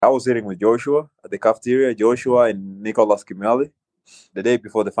I was sitting with Joshua at the cafeteria, Joshua and Nicolas Kimeli, the day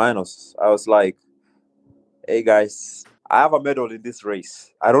before the finals. I was like, hey guys, I have a medal in this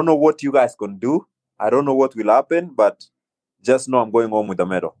race. I don't know what you guys can do. I don't know what will happen, but just know I'm going home with a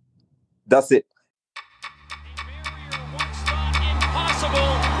medal. That's it.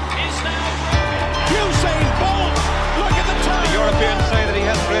 The Europeans say that he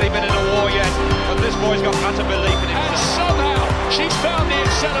hasn't really been in a war yet, but this boy's got utter belief in himself. And somehow she's found the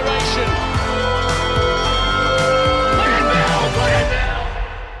acceleration.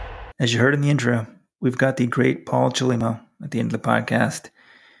 As you heard in the intro, we've got the great Paul Chelimo at the end of the podcast.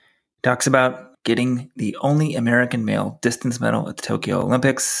 He talks about getting the only American male distance medal at the Tokyo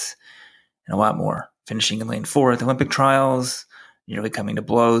Olympics and a lot more. Finishing in lane 4 at the Olympic trials, nearly coming to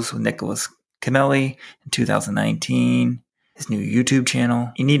blows with Nicolas Kimeli in 2019, his new YouTube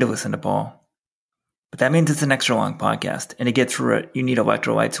channel. You need to listen to Paul. But that means it's an extra long podcast, and to get through it, you need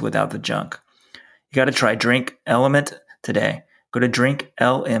electrolytes without the junk. You got to try Drink Element today. Go to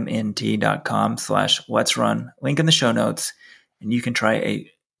drinklmnt.com/letsrun, link in the show notes, and you can try a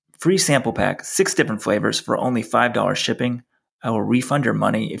free sample pack, 6 different flavors for only $5 shipping. I will refund your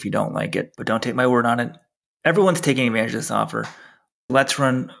money if you don't like it, but don't take my word on it. Everyone's taking advantage of this offer. Let's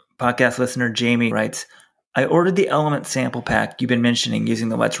Run podcast listener Jamie writes, I ordered the Element sample pack you've been mentioning using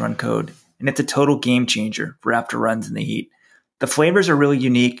the Let's Run code, and it's a total game changer for after runs in the heat. The flavors are really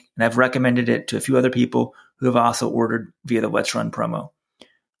unique, and I've recommended it to a few other people who have also ordered via the Let's Run promo.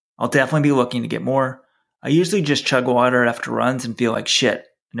 I'll definitely be looking to get more. I usually just chug water after runs and feel like shit,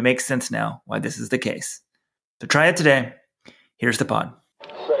 and it makes sense now why this is the case. So try it today. Here's the pod.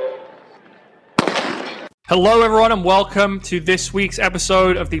 Hello, everyone, and welcome to this week's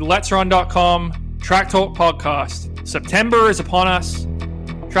episode of the LetsRun.com Track Talk podcast. September is upon us.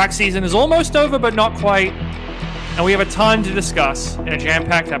 Track season is almost over, but not quite. And we have a ton to discuss in a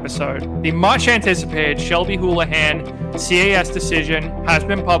jam-packed episode. The much-anticipated Shelby Houlihan CAS decision has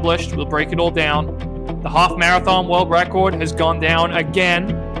been published. We'll break it all down. The half marathon world record has gone down again.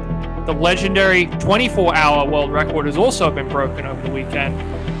 The legendary 24-hour world record has also been broken over the weekend.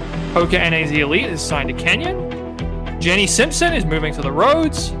 Hoka NAZ Elite has signed to Kenyon. Jenny Simpson is moving to the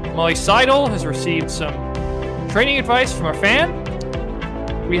roads. Molly Seidel has received some training advice from a fan.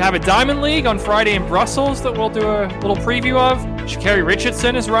 We have a Diamond League on Friday in Brussels that we'll do a little preview of. Sha'Carri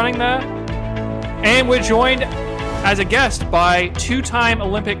Richardson is running there. And we're joined as a guest by two-time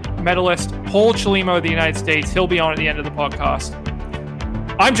Olympic medalist Paul Chelimo of the United States. He'll be on at the end of the podcast.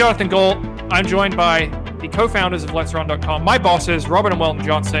 I'm Jonathan Gault. I'm joined by the co-founders of LetsRun.com, my bosses, Robert and Weldon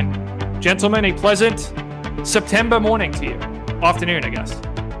Johnson. Gentlemen, a pleasant September morning to you. Afternoon, I guess.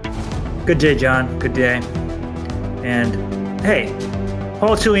 Good day, John. Good day. And hey,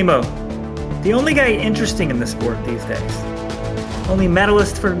 Paul Chelimo, the only guy interesting in the sport these days. Only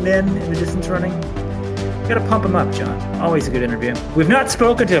medalist for men in the distance running. Got to pump him up, John. Always a good interview. We've not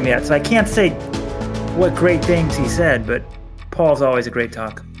spoken to him yet, so I can't say what great things he said, but Paul's always a great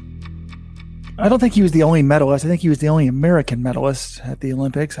talk. I don't think he was the only medalist. I think he was the only American medalist at the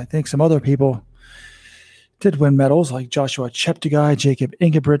Olympics. I think some other people did win medals, like Joshua Cheptegei, Jacob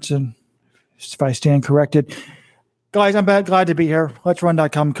Ingebrigtsen, if I stand corrected. Guys, I'm glad to be here.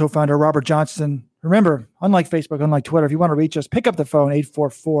 LetsRun.com co-founder Robert Johnson. Remember, unlike Facebook, unlike Twitter, if you want to reach us, pick up the phone,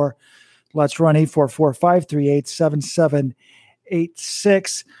 844-LETS-RUN,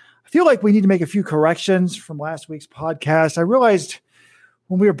 844-538-7786. I feel like we need to make a few corrections from last week's podcast. I realized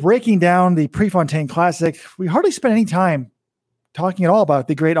when we were breaking down the Prefontaine Classic, we hardly spent any time talking at all about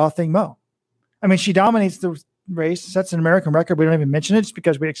the great Athing Mu. I mean, she dominates the race, sets an American record. We don't even mention it just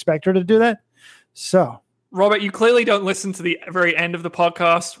because we expect her to do that. So, Robert, you clearly don't listen to the very end of the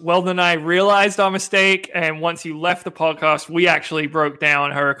podcast. Weldon and I realized our mistake, and once you left the podcast, we actually broke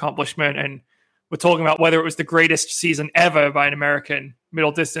down her accomplishment, and we're talking about whether it was the greatest season ever by an American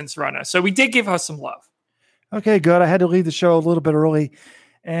middle distance runner. So we did give her some love. Okay, good. I had to leave the show a little bit early.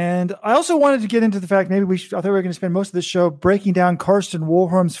 And I also wanted to get into the fact, maybe I thought we were going to spend most of the show breaking down Karsten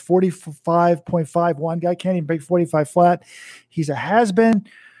Warholm's 45.51. Guy can't even break 45 flat. He's a has-been.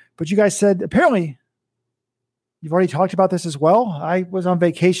 But you guys said, apparently, you've already talked about this as well. I was on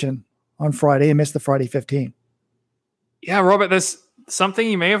vacation on Friday and missed the Friday 15. Yeah, Robert, there's something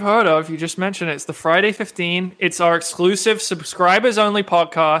you may have heard of. You just mentioned it. It's the Friday 15. It's our exclusive subscribers-only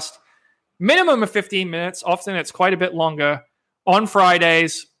podcast. Minimum of 15 minutes. Often it's quite a bit longer. On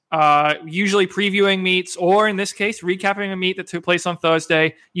Fridays, usually previewing meets, or in this case, recapping a meet that took place on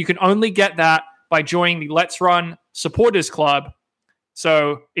Thursday. You can only get that by joining the Let's Run Supporters Club.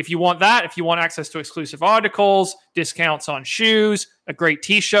 So if you want that, if you want access to exclusive articles, discounts on shoes, a great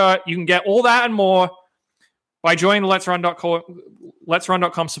t-shirt, you can get all that and more by joining the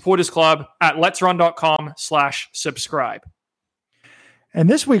Let'sRun.com supporters club at Let'sRun.com/subscribe. And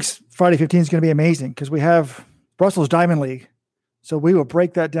this week's Friday 15 is going to be amazing because we have Brussels Diamond League. So we will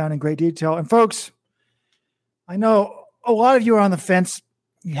break that down in great detail. And folks, I know a lot of you are on the fence.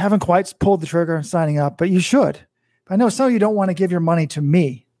 You haven't quite pulled the trigger on signing up, but you should. I know some of you don't want to give your money to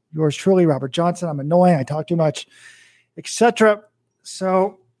me. Yours truly, Robert Johnson. I'm annoying. I talk too much, etc.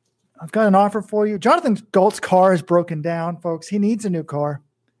 So I've got an offer for you. Jonathan Gault's car is broken down, folks. He needs a new car.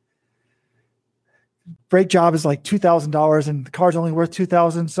 Brake job is like $2,000 and the car's only worth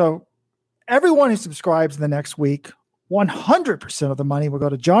 $2,000. So everyone who subscribes in the next week, 100% of the money will go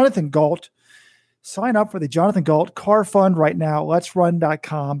to Jonathan Gault. Sign up for the Jonathan Gault Car Fund right now.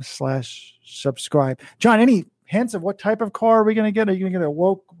 Let'sRun.com/subscribe. John, any hints of what type of car are we going to get? Are you going to get a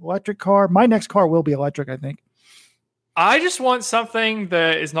woke electric car? My next car will be electric, I think. I just want something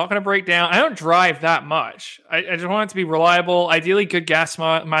that is not going to break down. I don't drive that much. I just want it to be reliable, ideally good gas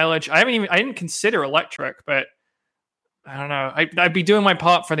mileage. I didn't consider electric, but I don't know. I'd be doing my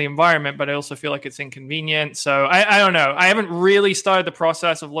part for the environment, but I also feel like it's inconvenient. So I don't know. I haven't really started the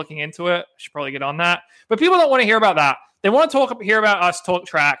process of looking into it. I should probably get on that. But people don't want to hear about that. They want to hear about us talk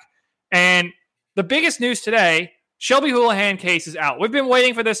track. And the biggest news today, Shelby Houlihan case is out. We've been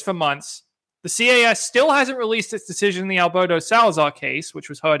waiting for this for months. The CAS still hasn't released its decision in the Alberto Salazar case, which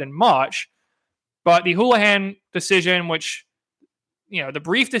was heard in March. But the Houlihan decision, which, the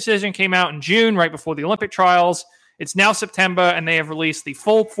brief decision came out in June, right before the Olympic trials. It's now September, and they have released the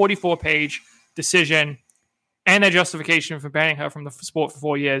full 44-page decision and their justification for banning her from the sport for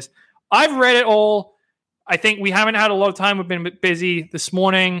 4 years. I've read it all. I think we haven't had a lot of time. We've been a bit busy this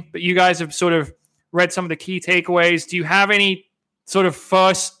morning, but you guys have sort of read some of the key takeaways. Do you have any sort of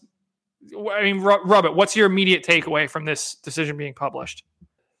first... Robert, what's your immediate takeaway from this decision being published?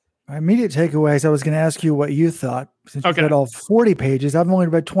 My immediate takeaway is I was going to ask you what you thought. Since you've read all 40 pages, I've only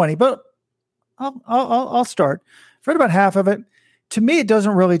read 20, but I'll start. I've read about half of it. To me, it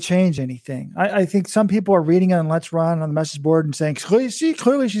doesn't really change anything. I think some people are reading it on Let's Run on the message board and saying,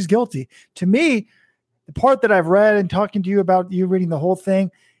 clearly she's guilty. To me, the part that I've read and talking to you about you reading the whole thing,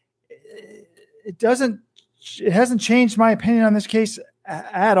 it hasn't changed my opinion on this case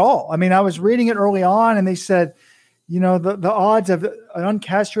at all. I mean, I was reading it early on and they said, the odds of an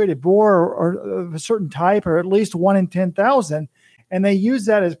uncastrated boar or of a certain type are at least 1 in 10,000. And they use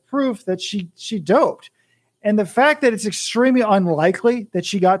that as proof that she doped. And the fact that it's extremely unlikely that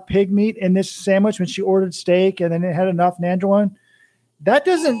she got pig meat in this sandwich when she ordered steak and then it had enough nandrolone, that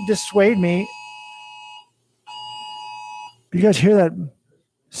doesn't dissuade me. You guys hear that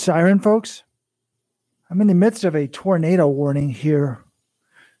siren, folks? I'm in the midst of a tornado warning here.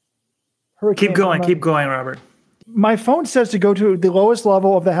 Keep going, Robert. My phone says to go to the lowest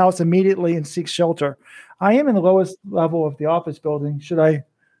level of the house immediately and seek shelter. I am in the lowest level of the office building. Should I?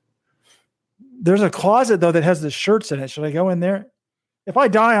 There's a closet, though, that has the shirts in it. Should I go in there? If I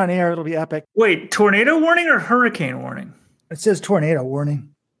die on air, it'll be epic. Wait, tornado warning or hurricane warning? It says tornado warning.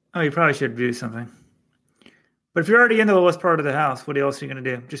 Oh, you probably should do something. But if you're already in the lowest part of the house, what else are you going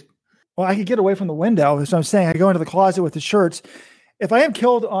to do? Well, I could get away from the window. That's what I'm saying. I go into the closet with the shirts. If I am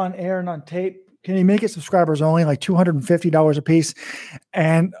killed on air and on tape, can you make it subscribers only, like $250 a piece?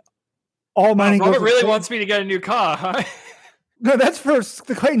 And all money goes. Robert really wants me to get a new car, huh? No, that's for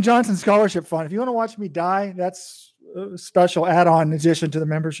the Clayton Johnson Scholarship Fund. If you want to watch me die, that's a special add-on addition to the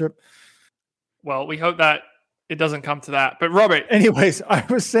membership. Well, we hope that it doesn't come to that. But Robert. Anyways, I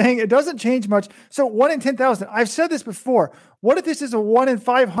was saying it doesn't change much. So 1 in 10,000. I've said this before. What if this is a 1 in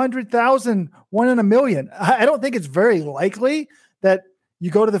 500,000, 1 in a million? I don't think it's very likely that you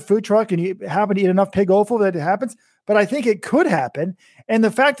go to the food truck and you happen to eat enough pig offal that it happens. But I think it could happen. And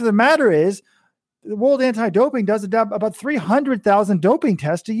the fact of the matter is, the World Anti-Doping does about 300,000 doping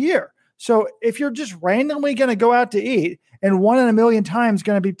tests a year. So if you're just randomly going to go out to eat and 1 in a million times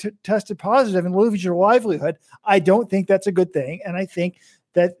going to be tested positive and lose your livelihood, I don't think that's a good thing. And I think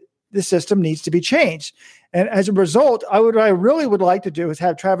that the system needs to be changed. And as a result, what I really would like to do is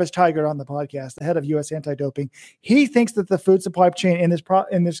have Travis Tigert on the podcast, the head of U.S. Anti-Doping. He thinks that the food supply chain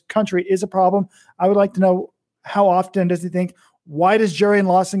in this country is a problem. I would like to know, how often does he think? Why does Jerry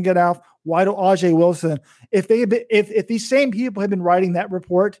Lawson get out? Why do Ajay Wilson? If these same people had been writing that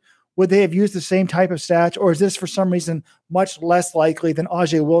report, would they have used the same type of stats, or is this for some reason much less likely than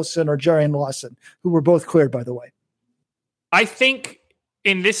Ajay Wilson or Jerry Lawson, who were both cleared, by the way? I think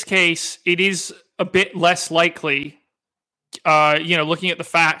in this case, it is a bit less likely. Looking at the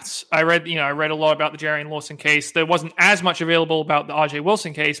facts, I read a lot about the Jerry Lawson case. There wasn't as much available about the Ajay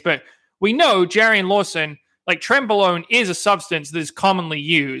Wilson case, but we know Jerry Lawson, like trenbolone, is a substance that is commonly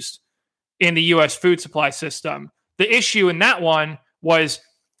used in the U.S. food supply system. The issue in that one was,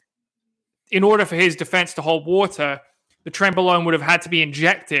 in order for his defense to hold water, the trenbolone would have had to be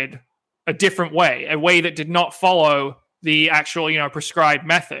injected a different way, a way that did not follow the actual, prescribed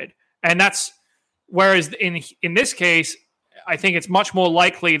method. And that's, whereas in this case, I think it's much less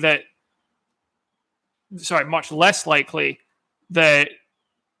likely that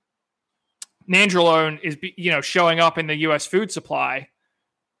nandrolone is, showing up in the U.S. food supply.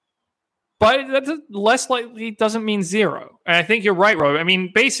 But that less likely doesn't mean zero. And I think you're right, Rob. I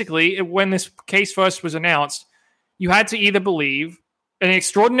mean, basically, when this case first was announced, you had to either believe an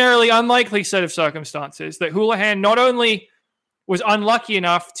extraordinarily unlikely set of circumstances that Houlihan not only was unlucky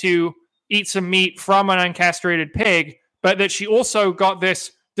enough to eat some meat from an uncastrated pig, but that she also got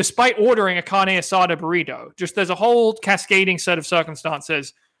this despite ordering a carne asada burrito. Just there's a whole cascading set of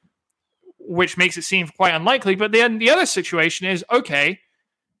circumstances which makes it seem quite unlikely. But then the other situation is, okay,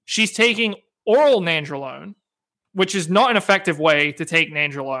 she's taking oral nandrolone, which is not an effective way to take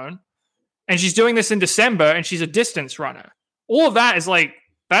nandrolone. And she's doing this in December, and she's a distance runner. All of that is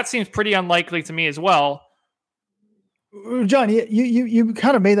that seems pretty unlikely to me as well. John, you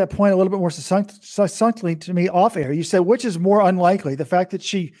kind of made that point a little bit more succinctly to me off air. You said, which is more unlikely, the fact that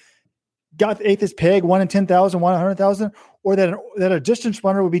she ate this pig, 1 in 10,000, 1 in 100,000, or that a distance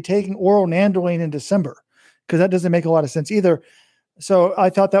runner would be taking oral nandrolone in December? Because that doesn't make a lot of sense either. So I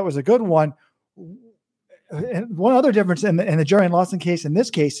thought that was a good one. And one other difference in the Jerian Lawson case in this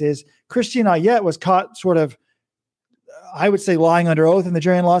case is Christine Ayotte was caught sort of, I would say, lying under oath in the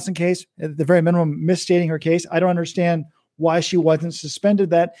Jerian Lawson case, at the very minimum, misstating her case. I don't understand why she wasn't suspended.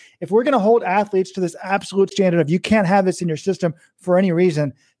 That if we're going to hold athletes to this absolute standard of you can't have this in your system for any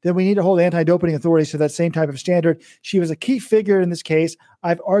reason, then we need to hold anti-doping authorities to that same type of standard. She was a key figure in this case.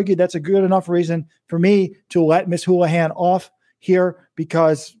 I've argued that's a good enough reason for me to let Ms. Houlihan off here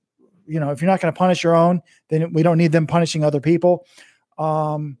because, if you're not going to punish your own, then we don't need them punishing other people.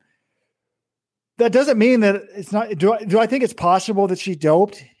 That doesn't mean that it's not. Do I think it's possible that she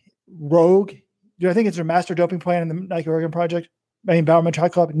doped rogue? Do I think it's her master doping plan in the Nike Oregon Project? Bowerman Tri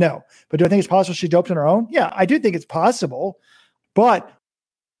Club? No. But do I think it's possible she doped on her own? Yeah, I do think it's possible. But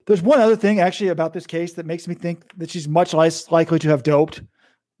there's one other thing actually about this case that makes me think that she's much less likely to have doped.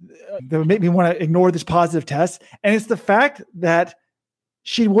 That would make me want to ignore this positive test. And it's the fact that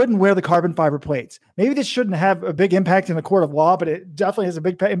she wouldn't wear the carbon fiber plates. Maybe this shouldn't have a big impact in the court of law, but it definitely has a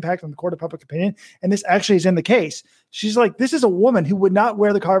big impact on the court of public opinion. And this actually is in the case. She's like, this is a woman who would not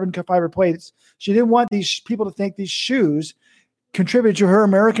wear the carbon fiber plates. She didn't want these people to think these shoes contributed to her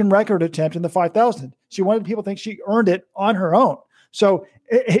American record attempt in the 5,000. She wanted people to think she earned it on her own. So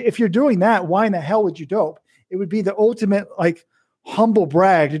if you're doing that, why in the hell would you dope? It would be the ultimate humble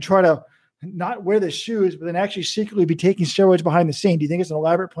brag to try to not wear the shoes, but then actually secretly be taking steroids behind the scene. Do you think it's an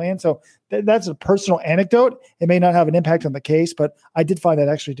elaborate plan? So that's a personal anecdote. It may not have an impact on the case, but I did find that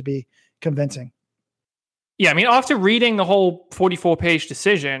actually to be convincing. Yeah, I mean, after reading the whole 44-page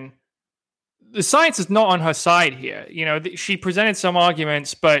decision, the science is not on her side here. She presented some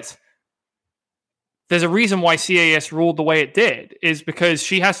arguments, but there's a reason why CAS ruled the way it did, is because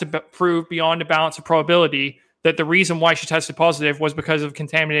she has to prove beyond a balance of probability that the reason why she tested positive was because of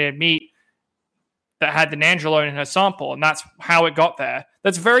contaminated meat that had the nandrolone in her sample, and that's how it got there.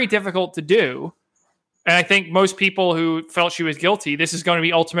 That's very difficult to do. And I think most people who felt she was guilty, this is going to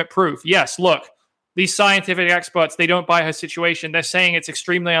be ultimate proof. Yes, look, these scientific experts, they don't buy her situation. They're saying it's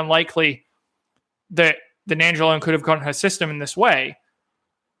extremely unlikely that the nandrolone could have gotten her system in this way.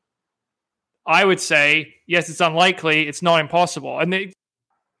 I would say, yes, it's unlikely. It's not impossible. And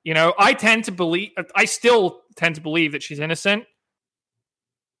I still tend to believe that she's innocent.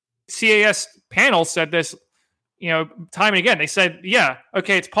 CAS panel said this, time and again. They said, yeah,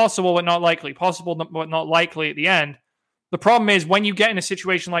 okay, it's possible but not likely. Possible but not likely at the end. The problem is when you get in a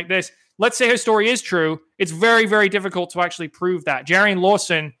situation like this, let's say her story is true, it's very, very difficult to actually prove that. Jerian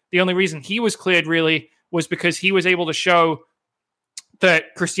Lawson, the only reason he was cleared really was because he was able to show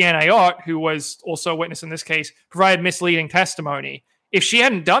that Christiane Ayotte, who was also a witness in this case, provided misleading testimony. If she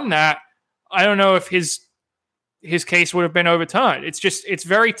hadn't done that, I don't know if his case would have been overturned. It's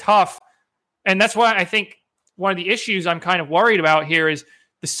very tough. And that's why I think one of the issues I'm kind of worried about here is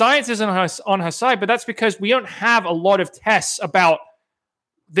the science isn't on her side, but that's because we don't have a lot of tests about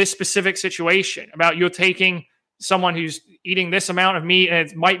this specific situation, about you're taking someone who's eating this amount of meat and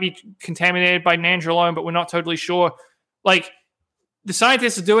it might be contaminated by nandrolone, but we're not totally sure. The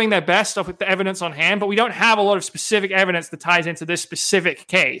scientists are doing their best with the evidence on hand, but we don't have a lot of specific evidence that ties into this specific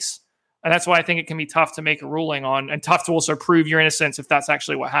case. And that's why I think it can be tough to make a ruling on, and tough to also prove your innocence if that's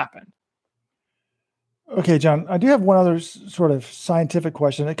actually what happened. Okay, John, I do have one other sort of scientific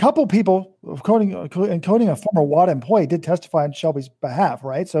question. A couple people, including a former WADA employee, did testify on Shelby's behalf,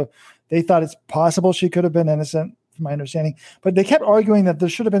 right? So they thought it's possible she could have been innocent, from my understanding. But they kept arguing that there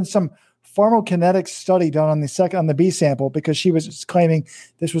should have been some pharmacokinetic study done on the B sample because she was claiming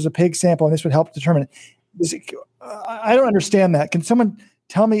this was a pig sample and this would help determine it. I don't understand that. Can someone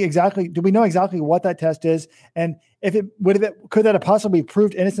tell me exactly? Do we know exactly what that test is? And if could that have possibly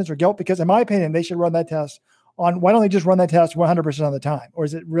proved innocence or guilt? Because in my opinion, they should run that test on. Why don't they just run that test 100% of the time? Or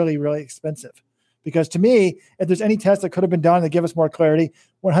is it really, really expensive? Because to me, if there's any test that could have been done to give us more clarity,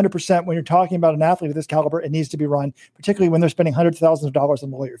 100% when you're talking about an athlete of this caliber, it needs to be run, particularly when they're spending hundreds of thousands of dollars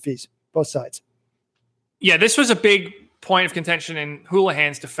on lawyer fees, both sides. Yeah, this was a big point of contention in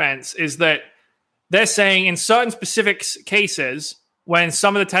Houlihan's defense, is that they're saying in certain specific cases, when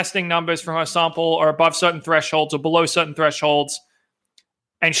some of the testing numbers from her sample are above certain thresholds or below certain thresholds,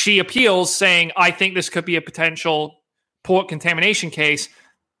 and she appeals saying, I think this could be a potential port contamination case,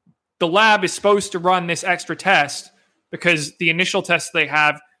 the lab is supposed to run this extra test because the initial test they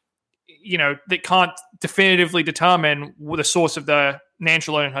have, they can't definitively determine the source of the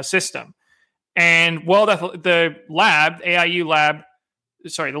nandrolone in her system. And the lab, AIU lab,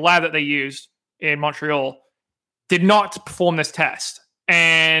 the lab that they used in Montreal, did not perform this test.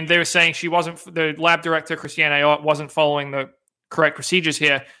 And they were saying the lab director, Christiane Ayotte, wasn't following the correct procedures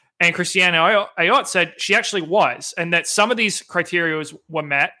here. And Christiane Ayotte said she actually was, and that some of these criteria were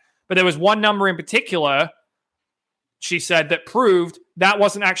met, but there was one number in particular, she said, that proved that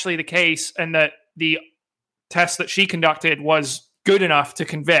wasn't actually the case, and that the test that she conducted was good enough to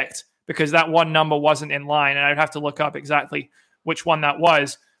convict because that one number wasn't in line. And I'd have to look up exactly which one that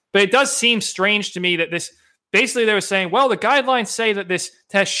was. But it does seem strange to me that this, basically they were saying, well, the guidelines say that this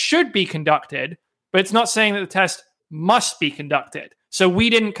test should be conducted, but it's not saying that the test must be conducted. So we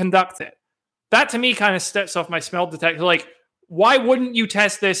didn't conduct it. That to me kind of steps off my smell detector. Like, why wouldn't you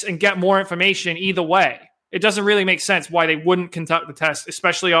test this and get more information either way? It doesn't really make sense why they wouldn't conduct the test,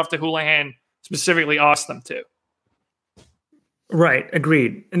 especially after Houlihan specifically asked them to. Right,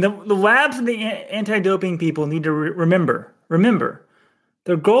 agreed. And the labs and the anti-doping people need to remember,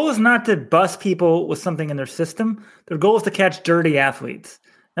 their goal is not to bust people with something in their system. Their goal is to catch dirty athletes.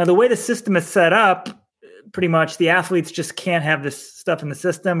 Now, the way the system is set up, pretty much the athletes just can't have this stuff in the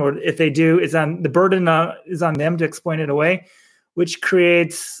system, or if they do, the burden is on them to explain it away, which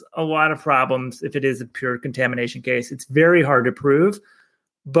creates a lot of problems if it is a pure contamination case. It's very hard to prove.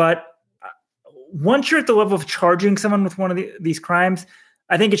 But once you're at the level of charging someone with one of these crimes,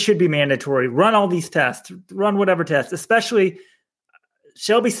 I think it should be mandatory. Run all these tests, run whatever tests, especially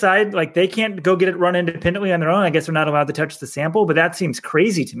Shelby's side. Like, they can't go get it run independently on their own. I guess they're not allowed to touch the sample, but that seems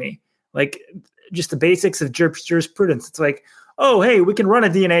crazy to me. Like, just the basics of jurisprudence. It's like, oh, hey, we can run a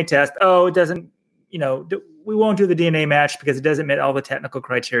DNA test. Oh, it doesn't, we won't do the DNA match because it doesn't meet all the technical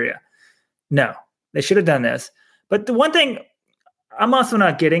criteria. No, they should have done this. But the one thing I'm also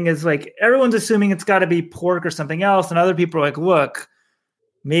not getting is, like, everyone's assuming it's got to be pork or something else. And other people are like, look,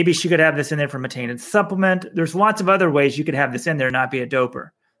 maybe she could have this in there from a tainted supplement. There's lots of other ways you could have this in there and not be a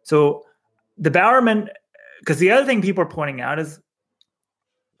doper. So the Bowerman, because the other thing people are pointing out is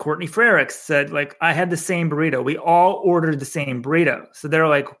Courtney Frerichs said, like, I had the same burrito. We all ordered the same burrito. So they're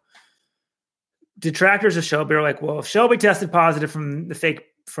like, detractors of Shelby are like, well, if Shelby tested positive from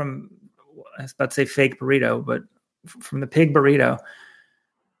I was about to say fake burrito, but from the pig burrito,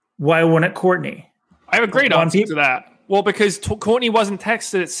 why wouldn't Courtney? I have a great answer to that. Well, because Courtney wasn't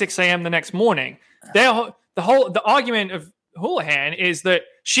texted at 6 a.m. the next morning. The argument of Houlihan is that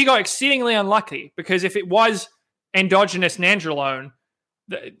she got exceedingly unlucky because if it was endogenous nandrolone,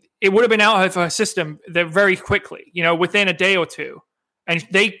 it would have been out of her system very quickly, within a day or two. And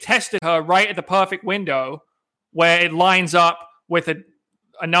they tested her right at the perfect window where it lines up with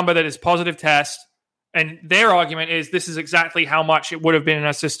a number that is positive test. And their argument is this is exactly how much it would have been in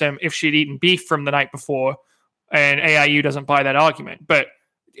her system if she'd eaten beef from the night before. And AIU doesn't buy that argument. But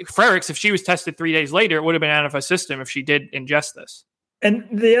Frerichs, if she was tested 3 days later, it would have been out of her system if she did ingest this. And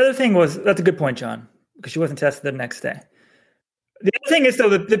the other thing was, that's a good point, John, because she wasn't tested the next day. The other thing is, though,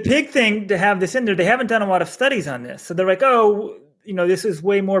 the pig thing, to have this in there, they haven't done a lot of studies on this. So they're like, oh, this is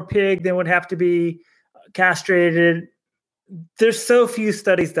way more pig than would have to be castrated. There's so few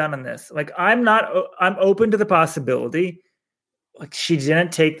studies done on this. Like, I'm open to the possibility, like, she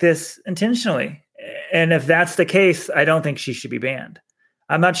didn't take this intentionally. And if that's the case, I don't think she should be banned.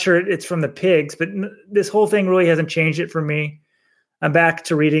 I'm not sure it's from the pigs, but this whole thing really hasn't changed it for me. I'm back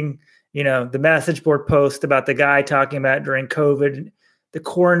to reading, the message board post about the guy talking about during COVID, the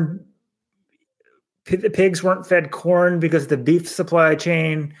corn the pigs weren't fed corn because the beef supply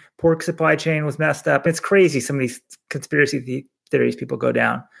chain, pork supply chain was messed up. It's crazy, some of these conspiracy theories people go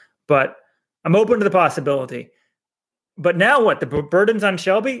down. But I'm open to the possibility. But now what? The burden's on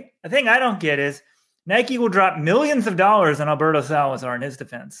Shelby? The thing I don't get is Nike will drop millions of dollars on Alberto Salazar in his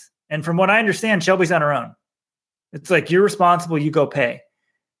defense. And from what I understand, Shelby's on her own. It's like, you're responsible, you go pay.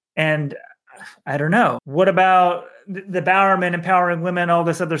 And I don't know. What about the Bowerman empowering women, all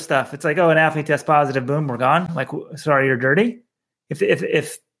this other stuff? It's like, oh, an athlete tests positive, boom, we're gone. Like, sorry, you're dirty.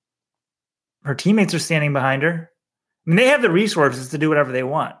 If her teammates are standing behind her, I mean, they have the resources to do whatever they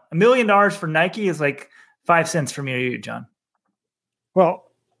want. $1 million for Nike is like 5 cents from you, John.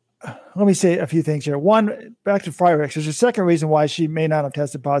 Well, let me say a few things here. One, back to Frerichs. There's a second reason why she may not have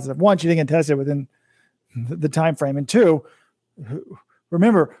tested positive. One, she didn't get tested within the time frame. And two,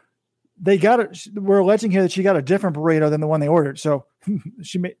 remember, we're alleging here that she got a different burrito than the one they ordered. So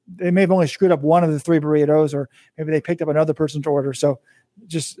they may have only screwed up one of the 3 burritos, or maybe they picked up another person's order. So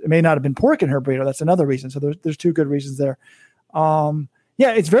it may not have been pork in her burrito. That's another reason. So there's 2 good reasons there.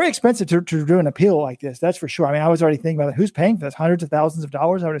 Yeah, it's very expensive to do an appeal like this. That's for sure. I mean, I was already thinking about it. Who's paying for this? Hundreds of thousands of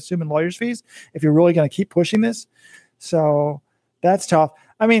dollars, I would assume, in lawyers' fees if you're really going to keep pushing this. So that's tough.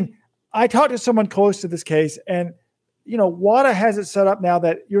 I mean, I talked to someone close to this case, and WADA has it set up now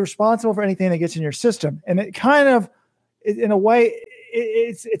that you're responsible for anything that gets in your system. And it kind of, in a way,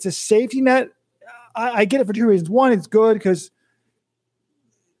 it's a safety net. I get it for 2 reasons. One, it's good because,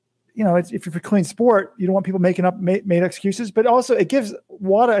 if you're for clean sport, you don't want people making up made excuses. But also, it gives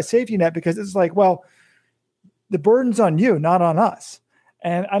WADA a safety net because it's like, well, the burden's on you, not on us.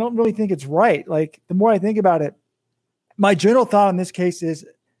 And I don't really think it's right. Like, the more I think about it, my general thought on this case is,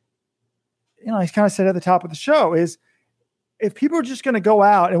 I kind of said at the top of the show, is if people are just going to go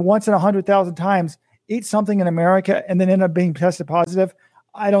out and once in 100,000 times eat something in America and then end up being tested positive,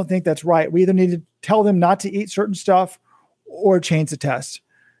 I don't think that's right. We either need to tell them not to eat certain stuff or change the test,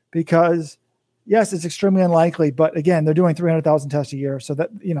 because yes, it's extremely unlikely, but again, they're doing 300,000 tests a year. So that,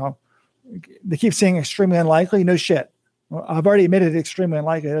 they keep saying extremely unlikely. No shit. Well, I've already admitted it's extremely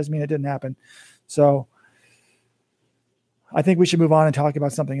unlikely. That doesn't mean it didn't happen. So I think we should move on and talk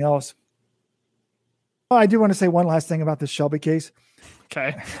about something else. I do want to say one last thing about this Shelby case.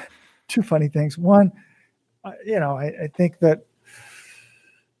 Okay. 2 funny things. One, I think that,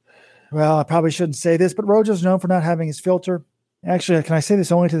 well, I probably shouldn't say this, but Rojo's known for not having his filter. Actually, can I say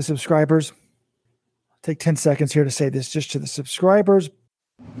this only to the subscribers? I'll take 10 seconds here to say this just to the subscribers.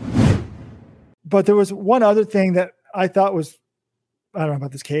 But there was one other thing that I thought was, I don't know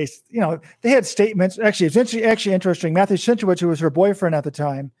about this case. They had statements. Actually, it's actually interesting. Matthew Sinchowicz, who was her boyfriend at the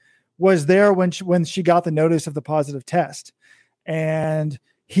time, was there when she got the notice of the positive test. And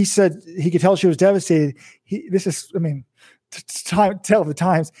he said he could tell she was devastated. Tell the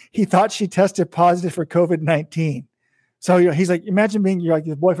Times, he thought she tested positive for COVID-19. So he's like, imagine being your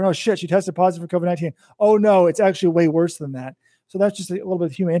boyfriend. Oh shit, she tested positive for COVID-19. Oh no, it's actually way worse than that. So that's just a little bit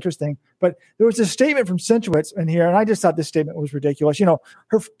of human interesting. But there was a statement from Sinchowicz in here, and I just thought this statement was ridiculous.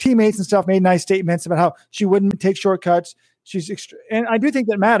 Her teammates and stuff made nice statements about how she wouldn't take shortcuts. And I do think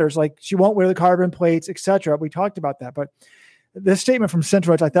that matters. Like, she won't wear the carbon plates, etc. We talked about that. But the statement from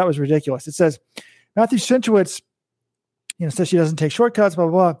Sinchowicz I thought was ridiculous. It says, Matthew Sinchowicz, says she doesn't take shortcuts, blah,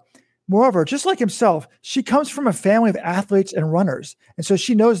 blah, blah. Moreover, just like himself, she comes from a family of athletes and runners. And so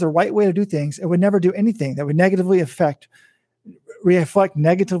she knows the right way to do things and would never do anything that would negatively reflect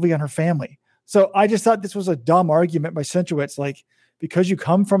negatively on her family. So I just thought this was a dumb argument by Sinchowicz. Like, because you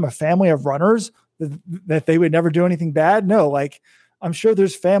come from a family of runners, that they would never do anything bad? No, like, I'm sure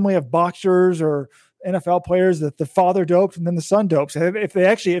there's family of boxers or NFL players that the father doped and then the son dopes. If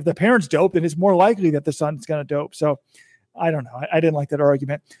the parents dope, then it's more likely that the son's going to dope. So I don't know. I didn't like that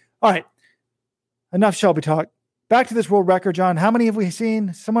argument. All right. Enough Shelby talk. Back to this world record, John. How many have we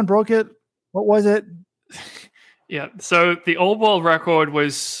seen? Someone broke it. What was it? Yeah. So the old world record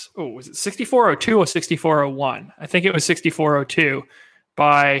was it 6402 or 6401? I think it was 6402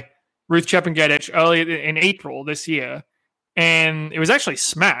 by Ruth Chepngetich early in April this year. And it was actually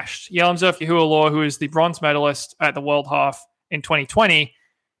smashed. Yelimzov Yehualaw, who is the bronze medalist at the World Half in 2020,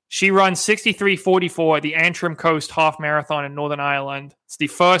 she runs 63:44 at the Antrim Coast Half Marathon in Northern Ireland. It's the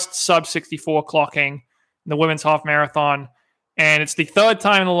first sub-64 clocking in the women's half marathon. And it's the 3rd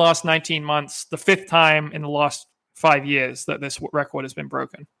time in the last 19 months, the 5th time in the last 5 years that this record has been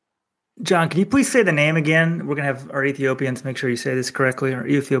broken. John, can you please say the name again? We're going to have our Ethiopians make sure you say this correctly, our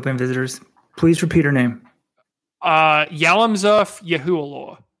Ethiopian visitors. Please repeat her name. Yelimzov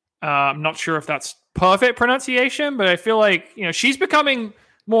Yehualaw. I'm not sure if that's perfect pronunciation, but I feel like, she's becoming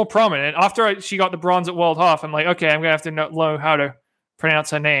more prominent. After she got the bronze at World Half, I'm like, okay, I'm going to have to know how to pronounce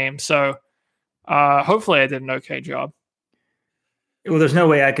her name. So Hopefully I did an okay job. Well, there's no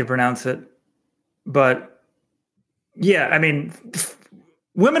way I could pronounce it. But, yeah, I mean,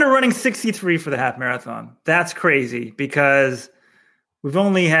 women are running 63 for the half marathon. That's crazy because we've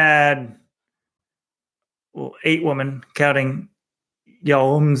only had 8 women, counting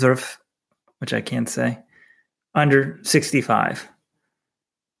Yalomzurf, which I can't say, under 65.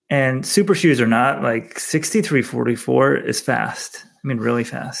 And super shoes or not, like 63:44 is fast. I mean, really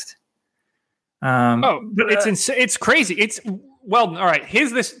fast. It's crazy. All right.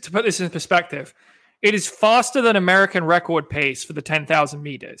 Here's this to put this in perspective. It is faster than American record pace for the 10,000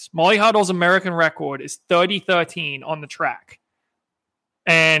 meters. Molly Huddle's American record is 30:13 on the track.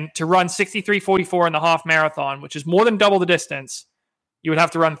 And to run 63:44 in the half marathon, which is more than double the distance, you would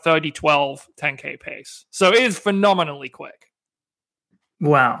have to run 30:12 10K pace. So it is phenomenally quick.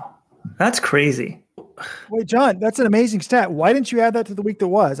 Wow. That's crazy. Wait, John, that's an amazing stat. Why didn't you add that to the week that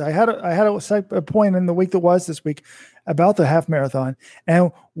was? I had a point in the week that was this week about the half marathon.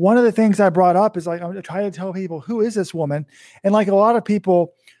 And one of the things I brought up is like, I'm trying to tell people, who is this woman? And like a lot of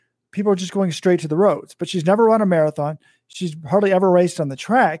people are just going straight to the roads, but she's never run a marathon. She's hardly ever raced on the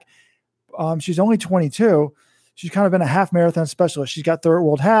track. She's only 22. She's kind of been a half marathon specialist. She's got third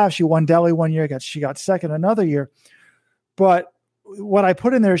world half. She won Delhi one year. She got second another year. But what I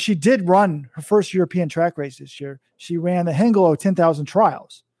put in there, she did run her first European track race this year. She ran the Hengelo 10,000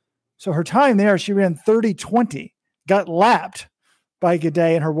 trials. So her time there, she ran 30:20, got lapped by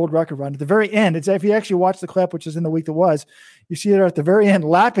Gidey in her world record run. At the very end, it's if you actually watch the clip, which is in the week that was, you see her at the very end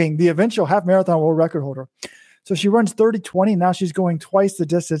lapping the eventual half marathon world record holder. So she runs 30:20. Now she's going twice the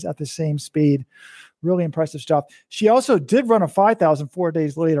distance at the same speed. Really impressive stuff. She also did run a 5,000 4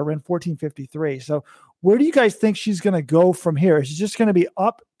 days later, ran 14:53. So where do you guys think she's going to go from here? Is she just going to be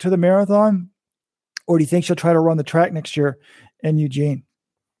up to the marathon, or do you think she'll try to run the track next year in Eugene?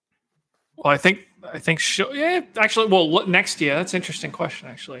 Well, I think she'll. Yeah, actually, well, next year. That's an interesting question.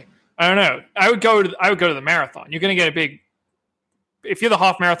 Actually, I don't know. I would go to the marathon. You're going to get a big. If you're the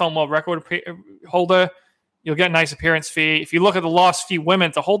half marathon world record holder, you'll get a nice appearance fee. If you look at the last few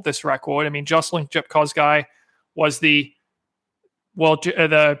women to hold this record, I mean, Jocelyn Jepkosgei was the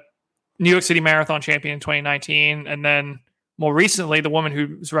New York City Marathon champion in 2019, and then more recently, the woman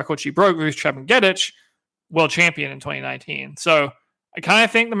whose record she broke, Ruth Chepngetich, world champion in 2019. So I kind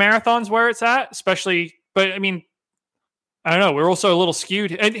of think the marathon's where it's at, especially. But I mean, I don't know. We're also a little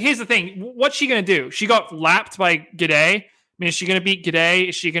skewed. And here's the thing: what's she going to do? She got lapped by Gidey. I mean, is she going to beat Gidey?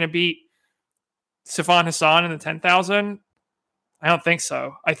 Is she going to beat Sifan Hassan in the 10,000? I don't think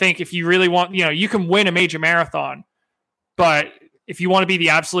so. I think if you really want, you can win a major marathon, but if you want to be the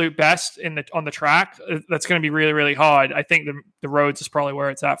absolute best on the track, that's going to be really, really hard. I think the roads is probably where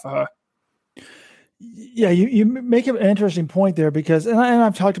it's at for her. Yeah, you make an interesting point there because, and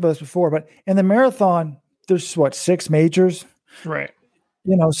I've talked about this before, but in the marathon, there's 6 majors, right?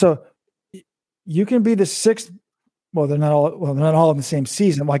 So you can be the 6th. Well, they're not all in the same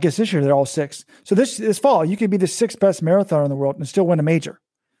season. Well, I guess this year they're all 6. So this fall, you could be the 6th best marathoner in the world and still win a major.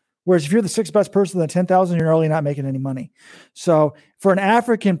 Whereas if you're the 6th best person in the 10,000, you're really not making any money. So for an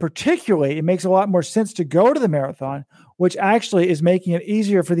African particularly, it makes a lot more sense to go to the marathon, which actually is making it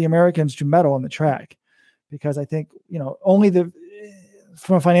easier for the Americans to medal on the track. Because I think,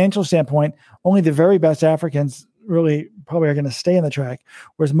 from a financial standpoint, only the very best Africans really probably are going to stay in the track,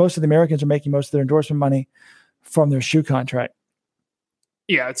 whereas most of the Americans are making most of their endorsement money from their shoe contract.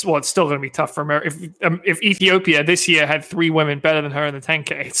 Yeah, it's still going to be tough for America. If Ethiopia this year had 3 women better than her in the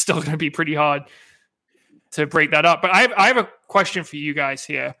 10K, it's still going to be pretty hard to break that up. But I have a question for you guys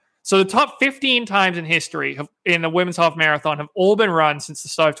here. So the top 15 times in history in the women's half marathon have all been run since the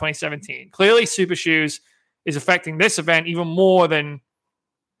start of 2017. Clearly, Super Shoes is affecting this event even more than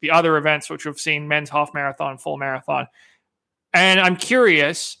the other events, which we've seen men's half marathon, full marathon. And I'm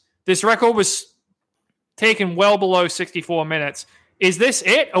curious, this record was taken well below 64 minutes. Is this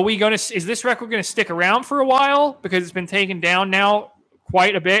it? Is this record going to stick around for a while? Because it's been taken down now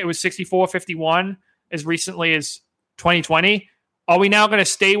quite a bit. It was 64:51 as recently as 2020. Are we now going to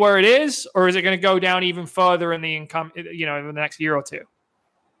stay where it is, or is it going to go down even further in in the next year or two?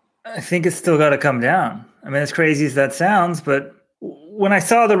 I think it's still got to come down. I mean, as crazy as that sounds, but when I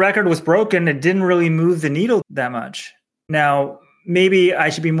saw the record was broken, it didn't really move the needle that much. Now, maybe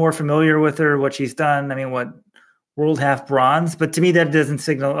I should be more familiar with her, what she's done. I mean, world half bronze, but to me that doesn't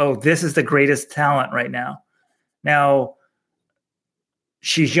signal, this is the greatest talent right now. Now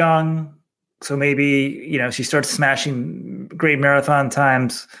she's young, so maybe, she starts smashing great marathon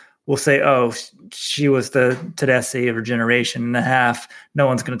times. We'll say, she was the Tedeschi of her generation and a half. No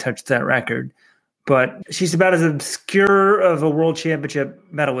one's going to touch that record, but she's about as obscure of a world championship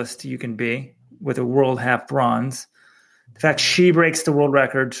medalist you can be. with a world half bronze. The fact she breaks the world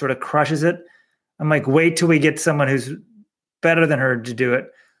record sort of crushes it. I'm like, wait till we get someone who's better than her to do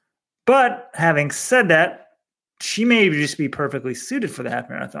it. But having said that, she may just be perfectly suited for the half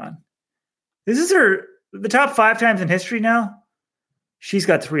marathon. This is the top 5 times in history now. She's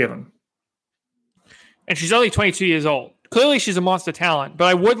got 3 of them. And she's only 22 years old. Clearly, she's a monster talent. But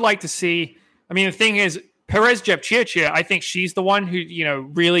I would like to see, I mean, the thing is, Perez Jepchirchir, I think she's the one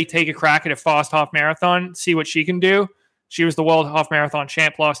who, really take a crack at a fast half marathon, see what she can do. She was the world half marathon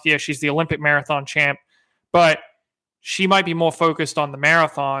champ last year. She's the Olympic marathon champ. But she might be more focused on the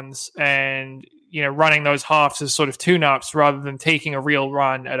marathons and, running those halves as sort of tune-ups rather than taking a real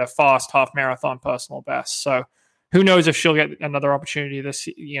run at a fast half marathon personal best. So who knows if she'll get another opportunity this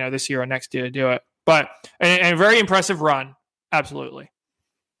year or next year to do it. But a very impressive run. Absolutely.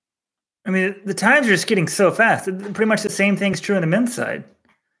 I mean, the times are just getting so fast. Pretty much the same thing's true on the men's side.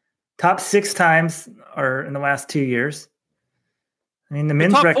 Top 6 times are in the last 2 years. I mean, the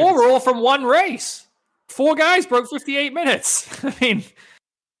men's top record. 4 were all from one race. 4 guys broke 58 minutes. I mean,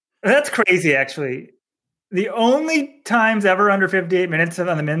 that's crazy, actually. The only times ever under 58 minutes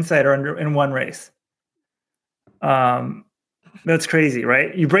on the men's side are in one race. That's crazy,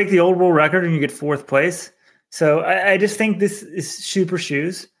 right? You break the old world record and you get 4th place. So I just think this is super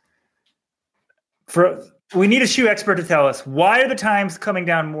shoes. We need a shoe expert to tell us, why are the times coming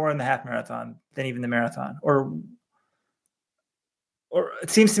down more in the half marathon than even the marathon? Or it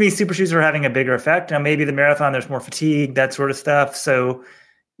seems to me super shoes are having a bigger effect. Now, maybe the marathon, there's more fatigue, that sort of stuff. So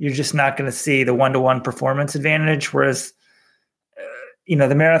you're just not going to see the 1-to-1 performance advantage. Whereas,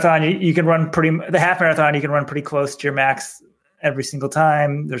 the marathon, you can run the half marathon, you can run pretty close to your max every single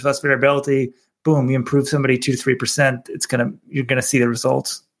time. There's less variability. Boom, you improve somebody 2 to 3%. You're going to see the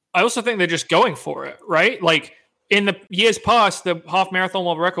results. I also think they're just going for it, right? Like in the years past, the half marathon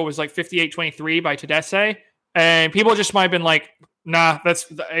world record was like 58:23 by Tedeschi. And people just might have been like, nah,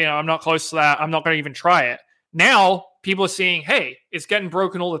 I'm not close to that. I'm not going to even try it. Now people are seeing, hey, it's getting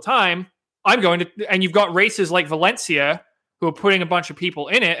broken all the time. And you've got races like Valencia who are putting a bunch of people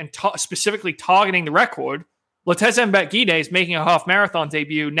in it and specifically targeting the record. Letezen Bet-Gidey is making a half marathon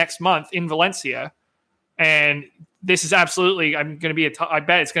debut next month in Valencia. And this is absolutely, I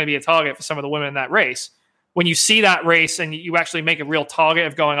bet it's going to be a target for some of the women in that race. When you see that race and you actually make a real target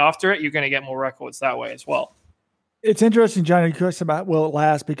of going after it, you're going to get more records that way as well. It's interesting, John, your question about will it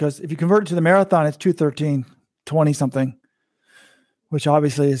last, because if you convert it to the marathon, it's 2:13:20 something, which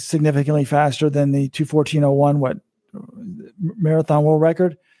obviously is significantly faster than the 2:14:01 marathon world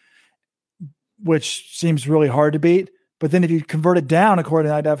record, which seems really hard to beat. But then if you convert it down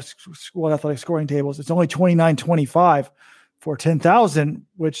according to IDF World Athletic Scoring Tables, it's only 29:25 for 10,000,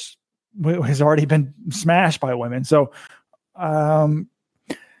 which has already been smashed by women. So I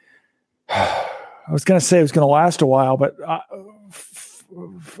was going to say it was going to last a while, but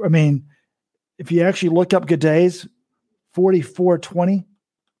I mean, if you actually look up Gidey's 44:20,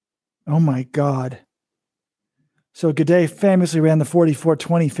 oh my God. So Gidey famously ran the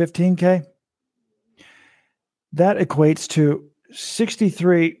 44:20 15K. That equates to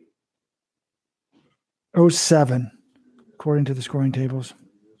 63:07, according to the scoring tables.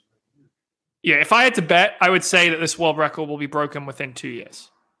 Yeah, if I had to bet, I would say that this world record will be broken within 2 years.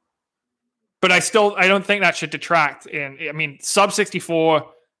 But I don't think that should detract. Sub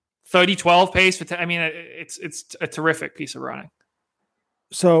 64, 30:12 pace for it's a terrific piece of running.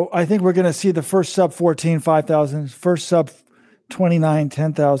 So I think we're going to see the first sub 14 5,000, first sub 29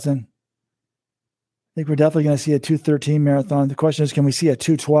 10,000. I think we're definitely going to see a 2:13 marathon. The question is, can we see a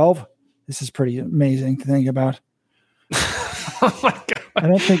 2:12? This is pretty amazing to think about. Oh my God. I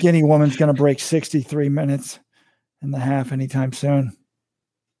don't think any woman's going to break 63 minutes in the half anytime soon.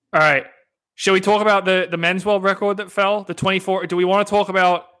 All right. Shall we talk about the men's world record that fell? The 24. Do we want to talk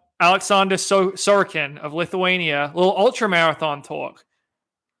about Alexander Sorokin of Lithuania? A little ultra marathon talk.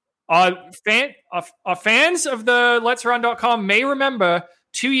 Our fans of the Let'sRun.com may remember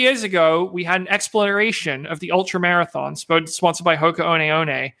 2 years ago, we had an exploration of the ultra marathon sponsored by Hoka One One.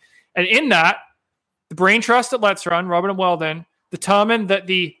 And in that, the brain trust at Let's Run, Robert and Weldon, determined that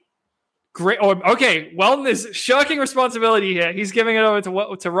Weldon is shirking responsibility here. He's giving it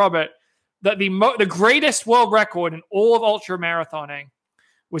over to Robert. That the greatest world record in all of ultra marathoning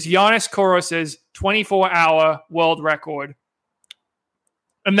was Yannis Koros's 24-hour world record.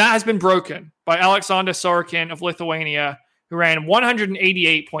 And that has been broken by Alexander Sorokin of Lithuania, who ran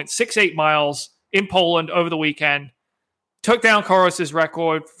 188.68 miles in Poland over the weekend. Took down Koros's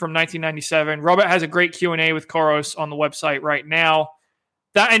record from 1997. Robert has a great Q&A with Koros on the website right now.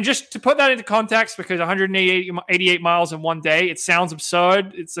 That, and just to put that into context, because 188 miles in one day, it sounds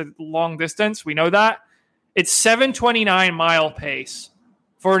absurd. It's a long distance. We know that. It's 729 mile pace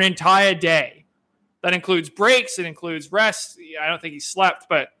for an entire day. That includes breaks. It includes rest. I don't think he slept,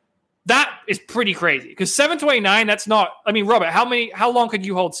 but that is pretty crazy. Because 729, that's not. I mean, Robert, how long could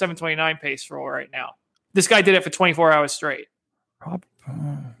you hold 729 pace for right now? This guy did it for 24 hours straight.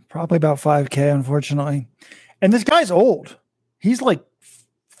 Probably about 5K, unfortunately. And this guy's old. He's like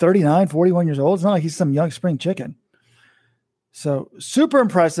 39, 41 years old. It's not like he's some young spring chicken. So super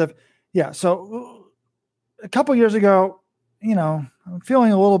impressive. Yeah. So a couple years ago, I'm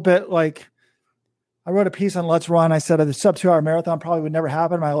feeling a little bit like I wrote a piece on Let's Run. I said the sub 2 hour marathon probably would never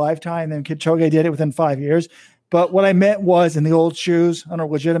happen in my lifetime. Then Kipchoge did it within 5 years. But what I meant was in the old shoes on a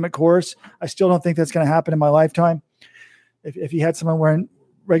legitimate course, I still don't think that's going to happen in my lifetime. If he had someone wearing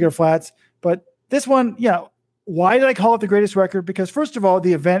regular flats, but this one, why did I call it the greatest record? Because first of all,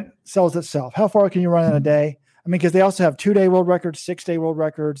 the event sells itself. How far can you run in a day? I mean, because they also have 2-day world records, 6-day world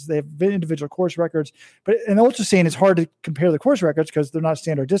records. They have individual course records. But in ultra scene, it's hard to compare the course records because they're not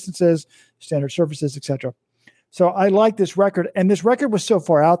standard distances, standard surfaces, etc. So I like this record. And this record was so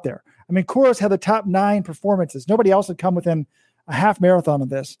far out there. I mean, Kouros had the top 9 performances. Nobody else had come within a half marathon of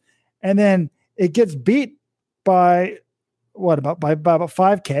this. And then it gets beat by about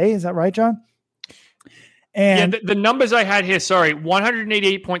 5K. Is that right, John? And the numbers I had here,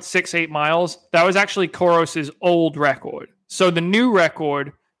 188.68 miles. That was actually Kouros' old record. So the new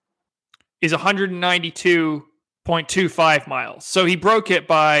record is 192.25 miles. So he broke it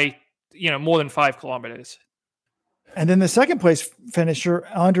by, more than 5 kilometers. And then the second place finisher,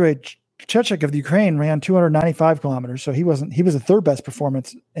 Andrei Chechik of the Ukraine, ran 295 kilometers. So he was the third best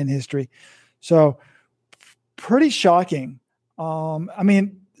performance in history. So pretty shocking. I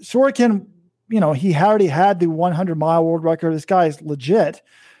mean, Sorokin, he already had the 100-mile world record. This guy is legit,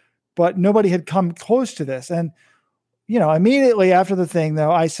 but nobody had come close to this. And, immediately after the thing,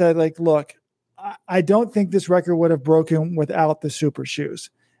 though, I said, look, I don't think this record would have broken without the super shoes.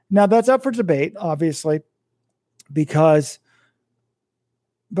 Now, that's up for debate, obviously,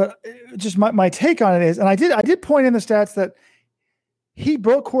 but just my take on it is, and I did point in the stats that he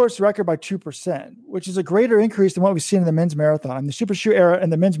broke course record by 2%, which is a greater increase than what we've seen in the men's marathon. The super shoe era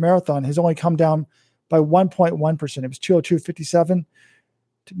and the men's marathon has only come down by 1.1%. It was 202.57.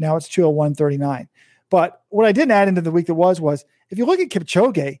 Now it's 201.39. But what I didn't add into the week that was if you look at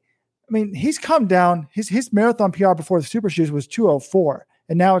Kipchoge, I mean, he's come down. His marathon PR before the super shoes was 204,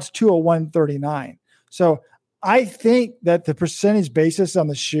 and now it's 201.39. So I think that the percentage basis on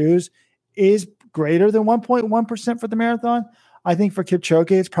the shoes is greater than 1.1% for the marathon. I think for Kipchoge,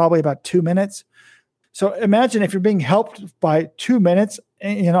 it's probably about 2 minutes. So imagine if you're being helped by 2 minutes,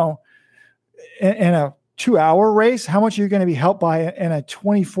 in a 2-hour race, how much are you going to be helped by in a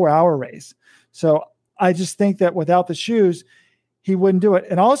 24-hour race? So I just think that without the shoes, he wouldn't do it.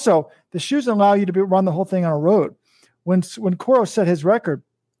 And also, the shoes allow you to run the whole thing on a road. When Kouros set his record,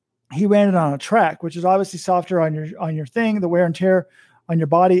 he ran it on a track, which is obviously softer on your thing. The wear and tear on your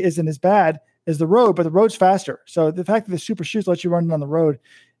body isn't as bad as the road, but the road's faster. So the fact that the super shoes let you run it on the road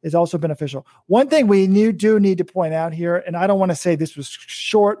is also beneficial. One thing we do need to point out here, and I don't want to say this was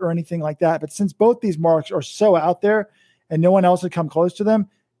short or anything like that, but since both these marks are so out there and no one else had come close to them,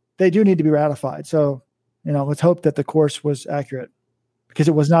 they do need to be ratified. So, let's hope that the course was accurate because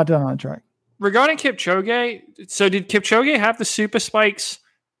it was not done on track. Regarding Kipchoge, so did Kipchoge have the super spikes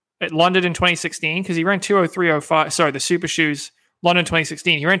at London in 2016? Because he ran 203.05. Sorry, the super shoes, London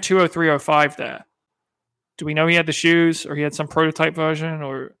 2016. He ran 203.05 there. Do we know he had the shoes or he had some prototype version?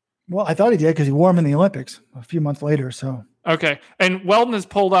 Or Well, I thought he did because he wore them in the Olympics a few months later. So okay. And Weldon has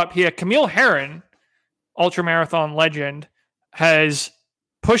pulled up here. Camille Herron, ultramarathon legend, has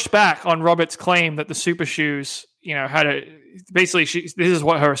pushed back on Robert's claim that the super shoes, had this is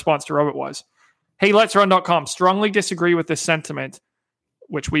what her response to Robert was. Hey, Let'sRun.com, strongly disagree with this sentiment,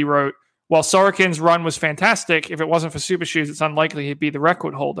 which we wrote. While Sorokin's run was fantastic, if it wasn't for super shoes, it's unlikely he'd be the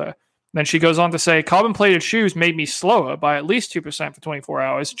record holder. Then she goes on to say, carbon-plated shoes made me slower by at least 2% for 24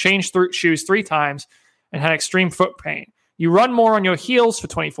 hours, changed shoes 3 times, and had extreme foot pain. You run more on your heels for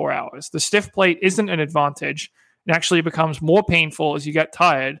 24 hours. The stiff plate isn't an advantage. It actually becomes more painful as you get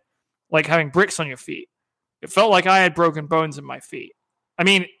tired, like having bricks on your feet. It felt like I had broken bones in my feet. I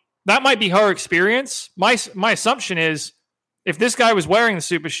mean, that might be her experience. My assumption is if this guy was wearing the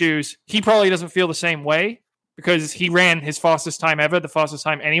super shoes, he probably doesn't feel the same way because he ran his fastest time ever, the fastest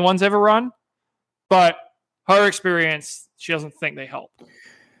time anyone's ever run. But her experience, she doesn't think they help.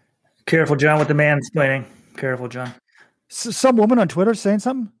 Careful, John, with the mansplaining. Careful, John. Some woman on Twitter saying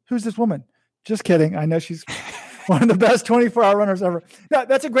something? Who's this woman? Just kidding. I know she's One of the best 24-hour runners ever. No,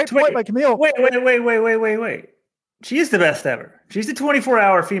 that's a great point by Camille. Wait. She is the best ever. She's the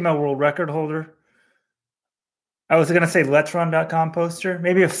 24-hour female world record holder. I was going to say LetsRun.com poster,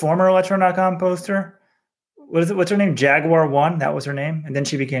 maybe a former LetsRun.com poster. What is it? What's her name? Jaguar 1. That was her name. And then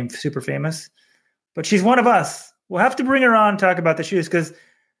she became super famous. But she's one of us. We'll have to bring her on and talk about the shoes because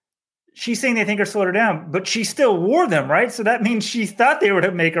she's saying they think her slowed her down, but she still wore them, right? So that means she thought they were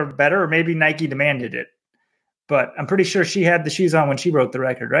to make her better, or maybe Nike demanded it. But I'm pretty sure she had the shoes on when she broke the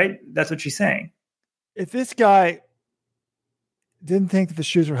record, right? That's what she's saying. If this guy didn't think that the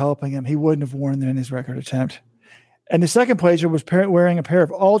shoes were helping him, he wouldn't have worn them in his record attempt. And the second placer was wearing a pair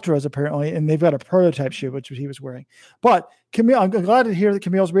of Ultras, apparently, and they've got a prototype shoe, which he was wearing. But Camille, I'm glad to hear that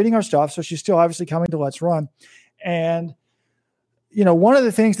Camille's reading our stuff, so she's still obviously coming to Let's Run. And, one of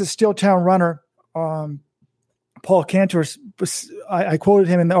the things that Steeltown runner, Paul Cantor, I quoted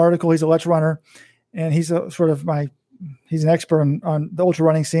him in the article. He's a Let's runner, and he's he's an expert on the ultra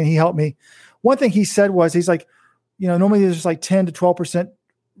running scene. He helped me. One thing he said was, he's like, normally there's like 10 to 12%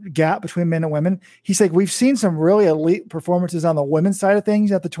 gap between men and women. He's like, we've seen some really elite performances on the women's side of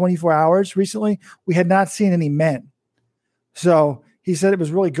things at the 24 hours recently. We had not seen any men. So he said it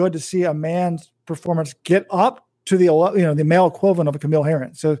was really good to see a man's performance get up to the male equivalent of a Camille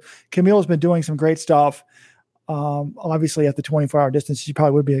Herron. So Camille has been doing some great stuff. Obviously at the 24-hour distance, she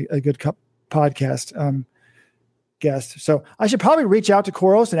probably would be a good podcast guest. So I should probably reach out to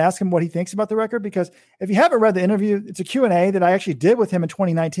Kouros and ask him what he thinks about the record, because if you haven't read the interview, it's a Q&A that I actually did with him in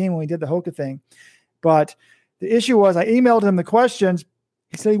 2019 when we did the Hoka thing. But the issue was I emailed him the questions.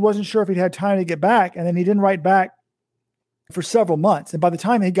 He said he wasn't sure if he'd had time to get back, and then he didn't write back for several months. And by the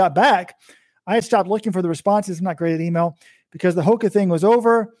time he got back, I had stopped looking for the responses. I'm not great at email because the Hoka thing was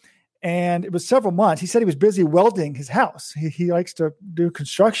over, and it was several months. He said he was busy welding his house. He likes to do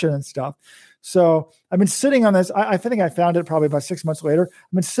construction and stuff. So I've been sitting on this. I think I found it probably about 6 months later.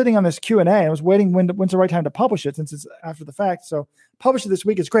 I've been sitting on this Q&A. I was waiting when's the right time to publish it, since it's after the fact. So publish it this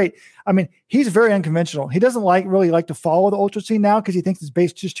week is great. I mean, he's very unconventional. He doesn't really like to follow the ultra scene now because he thinks it's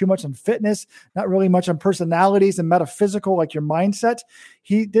based just too much on fitness, not really much on personalities and metaphysical, like your mindset.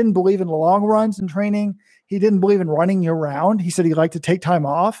 He didn't believe in long runs and training. He didn't believe in running year round. He said he liked to take time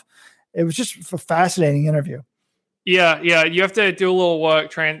off. It was just a fascinating interview. Yeah. You have to do a little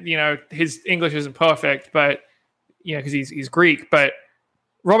work. His English isn't perfect, but because he's Greek. But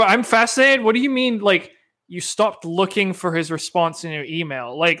Robert, I'm fascinated. What do you mean? Like, you stopped looking for his response in your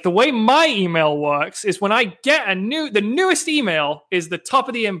email? Like, the way my email works is when I get the newest email is the top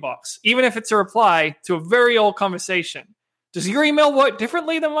of the inbox, even if it's a reply to a very old conversation. Does your email work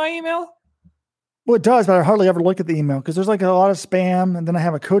differently than my email? Well, it does, but I hardly ever look at the email because there's like a lot of spam. And then I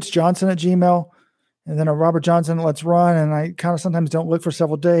have a Coach Johnson at Gmail, and then a Robert Johnson at Let's Run. And I kind of sometimes don't look for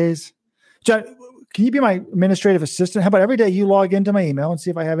several days. John, can you be my administrative assistant? How about every day you log into my email and see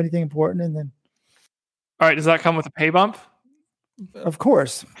if I have anything important? And then. All right. Does that come with a pay bump? Of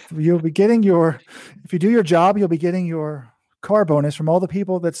course. You'll be getting if you do your job, you'll be getting your car bonus from all the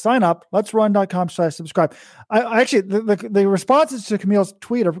people that sign up. LetsRun.com/subscribe. I actually, the responses to Camille's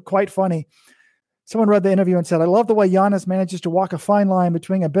tweet are quite funny. Someone read the interview and said, I love the way Giannis manages to walk a fine line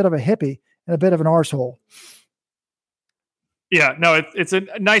between a bit of a hippie and a bit of an arsehole. Yeah, no, it's a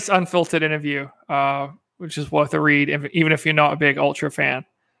nice unfiltered interview, which is worth a read, even if you're not a big Ultra fan.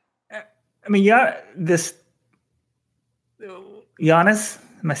 I mean, this Giannis,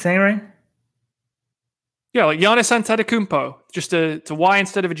 am I saying it right? Yeah, like Giannis Antetokounmpo, just a Y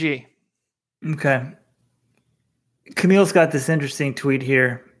instead of a G. Okay. Camille's got this interesting tweet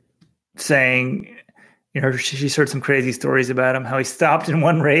here saying, she's heard some crazy stories about him, how he stopped in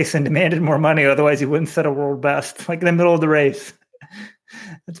one race and demanded more money, otherwise he wouldn't set a world best, like in the middle of the race.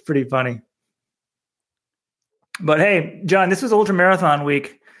 That's pretty funny. But hey, John, this was Ultra Marathon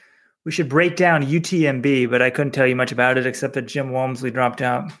week. We should break down UTMB, but I couldn't tell you much about it except that Jim Walmsley dropped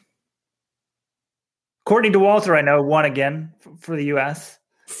out. Courtney Dauwalter, I know, won again for the U.S.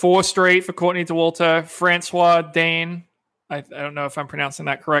 4 straight for Courtney Dauwalter. Francois Dane, I don't know if I'm pronouncing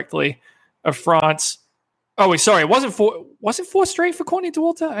that correctly, of France. Oh, wait, sorry. It wasn't 4 straight for Courtney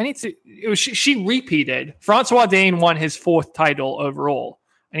Dauwalter? She repeated. Francois Dane won his 4th title overall.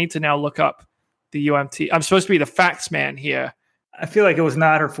 I need to now look up the UMT. I'm supposed to be the facts man here. I feel like it was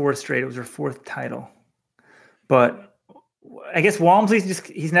not her 4th straight. It was her 4th title. But I guess Walmsley's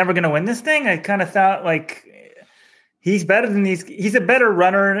he's never going to win this thing. I kind of thought like he's better than these. He's a better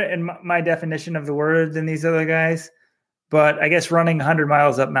runner in my definition of the word than these other guys. But I guess running 100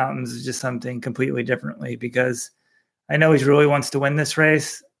 miles up mountains is just something completely differently, because I know he really wants to win this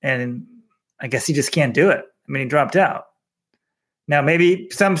race, and I guess he just can't do it. I mean, he dropped out. Now, maybe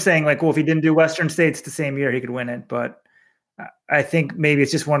some saying like, well, if he didn't do Western States the same year, he could win it. But I think maybe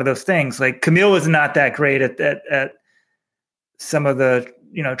it's just one of those things. Like Camille was not that great at some of the,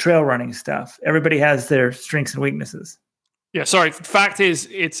 trail running stuff. Everybody has their strengths and weaknesses. Yeah, sorry. Fact is,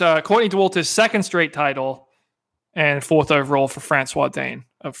 it's Courtney Dauwalter's second straight title and fourth overall for Francois Dane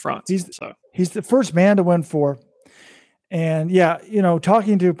of France. He's the first man to win 4. And yeah,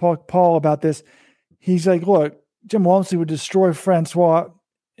 talking to Paul about this, he's like, look, Jim Walmsley would destroy Francois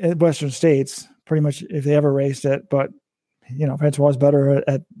at Western States pretty much if they ever raced it. But, Francois is better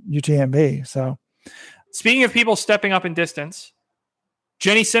at UTMB. So speaking of people stepping up in distance,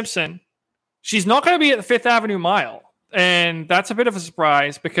 Jenny Simpson, she's not going to be at the Fifth Avenue Mile. And that's a bit of a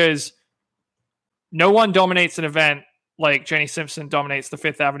surprise because no one dominates an event like Jenny Simpson dominates the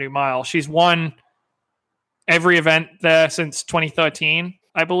Fifth Avenue Mile. She's won every event there since 2013,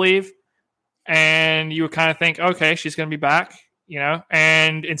 I believe. And you would kind of think, okay, she's going to be back,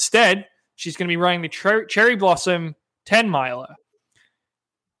 and instead she's going to be running the Cherry Blossom 10 miler.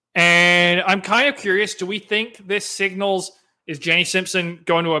 And I'm kind of curious, do we think this signals, is Jenny Simpson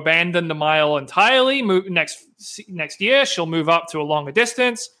going to abandon the mile entirely? Next year, she'll move up to a longer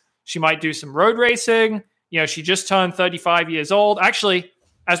distance. She might do some road racing. She just turned 35 years old. Actually,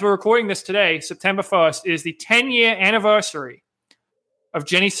 as we're recording this today, September 1st is the 10-year anniversary of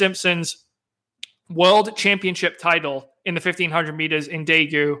Jenny Simpson's World Championship title in the 1,500 meters in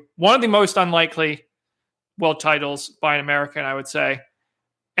Daegu. One of the most unlikely world titles by an American, I would say.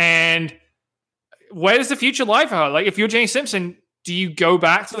 And where does the future lie for her? Like, if you're Jenny Simpson, do you go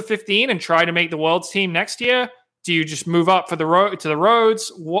back to the 15 and try to make the world's team next year? Do you just move up for the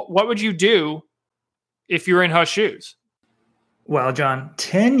roads? What would you do if you're in her shoes? Well, John,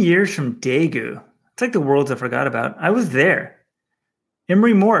 10 years from Daegu. It's like the worlds I forgot about. I was there.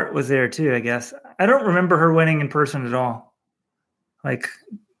 Emery Mort was there too, I guess. I don't remember her winning in person at all. Like,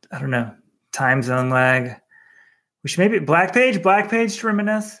 I don't know, time zone lag. We should maybe Black Page to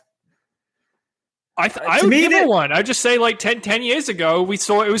reminisce. I would give her one. I'd just say like 10 years ago, we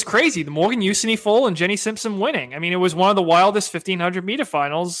saw it was crazy. The Morgan Usaini full and Jenny Simpson winning. I mean, it was one of the wildest 1,500 meter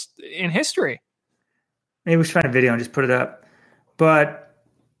finals in history. Maybe we should find a video and just put it up. But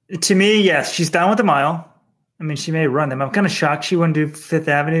to me, yes, she's done with the mile. I mean, she may run them. I'm kind of shocked she wouldn't do Fifth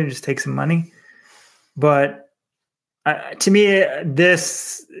Avenue and just take some money. But to me,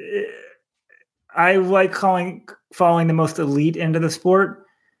 I like following the most elite end of the sport.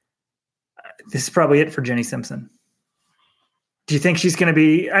 This is probably it for Jenny Simpson. Do you think she's going to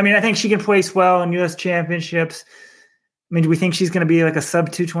be? I mean, I think she can place well in U.S. championships. I mean, do we think she's going to be like a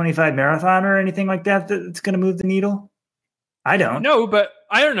sub 225 marathon or anything like that that's going to move the needle? I don't. No, but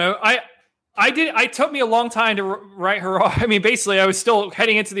I don't know. It took me a long time to write her off. I mean, basically, I was still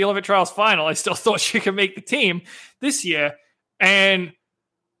heading into the Olympic Trials final. I still thought she could make the team this year. And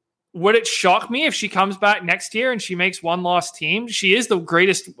would it shock me if she comes back next year and she makes one lost team? She is the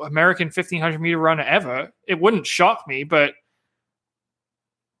greatest American 1,500 meter runner ever. It wouldn't shock me, but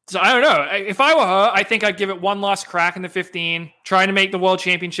so I don't know. If I were her, I think I'd give it one last crack in the 15, trying to make the world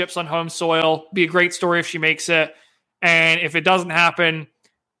championships on home soil. Be a great story if she makes it. And if it doesn't happen,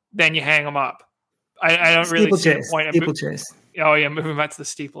 then you hang them up. I don't really see the point of steeplechase. Oh yeah, moving back to the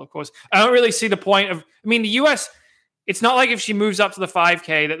steeple, of course. I don't really see the point of. I mean, the U.S. It's not like if she moves up to the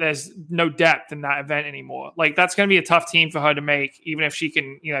 5K that there's no depth in that event anymore. Like that's going to be a tough team for her to make, even if she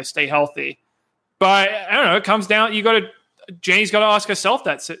can, stay healthy. But I don't know. It comes down. Jenny's got to ask herself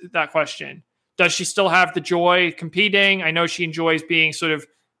that question. Does she still have the joy competing? I know she enjoys being sort of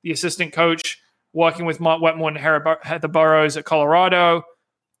the assistant coach, working with Mont Wetmore and Heather Burrows at Colorado.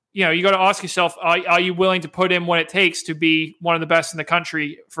 You got to ask yourself, are you willing to put in what it takes to be one of the best in the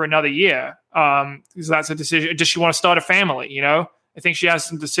country for another year? Because that's a decision. Does she want to start a family? I think she has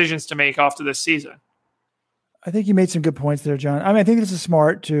some decisions to make after this season. I think you made some good points there, John. I mean, I think this is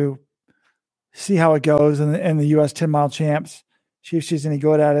smart to see how it goes in the U.S. 10-mile champs. See if she's any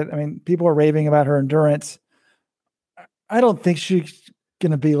good at it. I mean, people are raving about her endurance. I don't think she's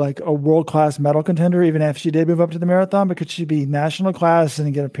going to be like a world-class medal contender, even if she did move up to the marathon, but could she be national class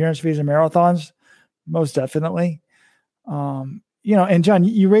and get appearance fees in marathons? Most definitely. And John,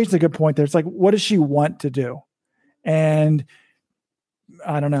 you raised a good point there. It's like, what does she want to do? And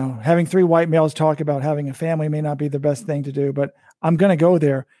I don't know, having 3 white males talk about having a family may not be the best thing to do, but I'm going to go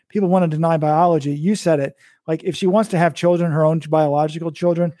there. People want to deny biology. You said it. Like if she wants to have children, her own biological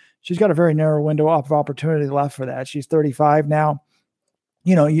children, she's got a very narrow window of opportunity left for that. She's 35 now.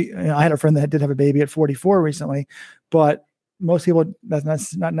 I had a friend that did have a baby at 44 recently, but most people,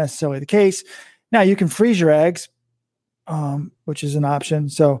 that's not necessarily the case. Now you can freeze your eggs, which is an option.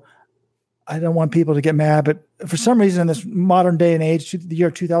 So I don't want people to get mad, but for some reason in this modern day and age, the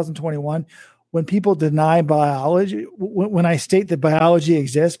year 2021, when people deny biology, when I state that biology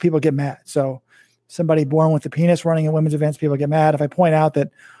exists, people get mad. So somebody born with a penis running in women's events, people get mad. If I point out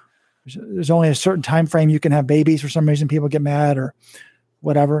that there's only a certain time frame you can have babies, for some reason people get mad or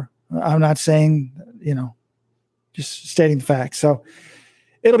whatever. I'm not saying, just stating the facts. So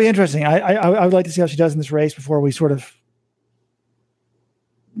it'll be interesting. I would like to see how she does in this race before we sort of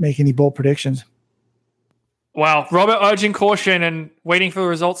make any bold predictions. Wow. Robert urging caution and waiting for the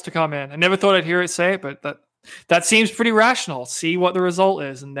results to come in. I never thought I'd hear it say it, but that seems pretty rational. See what the result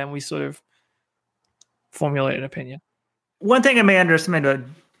is, and then we sort of formulate an opinion. One thing I may underestimate about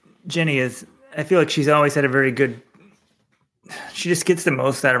Jenny is I feel like she's always had a very good – she just gets the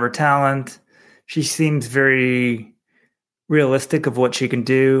most out of her talent. She seems very realistic of what she can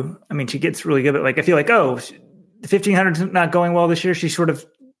do. I mean, she gets really good, but I feel like, the 1,500 is not going well this year. She sort of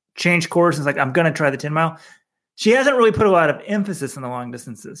changed course and is like, I'm going to try the 10-mile. She hasn't really put a lot of emphasis on the long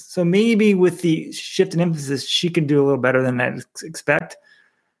distances. So maybe with the shift in emphasis, she can do a little better than I expect.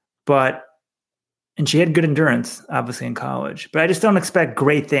 And she had good endurance, obviously, in college. But I just don't expect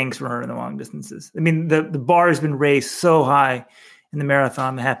great things from her in the long distances. I mean, the bar has been raised so high in the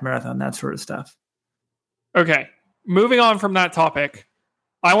marathon, the half marathon, that sort of stuff. Okay. Moving on from that topic,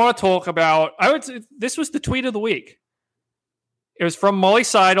 I want to talk about, this was the tweet of the week. It was from Molly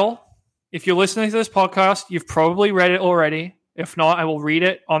Seidel. If you're listening to this podcast, you've probably read it already. If not, I will read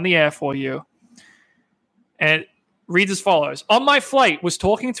it on the air for you. And it reads as follows. On my flight, was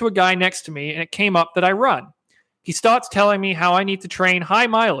talking to a guy next to me, and it came up that I run. He starts telling me how I need to train high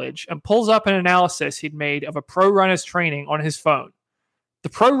mileage and pulls up an analysis he'd made of a pro runner's training on his phone. The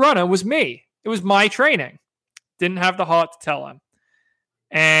pro runner was me. It was my training. Didn't have the heart to tell him.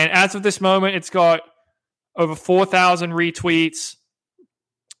 And as of this moment, it's got over 4,000 retweets,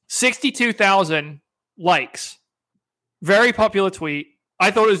 62,000 likes. Very popular tweet.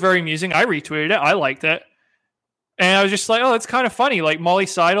 I thought it was very amusing. I retweeted it. I liked it. And I was just like, it's kind of funny. Like Molly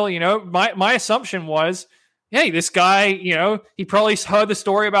Seidel, my assumption was, hey, this guy, he probably heard the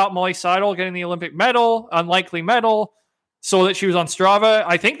story about Molly Seidel getting the Olympic medal, unlikely medal, saw that she was on Strava.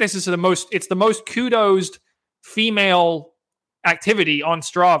 I think this is the most kudosed female activity on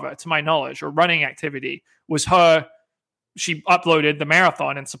Strava, to my knowledge, or running activity, was her. She uploaded the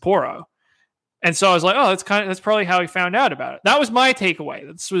marathon in Sapporo. And so I was like, that's probably how he found out about it. That was my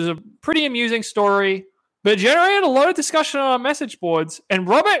takeaway. This was a pretty amusing story, but it generated a lot of discussion on our message boards. And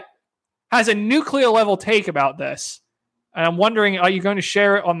Robert has a nuclear level take about this. And I'm wondering, are you going to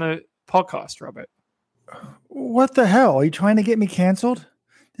share it on the podcast, Robert? What the hell? Are you trying to get me canceled?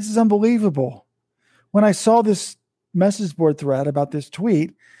 This is unbelievable. When I saw this message board thread about this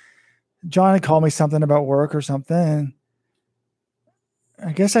tweet, John had called me something about work or something.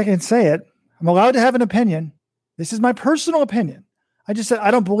 I guess I can say it. I'm allowed to have an opinion. This is my personal opinion. I just said,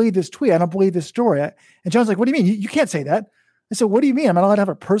 I don't believe this tweet. I don't believe this story. And John's like, what do you mean? You can't say that. I said, what do you mean? I'm not allowed to have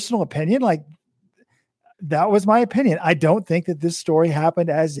a personal opinion? Like, that was my opinion. I don't think that this story happened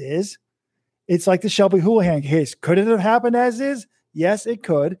as is. It's like the Shelby Houlihan case. Could it have happened as is? Yes, it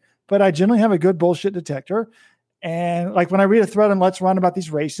could. But I generally have a good bullshit detector. And like when I read a thread on Let's Run about these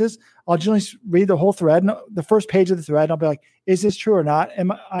races, I'll generally read the whole thread, the first page of the thread, and I'll be like, is this true or not?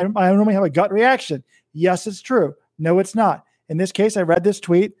 And I normally have a gut reaction. Yes, it's true. No, it's not. In this case, I read this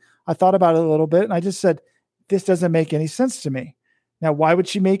tweet. I thought about it a little bit, and I just said, this doesn't make any sense to me. Now, why would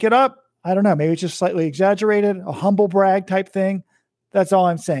she make it up? I don't know. Maybe it's just slightly exaggerated, a humble brag type thing. That's all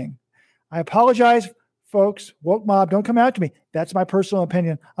I'm saying. I apologize, folks. Woke mob, don't come out to me. That's my personal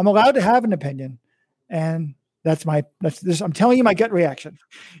opinion. I'm allowed to have an opinion, and I'm telling you my gut reaction.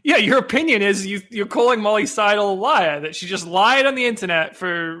 Yeah, your opinion is you're calling Molly Seidel a liar, that she just lied on the internet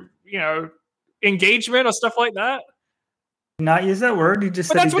for, engagement or stuff like that. Not use that word. But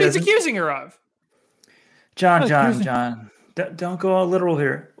that's what he's accusing her of. John, don't go all literal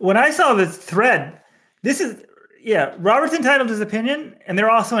here. When I saw this thread, Robert's entitled to his opinion, and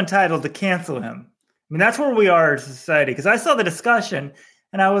they're also entitled to cancel him. I mean, that's where we are as a society, because I saw the discussion,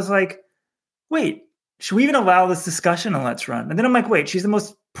 and I was like, wait, should we even allow this discussion on Let's Run? And then I'm like, wait, she's the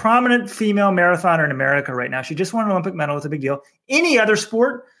most prominent female marathoner in America right now. She just won an Olympic medal. It's a big deal. Any other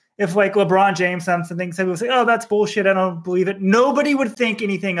sport, if like LeBron James on something, some people say, oh, that's bullshit, I don't believe it. Nobody would think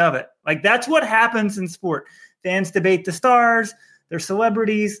anything of it. Like, that's what happens in sport. Fans debate the stars, they're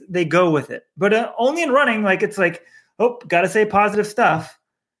celebrities, they go with it. But only in running, it's like, oh, got to say positive stuff.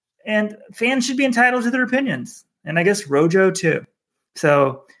 And fans should be entitled to their opinions. And I guess Rojo too.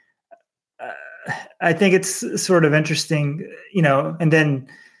 So I think it's sort of interesting, and then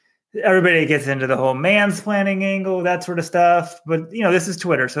everybody gets into the whole mansplaining angle, that sort of stuff. But, this is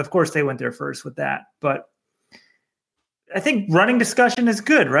Twitter. So, of course, they went there first with that. But I think running discussion is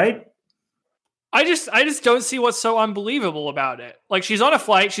good, right? I just don't see what's so unbelievable about it. Like, she's on a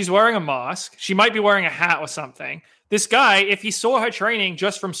flight. She's wearing a mask. She might be wearing a hat or something. This guy, if he saw her training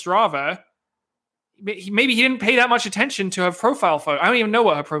just from Strava, maybe he didn't pay that much attention to her profile photo. I don't even know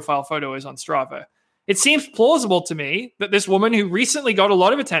what her profile photo is on Strava. It seems plausible to me that this woman who recently got a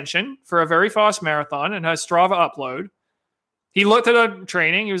lot of attention for a very fast marathon and her Strava upload, he looked at her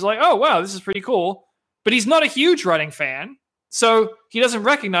training. He was like, oh, wow, this is pretty cool. But he's not a huge running fan. So he doesn't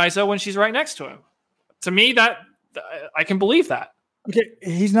recognize her when she's right next to him. To me, that I can believe that. Okay,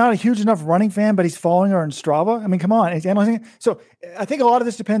 he's not a huge enough running fan, but he's following her on Strava. I mean, come on. He's analyzing it. So I think a lot of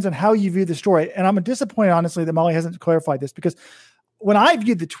this depends on how you view the story. And I'm disappointed, honestly, that Molly hasn't clarified this, because when I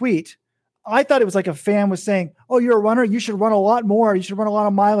viewed the tweet, I thought it was like a fan was saying, oh, you're a runner. You should run a lot more. You should run a lot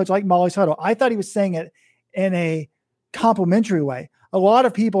of mileage like Molly Seidel. I thought he was saying it in a complimentary way. A lot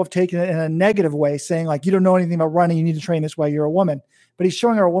of people have taken it in a negative way, saying like, you don't know anything about running. You need to train this way. You're a woman. But he's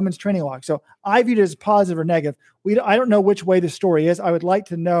showing her a woman's training log. So I viewed it as positive or negative. I don't know which way the story is. I would like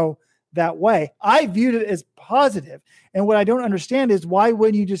to know that way. I viewed it as positive. And what I don't understand is, why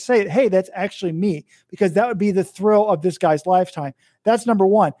wouldn't you just say, hey, that's actually me? Because that would be the thrill of this guy's lifetime. That's number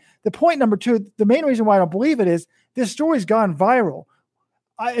one. The point number two, the main reason why I don't believe it is this story's gone viral.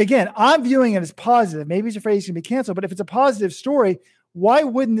 I'm viewing it as positive. Maybe he's afraid he's going to be canceled, but if it's a positive story, why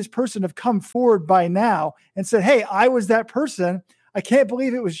wouldn't this person have come forward by now and said, hey, I was that person. I can't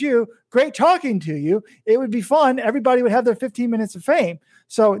believe it was you. Great talking to you. It would be fun. Everybody would have their 15 minutes of fame.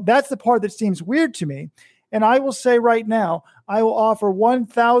 So that's the part that seems weird to me. And I will say right now, I will offer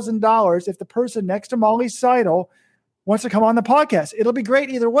 $1,000 if the person next to Molly Seidel wants to come on the podcast. It'll be great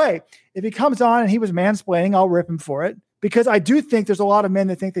either way. If he comes on and he was mansplaining, I'll rip him for it, because I do think there's a lot of men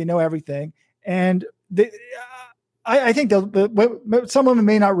that think they know everything. And I think some women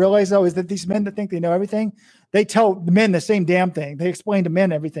may not realize, though, is that these men that think they know everything, they tell the men the same damn thing. They explain to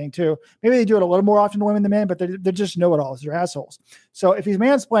men everything too. Maybe they do it a little more often to women than men, but they're just know-it-alls. They're assholes. So if he's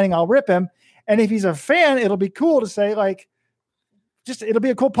mansplaining, I'll rip him. And if he's a fan, it'll be cool to say, like, it'll be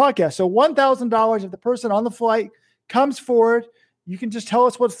a cool podcast. So $1,000 if the person on the flight comes forward. You can just tell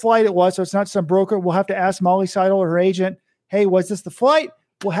us what flight it was, so it's not some broker. We'll have to ask Molly Seidel or her agent, hey, was this the flight?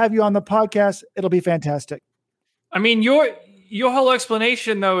 We'll have you on the podcast. It'll be fantastic. I mean, your whole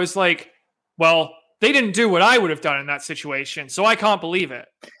explanation, though, is like, well, they didn't do what I would have done in that situation, so I can't believe it.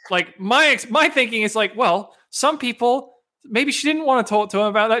 Like, my thinking is like, well, some people, maybe she didn't want to talk to him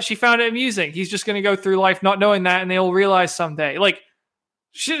about that. She found it amusing. He's just going to go through life not knowing that, and they'll realize someday. Like,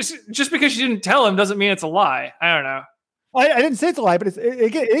 just because she didn't tell him doesn't mean it's a lie. I don't know. I didn't say it's a lie, but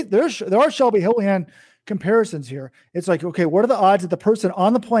there are Shelby Houlihan comparisons here. It's like, okay, what are the odds that the person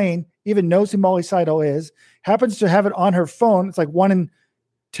on the plane even knows who Molly Seidel is, happens to have it on her phone? It's like 1 in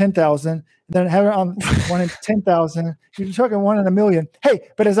 10,000. Then have it on 1 in 10,000. You're talking 1 in a million. Hey,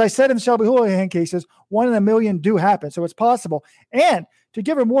 but as I said in the Shelby Houlihan cases, 1 in a million do happen. So it's possible. And to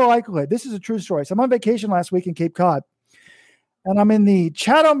give her more likelihood, this is a true story. So I'm on vacation last week in Cape Cod, and I'm in the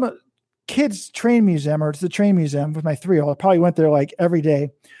Chatham Kids Train Museum, or it's the train museum, with my 3-year-old. I probably went there like every day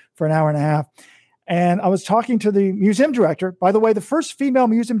for an hour and a half. And I was talking to the museum director. By the way, the first female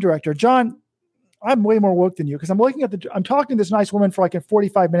museum director, John, I'm way more woke than you, because I'm talking to this nice woman for like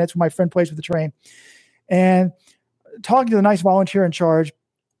 45 minutes when my friend plays with the train, and talking to the nice volunteer in charge.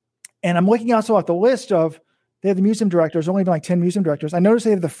 And I'm looking also at the list of, they have the museum directors, only been like 10 museum directors. I noticed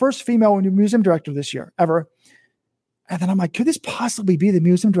they have the first female museum director this year ever. And then I'm like, could this possibly be the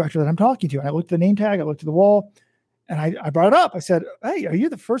museum director that I'm talking to? And I looked at the name tag, I looked at the wall, and I brought it up. I said, hey, are you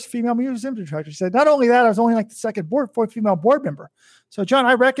the first female museum director? She said, not only that, I was only like the fourth female board member. So, John,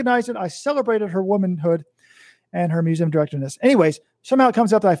 I recognized it. I celebrated her womanhood and her museum directorness. Anyways, somehow it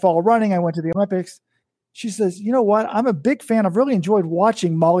comes up that I follow running. I went to the Olympics. She says, you know what? I'm a big fan. I've really enjoyed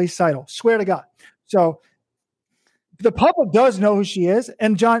watching Molly Seidel. Swear to God. So the public does know who she is.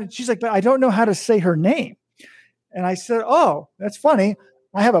 And John, she's like, but I don't know how to say her name. And I said, oh, that's funny.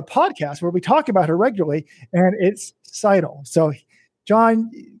 I have a podcast where we talk about her regularly, and it's Seidel. So, John,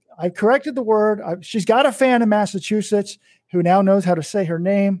 I corrected the word. She's got a fan in Massachusetts who now knows how to say her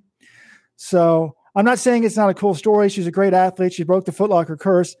name. So I'm not saying it's not a cool story. She's a great athlete. She broke the Foot Locker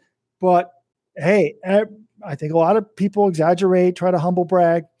curse. But, hey, I think a lot of people exaggerate, try to humble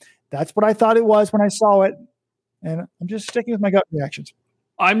brag. That's what I thought it was when I saw it. And I'm just sticking with my gut reactions.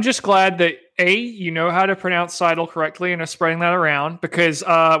 I'm just glad that, A, you know how to pronounce Seidel correctly and are spreading that around, because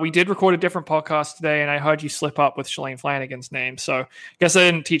we did record a different podcast today, and I heard you slip up with Shalane Flanagan's name. So I guess I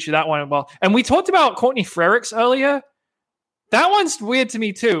didn't teach you that one well. And we talked about Courtney Frerichs earlier. That one's weird to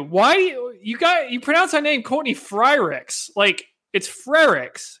me too. Why you pronounce her name Courtney Frericks? Like it's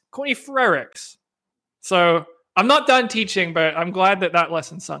Frericks, Courtney Frericks. So I'm not done teaching, but I'm glad that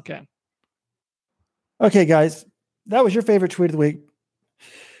lesson sunk in. Okay, guys, that was your favorite tweet of the week.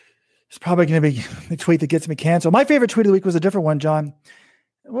 It's probably going to be the tweet that gets me canceled. My favorite tweet of the week was a different one, John.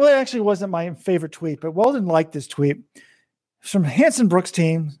 Well, it actually wasn't my favorite tweet, but Weldon liked this tweet. It's from Hanson Brooks'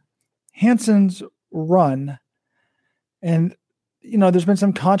 team, Hanson's Run. And, you know, there's been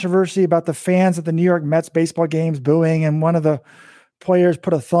some controversy about the fans at the New York Mets baseball games booing, and one of the players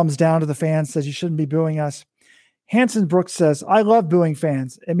put a thumbs down to the fans, says you shouldn't be booing us. Hanson Brooks says, I love booing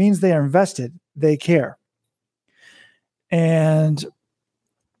fans. It means they are invested. They care. And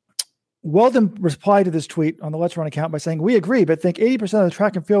Weldon replied to this tweet on the Let's Run account by saying, we agree, but think 80% of the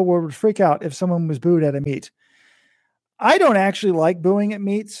track and field world would freak out if someone was booed at a meet. I don't actually like booing at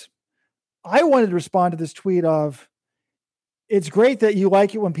meets. I wanted to respond to this tweet of, it's great that you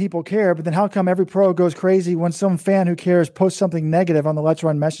like it when people care, but then how come every pro goes crazy when some fan who cares posts something negative on the Let's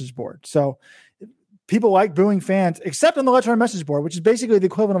Run message board? So people like booing fans, except on the Let's Run message board, which is basically the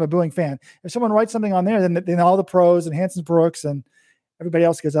equivalent of a booing fan. If someone writes something on there, then all the pros and Hanson Brooks and everybody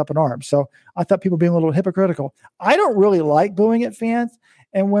else gets up in arms. So I thought people being a little hypocritical. I don't really like booing at fans.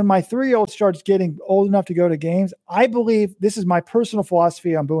 And when my 3-year-old starts getting old enough to go to games, I believe this is my personal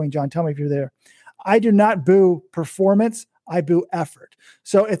philosophy on booing. John, tell me if you're there. I do not boo performance. I boo effort.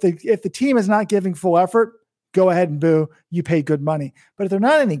 So if the team is not giving full effort, go ahead and boo. You paid good money. But if they're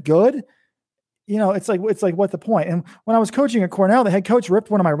not any good, you know, it's like what's the point? And when I was coaching at Cornell, the head coach ripped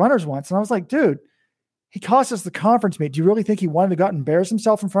one of my runners once, and I was like, dude, he cost us the conference meet. Do you really think he wanted to go out and embarrass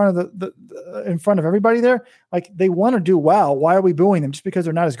himself in front of in front of everybody there? Like, they want to do well. Why are we booing them just because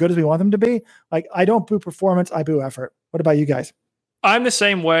they're not as good as we want them to be? Like, I don't boo performance. I boo effort. What about you guys? I'm the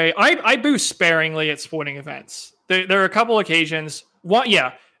same way. I boo sparingly at sporting events. There are a couple occasions. One,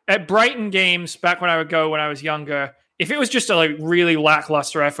 yeah, at Brighton games back when I would go when I was younger. If it was just a like really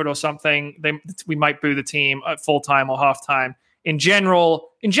lackluster effort or something, we might boo the team at full time or half time. In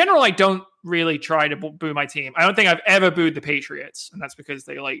general, I don't really try to boo my team. I don't think I've ever booed the Patriots, and that's because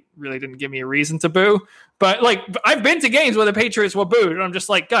they like really didn't give me a reason to boo. But like, I've been to games where the Patriots were booed, and I'm just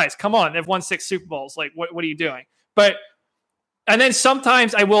like, guys, come on, they've won 6 Super Bowls. Like, what are you doing? And then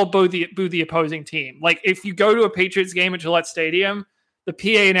sometimes I will boo the opposing team. Like, if you go to a Patriots game at Gillette Stadium, the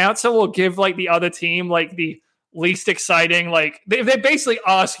PA announcer will give like the other team like the least exciting, like they basically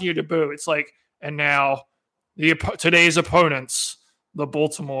ask you to boo. It's like, and now today's opponents, the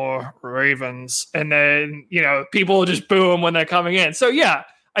Baltimore Ravens, and then, you know, people will just boo them when they're coming in. So yeah,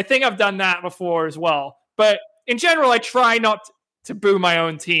 I think I've done that before as well. But in general, I try not to boo my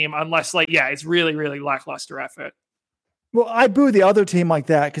own team unless, like, yeah, it's really, really lackluster effort. Well, I boo the other team like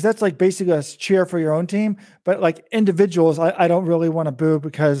that because that's like basically a cheer for your own team. But like individuals, I don't really want to boo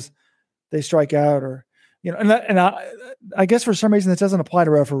because they strike out or, you know, and I guess for some reason this doesn't apply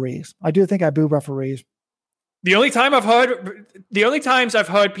to referees. I do think I boo referees. The only times I've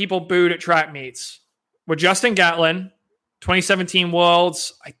heard people booed at track meets were Justin Gatlin, 2017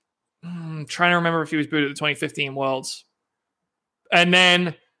 Worlds. I'm trying to remember if he was booed at the 2015 Worlds. And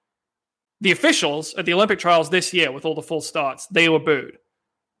then the officials at the Olympic trials this year with all the full starts, they were booed.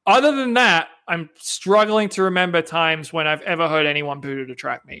 Other than that, I'm struggling to remember times when I've ever heard anyone booed at a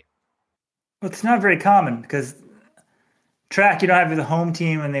track meet. Well, it's not very common because track, you don't have the home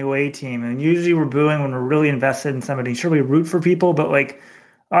team and the away team. And usually we're booing when we're really invested in somebody. Sure, we root for people, but like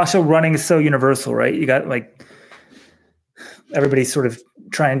also running is so universal, right? You got like everybody's sort of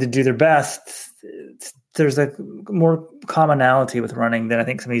trying to do their best. There's like more commonality with running than I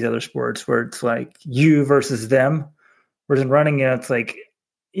think some of these other sports where it's like you versus them. Whereas in running, you know, it's like,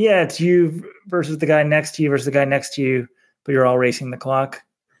 yeah, it's you versus the guy next to you versus the guy next to you, but you're all racing the clock.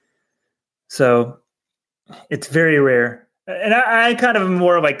 So it's very rare. And I kind of am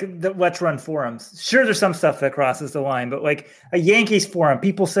more like the Let's Run forums. Sure, there's some stuff that crosses the line, but like a Yankees forum,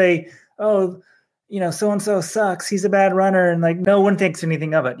 people say, oh, you know, so-and-so sucks. He's a bad runner. And like, no one thinks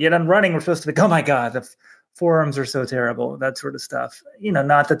anything of it. Yet on running, we're supposed to be, oh my God, the forums are so terrible, that sort of stuff. You know,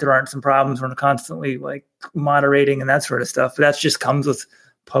 not that there aren't some problems. We're constantly like moderating and that sort of stuff. But that just comes with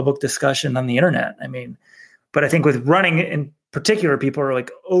public discussion on the internet. I mean, but I think with running in particular, people are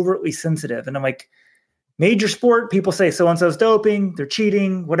like overtly sensitive. And I'm like, major sport, people say so-and-so's doping, they're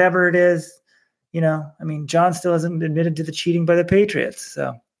cheating, whatever it is. You know, I mean, John still hasn't admitted to the cheating by the Patriots.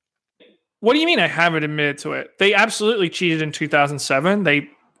 So. What do you mean I haven't admitted to it? They absolutely cheated in 2007. They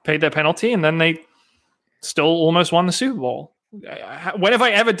paid their penalty, and then they still almost won the Super Bowl. When have I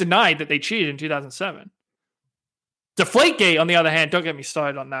ever denied that they cheated in 2007? Deflategate, on the other hand, don't get me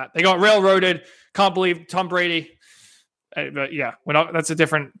started on that. They got railroaded. Can't believe Tom Brady But yeah, that's a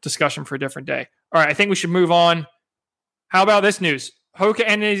different discussion for a different day. All right, I think we should move on. How about this news? Hoka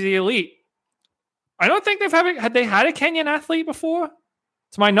NAZ Elite. I don't think had they had a Kenyan athlete before?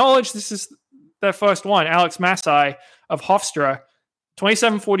 To my knowledge, this is their first one. Alex Masai of Hofstra,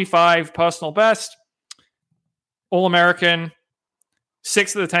 27:45 personal best, All-American,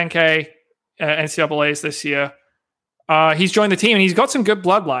 6th of the 10K NCAAs this year. He's joined the team, and he's got some good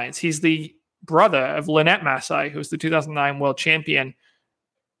bloodlines. He's the brother of Lynette Masai, who was the 2009 world champion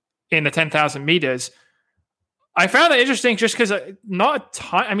in the 10,000 meters. I found that interesting just because not a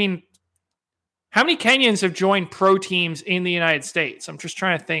ton. I mean, how many Kenyans have joined pro teams in the United States? I'm just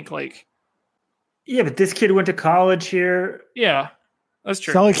trying to think Yeah, but this kid went to college here. Yeah, that's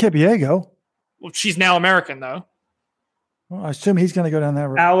true. Sally Kipiego. Well, she's now American, though. Well, I assume he's going to go down that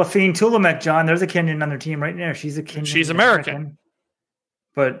road. Alafine Tulamek, John. There's a Kenyan on their team right there. She's a Kenyan. She's American.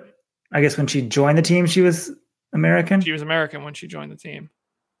 But I guess when she joined the team, she was American. She was American when she joined the team.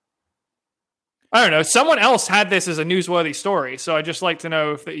 I don't know. Someone else had this as a newsworthy story, so I'd just like to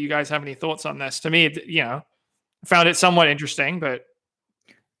know if you guys have any thoughts on this. To me, I found it somewhat interesting, but...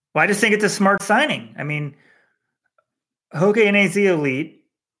 Well, I just think it's a smart signing. I mean, Hoka NAZ Elite,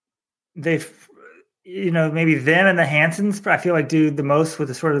 they've, maybe them and the Hansons, I feel like do the most with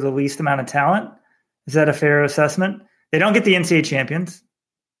the least amount of talent. Is that a fair assessment? They don't get the NCAA champions.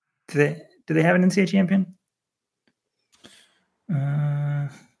 Do they have an NCAA champion?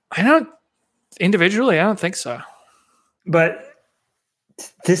 Individually, I don't think so. But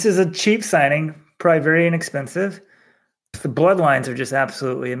this is a cheap signing, probably very inexpensive. The bloodlines are just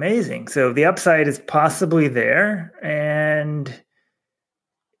absolutely amazing. So the upside is possibly there. And,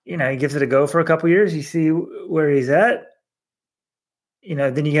 he gives it a go for a couple of years. You see where he's at.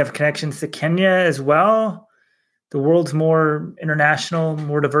 Then you have connections to Kenya as well. The world's more international,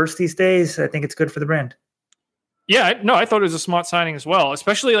 more diverse these days. I think it's good for the brand. Yeah, no, I thought it was a smart signing as well.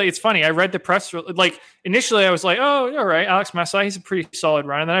 Especially, it's funny. I read the press. Initially, I was like, "Oh, all right, Alex Masai, he's a pretty solid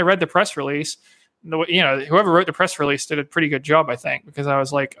run." And then I read the press release. Whoever wrote the press release did a pretty good job, I think, because I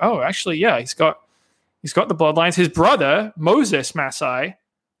was like, "Oh, actually, yeah, he's got the bloodlines." His brother Moses Masai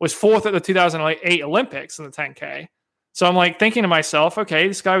was 4th at the 2008 Olympics in the 10K. So I'm like thinking to myself, okay,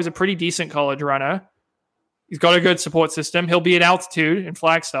 this guy was a pretty decent college runner. He's got a good support system. He'll be at altitude in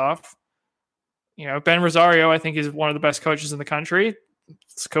Flagstaff. Ben Rosario, I think, is one of the best coaches in the country.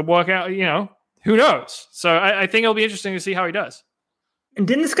 This could work out, who knows? So I think it'll be interesting to see how he does. And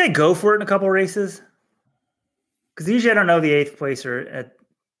didn't this guy go for it in a couple races? Because usually I don't know the 8th placer at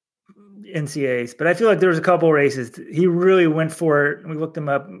NCAAs, but I feel like there was a couple races. He really went for it. We looked him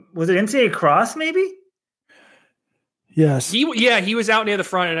up. Was it NCAA Cross, maybe? Yes. He was out near the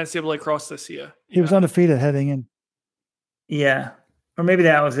front at NCAA Cross this year. He was undefeated heading in. Yeah. Or maybe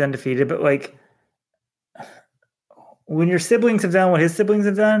that was undefeated, but when your siblings have done what his siblings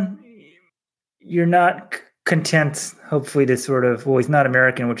have done, you're not content, hopefully, to he's not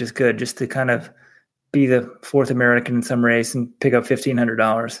American, which is good, just to kind of be the 4th American in some race and pick up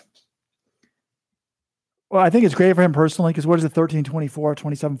 $1,500. Well, I think it's great for him personally, because what is it, 13:24,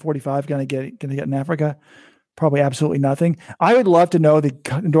 27:45 going to get in Africa? Probably absolutely nothing. I would love to know the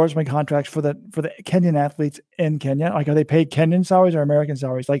endorsement contracts for the Kenyan athletes in Kenya. Are they paid Kenyan salaries or American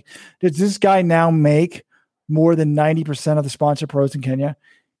salaries? Does this guy now make more than 90% of the sponsor pros in Kenya,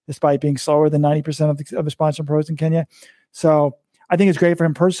 despite being slower than 90% of the sponsor pros in Kenya? So I think it's great for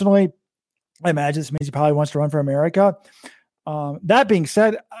him personally. I imagine this means he probably wants to run for America. That being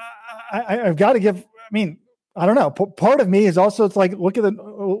said, I've got to give. I don't know. Part of me is also, it's like, look at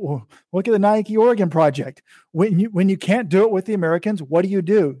the Nike Oregon project. When you can't do it with the Americans, what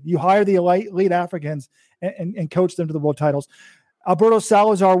do? You hire the elite Africans and coach them to the world titles. Alberto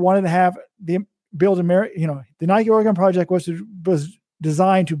Salazar wanted to have the Nike Oregon project was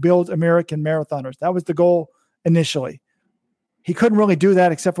designed to build American marathoners. That was the goal initially. He couldn't really do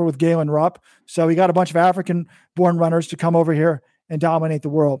that except for with Galen Rupp. So he got a bunch of African-born runners to come over here and dominate the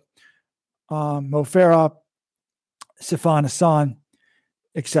world. Mo Farah, Sifan Hassan,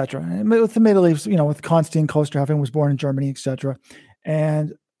 etc. With the Middle East, with Konstantin Klosterhalfen was born in Germany, etc.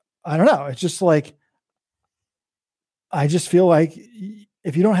 And I don't know. It's just I just feel like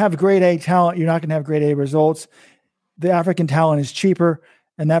if you don't have grade A talent, you're not going to have grade A results. The African talent is cheaper,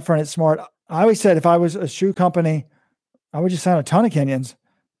 and that front is smart. I always said if I was a shoe company, I would just sign a ton of Kenyans.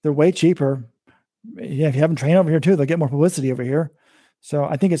 They're way cheaper. Yeah, if you have them train over here too, they'll get more publicity over here. So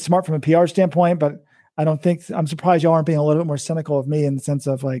I think it's smart from a PR standpoint, but I'm surprised y'all aren't being a little bit more cynical of me in the sense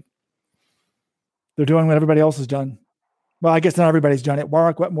of they're doing what everybody else has done. Well, I guess not everybody's done it.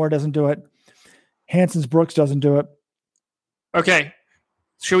 Warwick Wetmore doesn't do it. Hanson's Brooks doesn't do it. Okay.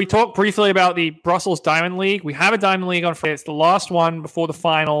 Should we talk briefly about the Brussels Diamond League? We have a Diamond League on Friday. It's the last one before the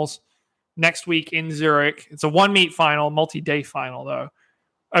finals next week in Zurich. It's a one-meet final, multi-day final, though.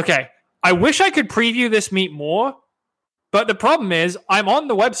 Okay, I wish I could preview this meet more, but the problem is I'm on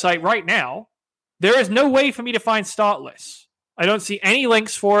the website right now. There is no way for me to find start lists. I don't see any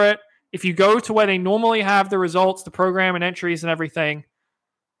links for it. If you go to where they normally have the results, the program and entries and everything,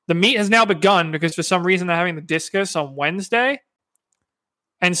 the meet has now begun because for some reason they're having the discus on Wednesday.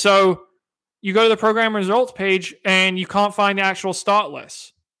 And so you go to the program results page and you can't find the actual start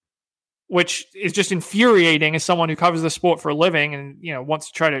list, which is just infuriating as someone who covers the sport for a living and, wants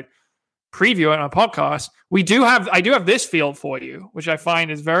to try to preview it on a podcast. I do have this field for you, which I find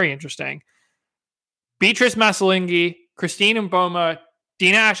is very interesting. Beatrice Massalingi, Christine Mboma,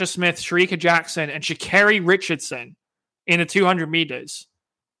 Dina Asher-Smith, Sharika Jackson, and Sha'Carri Richardson in the 200 meters.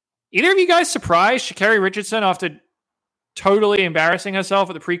 Either of you guys surprised Sha'Carri Richardson, after totally embarrassing herself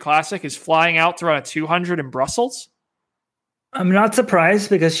at the pre-classic, is flying out to run a 200 in Brussels? I'm not surprised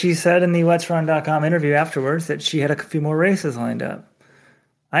because she said in the Let'sRun.com interview afterwards that she had a few more races lined up.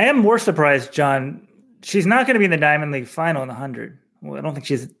 I am more surprised, John. She's not going to be in the Diamond League final in the 100. Well, I don't think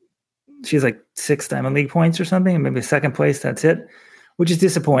she's like 6 Diamond League points or something, maybe second place. That's it, which is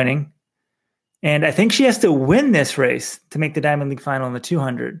disappointing. And I think she has to win this race to make the Diamond League final in the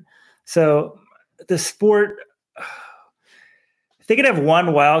 200. So the sport, if they could have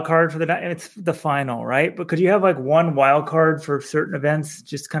one wild card for it's the final, right? But could you have like one wild card for certain events?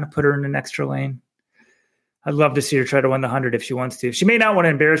 Just kind of put her in an extra lane. I'd love to see her try to win the 100 if she wants to. She may not want to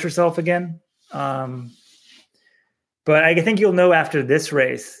embarrass herself again. But I think you'll know after this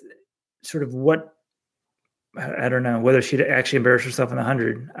race sort of what, I don't know, whether she'd actually embarrass herself in the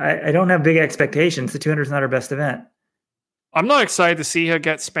 100. I don't have big expectations. The 200 is not her best event. I'm not excited to see her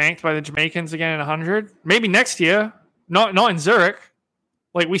get spanked by the Jamaicans again in 100. Maybe next year. Not in Zurich.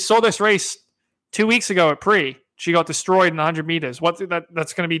 Like, we saw this race 2 weeks ago at Pre. She got destroyed in the 100 meters.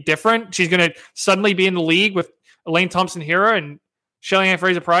 That's going to be different? She's going to suddenly be in the league with Elaine Thompson-Herah and Shelly-Ann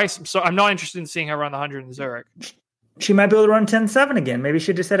Fraser-Price. So I'm not interested in seeing her run the 100 in Zurich. She might be able to run 10.7 again. Maybe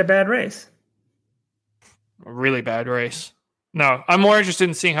she just had a bad race. A really bad race. No, I'm more interested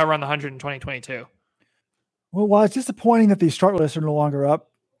in seeing her run the 100 in 2022. Well, while it's disappointing that these start lists are no longer up,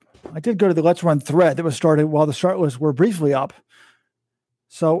 I did go to the Let's Run thread that was started while the start lists were briefly up.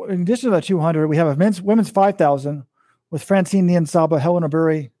 So in addition to the 200, we have a women's 5,000 with Francine Niyonsaba, Helen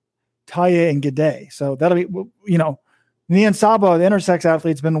Obiri, Taya, and Gidey. So that'll be, Niyonsaba, the intersex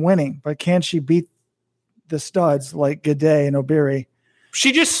athlete's been winning, but can she beat the studs like Gidey and Obiri?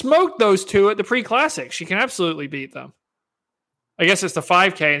 She just smoked those two at the pre-classic. She can absolutely beat them. I guess it's the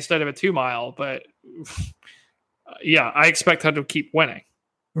 5K instead of a 2 mile, but yeah, I expect her to keep winning.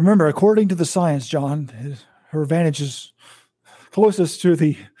 Remember, according to the science, John, her advantage is closest to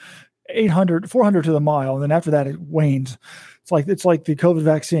the 800, 400 to the mile, and then after that it wanes. It's like the COVID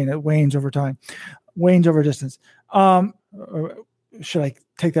vaccine; it wanes over time, wanes over distance. Should I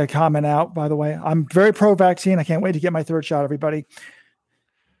take that comment out? By the way, I'm very pro-vaccine. I can't wait to get my 3rd shot. Everybody.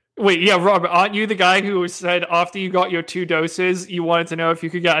 Wait, yeah, Robert, aren't you the guy who said after you got your 2 doses, you wanted to know if you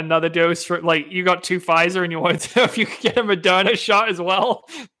could get another dose for, like, you got 2 Pfizer and you wanted to know if you could get a Moderna shot as well?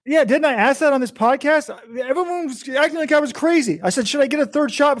 Yeah, didn't I ask that on this podcast? Everyone was acting like I was crazy. I said, should I get a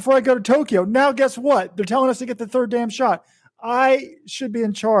 3rd shot before I go to Tokyo? Now, guess what? They're telling us to get the 3rd damn shot. I should be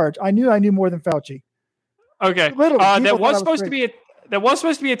in charge. I knew more than Fauci. Okay. There was supposed to be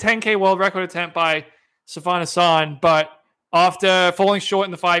a 10K world record attempt by Sifan Hassan, but after falling short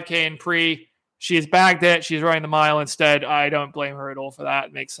in the 5K and Pre, she has bagged it. She's running the mile instead. I don't blame her at all for that.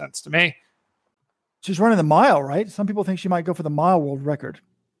 It makes sense to me. She's running the mile, right? Some people think she might go for the mile world record.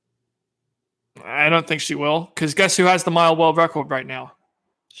 I don't think she will, because guess who has the mile world record right now?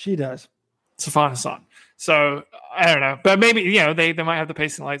 She does. Sifan Hassan. So, I don't know. But maybe, they might have the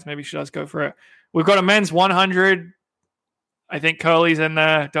pacing lights. Maybe she does go for it. We've got a men's 100. I think Curly's in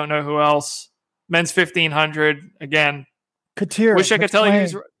there. Don't know who else. Men's 1,500. Again, Katir. Wish I could tell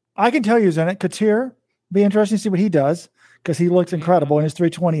you. I can tell you who's in it. Katir. Be interesting to see what he does because he looked incredible in his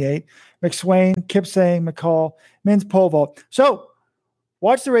 3:28. McSwain, Kipsang, McCall, men's pole vault. So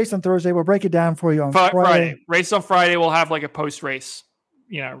watch the race on Thursday. We'll break it down for you on Friday. Race on Friday. We'll have like a post-race,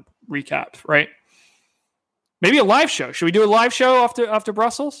 recap, right? Maybe a live show. Should we do a live show after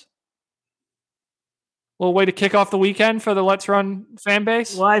Brussels? A little way to kick off the weekend for the Let's Run fan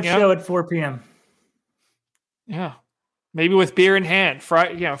base. Live show at 4 p.m. Yeah. Maybe with beer in hand.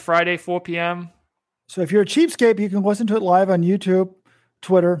 Friday, 4 p.m. So if you're a cheapskate, you can listen to it live on YouTube,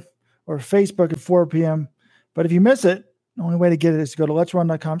 Twitter, or Facebook at 4 p.m. But if you miss it, the only way to get it is to go to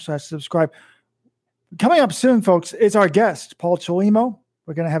letsrun.com/subscribe. Coming up soon, folks, is our guest, Paul Chelimo,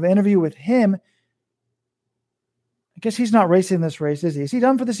 We're going to have an interview with him. I guess he's not racing this race, is he? Is he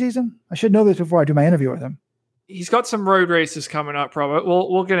done for the season? I should know this before I do my interview with him. He's got some road races coming up, probably.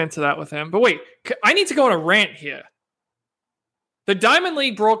 We'll get into that with him. But wait, I need to go on a rant here. The Diamond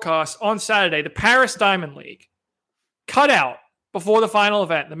League broadcast on Saturday, the Paris Diamond League, cut out before the final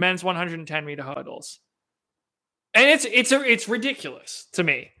event, the men's 110-meter hurdles. And it's ridiculous to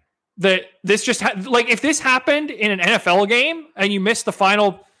me that this just if this happened in an NFL game and you missed the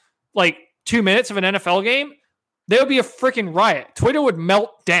final 2 minutes of an NFL game, there would be a freaking riot. Twitter would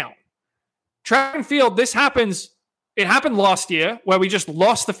melt down. Track and field, this happens. It happened last year where we just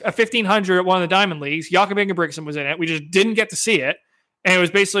lost a 1500 at one of the Diamond Leagues. Jakob Ingebrigtsen was in it. We just didn't get to see it. And it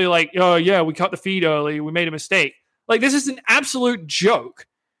was basically oh yeah, we cut the feed early. We made a mistake. This is an absolute joke.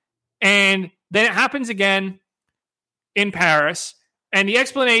 And then it happens again in Paris. And the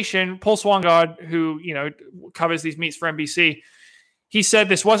explanation, Paul Swangard, who, covers these meets for NBC, he said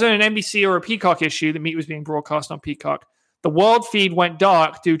this wasn't an NBC or a Peacock issue. The meet was being broadcast on Peacock. The world feed went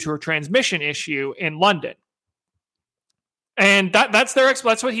dark due to a transmission issue in London. And that's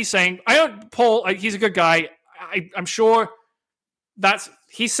that's what he's saying. Paul, he's a good guy. I'm sure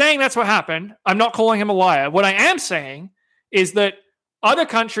he's saying that's what happened. I'm not calling him a liar. What I am saying is that other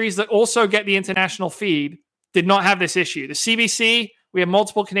countries that also get the international feed did not have this issue. The CBC, we have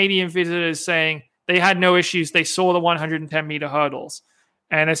multiple Canadian visitors saying they had no issues. They saw the 110-meter hurdles.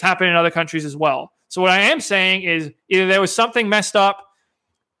 And it's happened in other countries as well. So what I am saying is either there was something messed up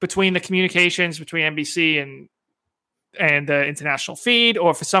between the communications between NBC and the international feed,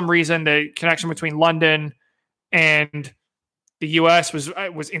 or for some reason the connection between London and the US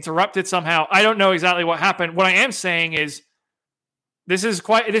was interrupted somehow. I don't know exactly what happened. What I am saying is this is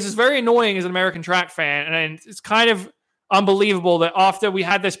very annoying as an American track fan, and it's kind of unbelievable that after we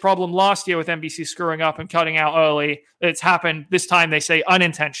had this problem last year with NBC screwing up and cutting out early, it's happened this time, they say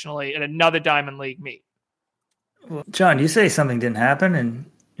unintentionally, at another Diamond League meet. Well, John, you say something didn't happen and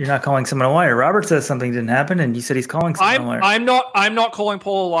you're not calling someone a liar. Robert says something didn't happen and you said he's calling someone a liar. I'm not calling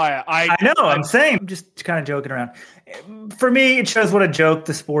Paul a liar. I know, I'm saying, I'm just kind of joking around. For me, it shows what a joke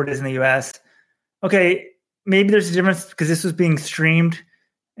the sport is in the US. Okay, maybe there's a difference because this was being streamed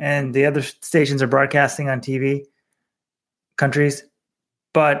and the other stations are broadcasting on TV countries,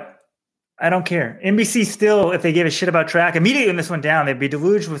 but I don't care. NBC still, if they gave a shit about track, immediately when this went down, they'd be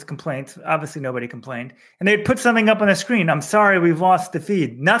deluged with complaints. Obviously, nobody complained. And they'd put something up on the screen. I'm sorry, we've lost the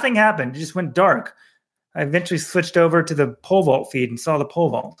feed. Nothing happened. It just went dark. I eventually switched over to the pole vault feed and saw the pole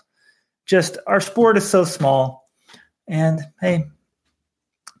vault. Just, our sport is so small. And, hey,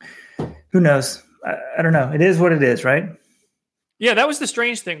 who knows? I don't know. It is what it is, right? Yeah, that was the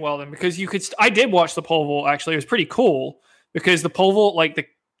strange thing, Weldon, because I did watch the pole vault, actually. It was pretty cool because the pole vault, the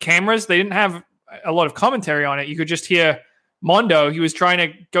cameras, they didn't have a lot of commentary on it. You could just hear Mondo. He was trying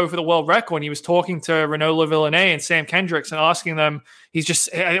to go for the world record and he was talking to Renaud Lavillenie and Sam Kendricks and asking them. He's just,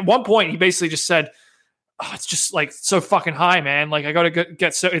 at one point, he basically just said, oh, it's just so fucking high, man. I got to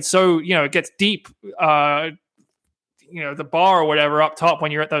get so, it's so, it gets deep, the bar or whatever up top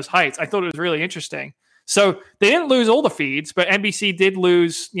when you're at those heights. I thought it was really interesting. So they didn't lose all the feeds, but NBC did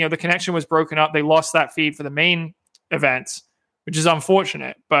lose, the connection was broken up. They lost that feed for the main events, which is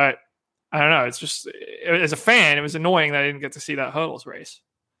unfortunate, but I don't know. It's just, as a fan, it was annoying that I didn't get to see that hurdles race.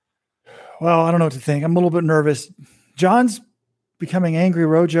 Well, I don't know what to think. I'm a little bit nervous. John's becoming angry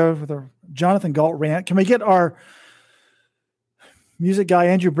Rojo with a Jonathan Gault rant. Can we get our music guy,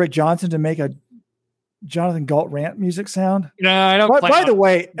 Andrew Brick Johnson, to make a Jonathan Gault rant music sound? No, I don't. By the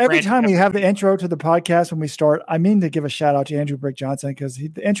way, every time we have the intro to the podcast when we start, I mean to give a shout out to Andrew Brick Johnson because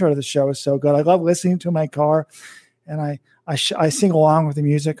the intro to the show is so good. I love listening to in my car, and I sing along with the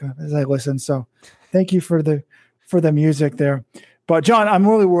music as I listen. So thank you for the music there. But John, I'm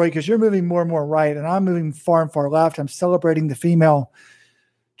really worried because you're moving more and more right, and I'm moving far and far left. I'm celebrating the female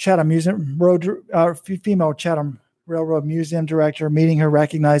Chatham female Chatham Railroad Museum director, meeting her,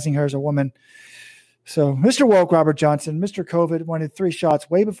 recognizing her as a woman. So Mr. Woke, Robert Johnson, Mr. COVID wanted 3 shots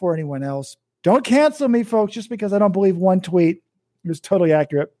way before anyone else. Don't cancel me, folks, just because I don't believe one tweet was totally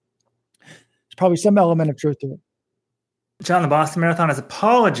accurate. There's probably some element of truth to it. John, the Boston Marathon has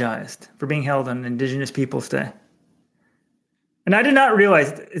apologized for being held on Indigenous Peoples Day. And I did not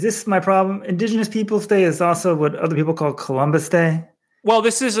realize, is this my problem? Indigenous Peoples Day is also what other people call Columbus Day. Well,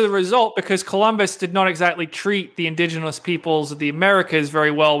 this is a result because Columbus did not exactly treat the indigenous peoples of the Americas very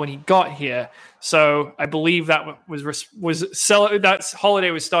well when he got here. So I believe that that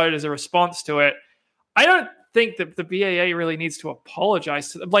holiday was started as a response to it. I don't think that the BAA really needs to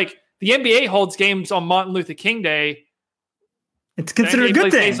apologize to them. The NBA holds games on Martin Luther King Day It's considered a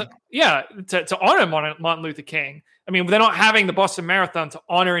good thing. To honor Martin Luther King. I mean, they're not having the Boston Marathon to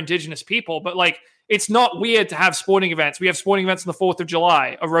honor Indigenous people, but like, it's not weird to have sporting events. We have sporting events on the 4th of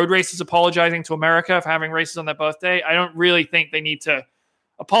July. A road race is apologizing to America for having races on their birthday. I don't really think they need to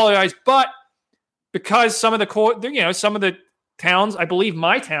apologize, but because some of the towns, I believe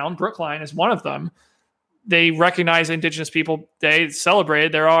my town, Brookline, is one of them, they recognize Indigenous People Day,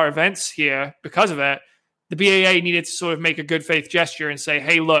 celebrated. There are events here because of it. The BAA needed to sort of make a good faith gesture and say,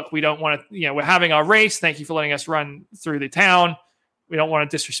 hey, look, we don't want to, we're having our race. Thank you for letting us run through the town. We don't want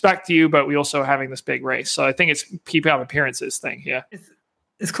to disrespect you, but we also are having this big race. So I think it's keeping up appearances thing here.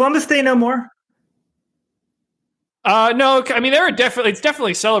 Is Columbus Day no more? No, I mean, it's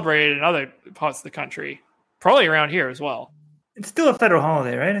definitely celebrated in other parts of the country, probably around here as well. It's still a federal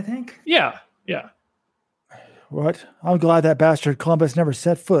holiday, right? I think. Yeah. What? I'm glad that bastard Columbus never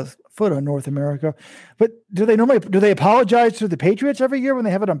set foot on North America. But do they apologize to the Patriots every year when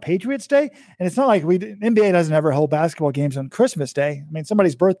they have it on Patriots Day? And it's not like NBA doesn't ever hold basketball games on Christmas Day. I mean,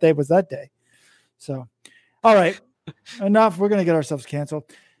 somebody's birthday was that day. So, all right, enough. We're going to get ourselves canceled.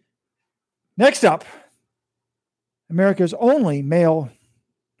 Next up, America's only male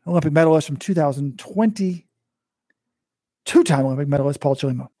Olympic medalist from 2020, two-time Olympic medalist, Paul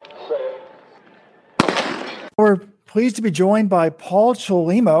Chelimo. We're pleased to be joined by Paul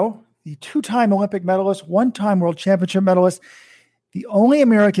Chelimo, the two-time Olympic medalist, one-time World Championship medalist, the only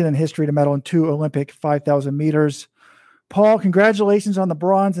American in history to medal in 2 Olympic 5,000 meters. Paul, congratulations on the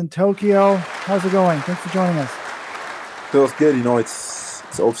bronze in Tokyo. How's it going? Thanks for joining us. Feels good.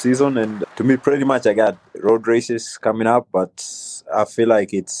 It's off season, and to me, pretty much I got road races coming up, but I feel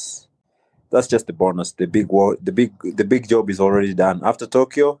like that's just the bonus. The big job is already done. After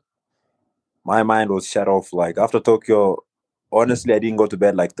Tokyo, my mind was shut off. Like after Tokyo, honestly, I didn't go to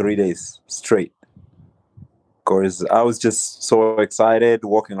bed like 3 days straight because I was just so excited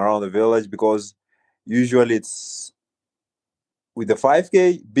walking around the village, because usually it's with the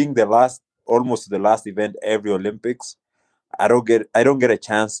 5K being almost the last event every Olympics. I don't get a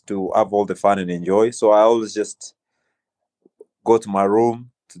chance to have all the fun and enjoy. So I always just go to my room,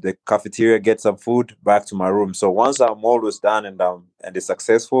 to the cafeteria, get some food, back to my room. So once I'm always done and it's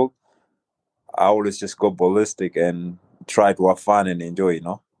successful, I always just go ballistic and try to have fun and enjoy,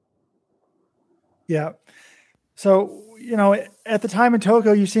 Yeah. So, at the time in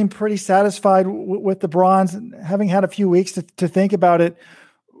Tokyo, you seemed pretty satisfied with the bronze. Having had a few weeks to think about it,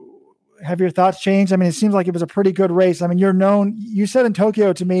 have your thoughts changed? I mean, it seems like it was a pretty good race. I mean, you said in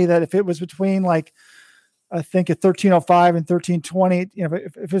Tokyo to me that if it was between like, I think a 13:05 and 13:20,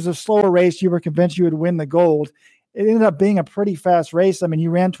 if it was a slower race, you were convinced you would win the gold. It ended up being a pretty fast race. I mean, you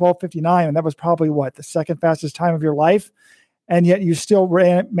ran 12:59, and that was probably the second fastest time of your life, and yet you still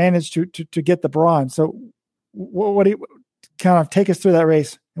managed to get the bronze. So, what do you kind of take us through that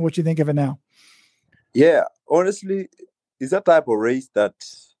race and what you think of it now? Yeah, honestly, it's that type of race that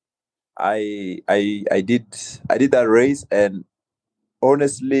I did that race, and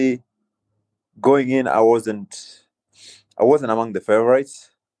honestly, going in, I wasn't among the favorites.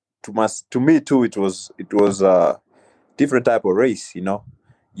 To me too, it was a different type of race. You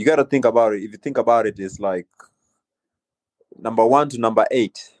got to think about it. If you think about it, it's like number 1 to number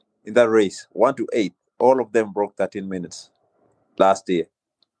 8 in that race, 1 to 8, all of them broke 13 minutes last year.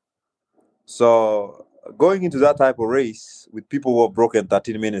 So going into that type of race with people who have broken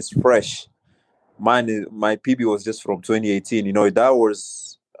 13 minutes fresh, my PB was just from 2018. That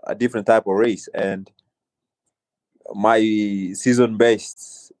was a different type of race, and my season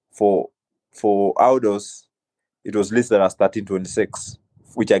best for outdoors, it was listed as 13:26,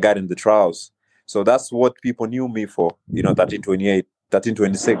 which I got in the trials. So that's what people knew me for, 13:28,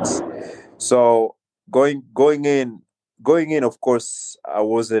 13:26. So going in, of course, I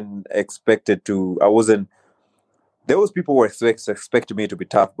wasn't expected to. There was people who were expecting me to be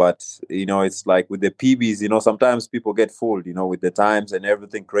tough, but it's like with the PBs, sometimes people get fooled, with the times and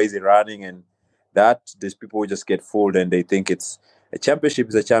everything, crazy running, and these people will just get fooled and they think it's a championship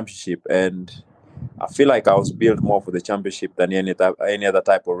is a championship. And I feel like I was built more for the championship than any other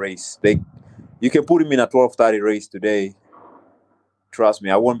type of race. You can put me in a 12:30 race today. Trust me,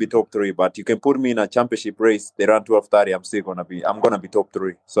 I won't be top 3, but you can put me in a championship race. They run 12:30. I'm gonna be top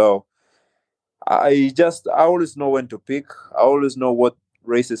 3. So I always know when to pick. I always know what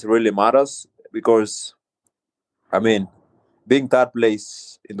races really matters, because I mean, being third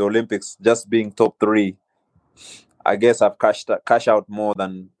place in the Olympics, just being top 3, I guess I've cash out more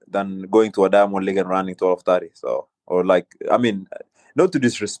than going to a Diamond League and running 12:30. So, or not to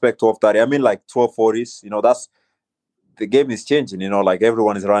disrespect 12:30. I mean, like 12:40s. That's the game is changing. Like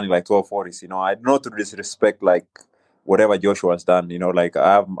everyone is running like 12:40s. I not to disrespect like whatever Joshua has done. Like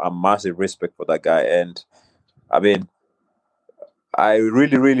I have a massive respect for that guy, and I mean, I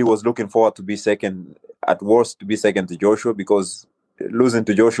really, really was looking forward to be second, at worst to be second to Joshua, because losing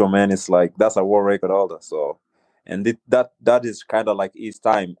to Joshua, man, it's like that's a world record holder. So, and that is kind of like his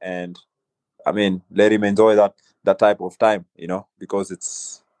time, and I mean, let him enjoy that type of time,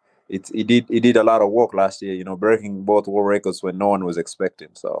 because he did a lot of work last year, breaking both world records when no one was expecting.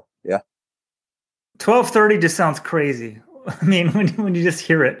 So yeah. 12:30 just sounds crazy. I mean, when you just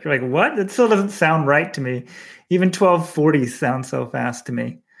hear it, you're like, what? It still doesn't sound right to me. Even 12:40 sounds so fast to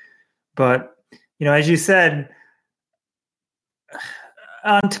me. But, as you said,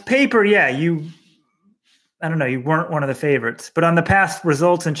 on paper, yeah, I don't know, you weren't one of the favorites. But on the past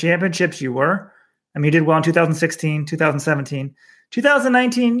results and championships, you were. I mean, you did well in 2016, 2017.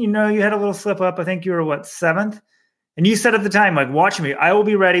 2019, you had a little slip up. I think you were, 7th? And you said at the time, like, watch me, I will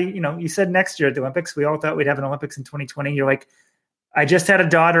be ready. You said next year at the Olympics. We all thought we'd have an Olympics in 2020. You're like, I just had a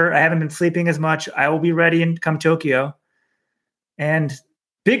daughter. I haven't been sleeping as much. I will be ready and come Tokyo. And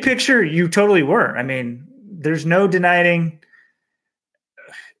big picture, you totally were. I mean, there's no denying,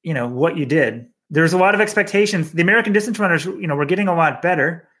 what you did. There's a lot of expectations. The American distance runners, were getting a lot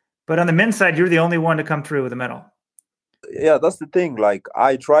better. But on the men's side, you're the only one to come through with a medal. Yeah, that's the thing. Like,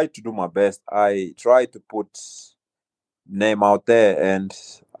 I tried to do my best. I tried to put name out there, and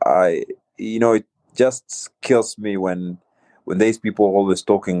it just kills me when these people always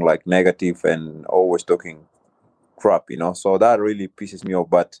talking like negative and always talking crap, so that really pisses me off.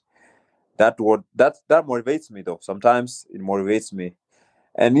 But that motivates me, though. Sometimes it motivates me.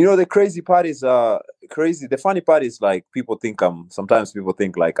 And the crazy part is the funny part is, like, sometimes people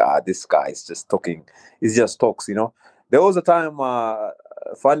think like, this guy is just talking, he just talks. There was a time,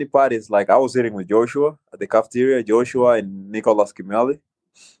 funny part is, like, I was sitting with Joshua at the cafeteria, Joshua and Nicolas Kimeli,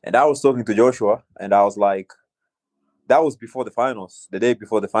 and I was talking to Joshua, and I was like, that was before the finals, the day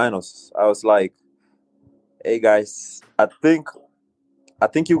before the finals. I was like, hey guys, I think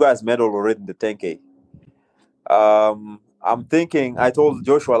you guys medal already in the 10K. I told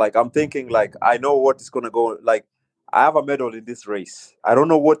Joshua, like, I'm thinking, like, I know what is going to go, like, I have a medal in this race. I don't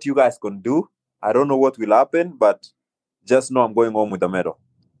know what you guys going to do. I don't know what will happen, but just know I'm going home with a medal.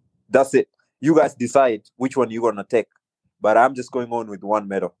 That's it. You guys decide which one you're going to take. But I'm just going on with one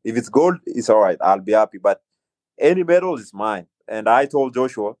medal. If it's gold, it's all right. I'll be happy. But any medal is mine. And I told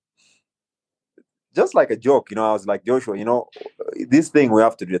Joshua, just like a joke, I was like, Joshua, this thing we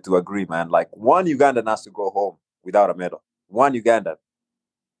have to do to agree, man. Like, one Ugandan has to go home without a medal. One Ugandan.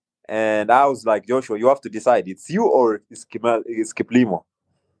 And I was like, Joshua, you have to decide. It's you or it's Kiplimo.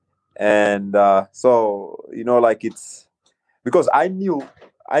 And so, like, it's because I knew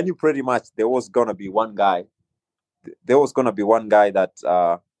pretty much there was going to be one guy. There was going to be one guy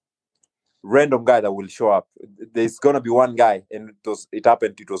that random guy that will show up. There's going to be one guy, and it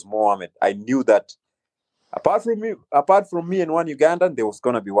happened. It was Mohammed. I knew that apart from me and one Ugandan, there was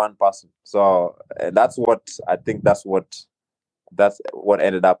going to be one person. So that's what I think. That's what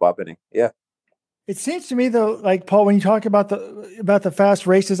ended up happening. Yeah. It seems to me, though, like, Paul, when you talk about the fast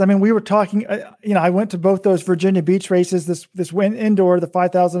races, I mean, we were talking. I went to both those Virginia Beach races. This win indoor, the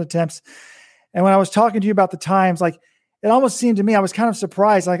 5,000 attempts, and when I was talking to you about the times, like, it almost seemed to me, I was kind of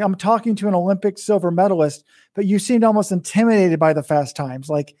surprised. Like, I'm talking to an Olympic silver medalist, but you seemed almost intimidated by the fast times.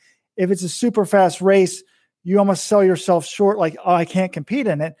 Like, if it's a super fast race, you almost sell yourself short. Like, oh, I can't compete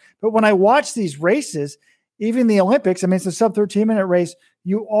in it. But when I watch these races, even the Olympics, I mean, it's a sub 13-minute race.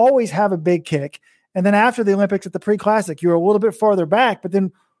 You always have a big kick. And then after the Olympics at the pre-classic, you're a little bit farther back, but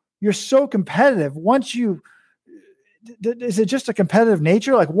then you're so competitive. Is it just a competitive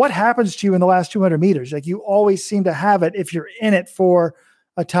nature? Like, what happens to you in the last 200 meters? Like, you always seem to have it if you're in it for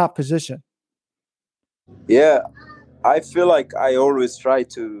a top position. Yeah, I feel like I just try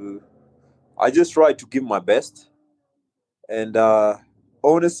to give my best. And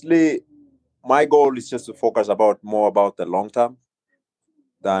honestly, my goal is just to focus more about the long term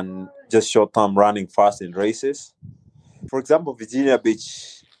than just short term running fast in races. For example, Virginia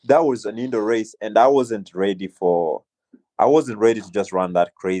Beach, that was an indoor race, and I wasn't ready to just run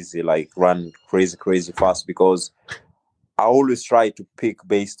that crazy, like run crazy fast, because I always try to pick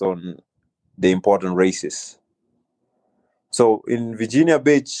based on the important races. So in Virginia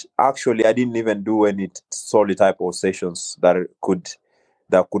Beach, actually, I didn't even do any solid type of sessions that could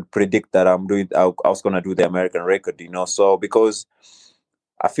predict that I was going to do the American record, So because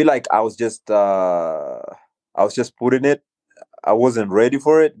I feel like I was just putting it, I wasn't ready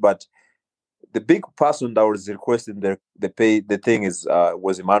for it. But the big person that was requesting the thing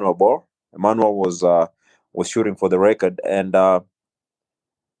was Emmanuel Bor. Emmanuel was shooting for the record, and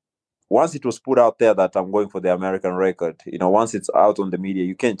once it was put out there that I'm going for the American record, once it's out on the media,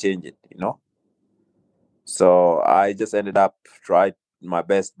 you can't change it, So I just ended up tried my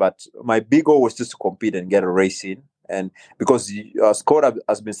best, but my big goal was just to compete and get a race in. And because Scott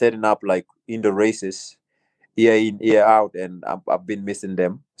has been setting up like indoor races year in, year out, and I've been missing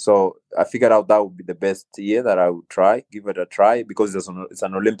them. So I figured out that would be the best year that I would give it a try, because it's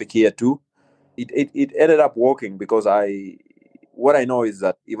an Olympic year too. It ended up working, because what I know is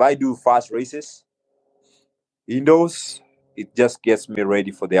that if I do fast races indoors, it just gets me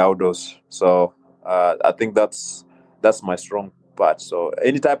ready for the outdoors. So I think that's my strong part. So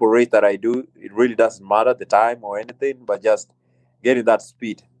any type of race that I do, it really doesn't matter the time or anything, but just getting that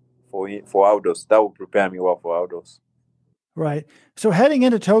speed for outdoors, that will prepare me well for outdoors. Right. So heading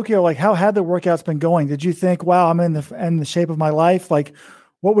into Tokyo, like, how had the workouts been going? Did you think, wow, I'm in the shape of my life? Like,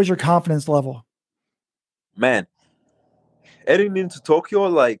 what was your confidence level? Man, heading into Tokyo,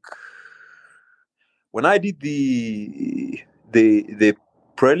 like when I did the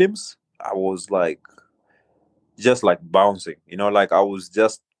prelims, I was like just like bouncing, like I wish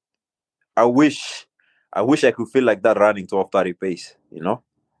I could feel like that running 12:30 pace,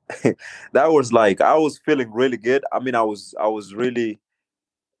 That was like, I was feeling really good. I mean, I was really,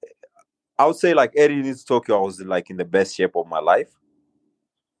 I would say, like, heading into Tokyo, I was like in the best shape of my life.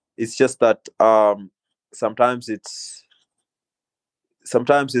 It's just that sometimes it's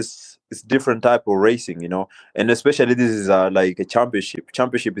different type of racing, and especially this is like a championship.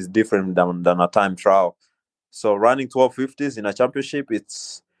 Championship is different than a time trial. So running 1250s in a championship,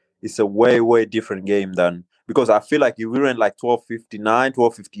 it's a way different game than, because I feel like if we ran like 1259,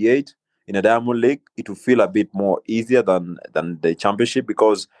 1258 in a Diamond League, it would feel a bit more easier than the championship,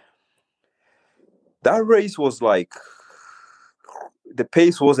 because that race was like, the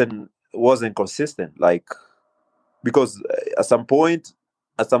pace wasn't consistent, like, because at some point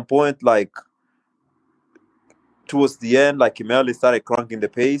like towards the end, like Kimeli started cranking the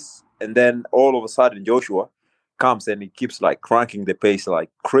pace, and then all of a sudden Joshua comes and he keeps like cranking the pace like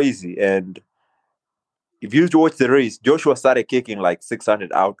crazy. And if you watch the race, Joshua started kicking like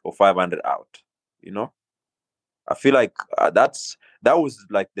 600 out or 500 out. I feel like that was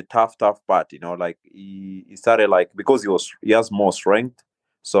like the tough part. Like he started, like, because he has more strength.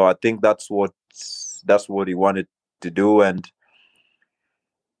 So I think that's what he wanted to do. And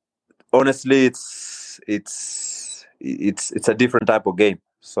honestly, it's a different type of game.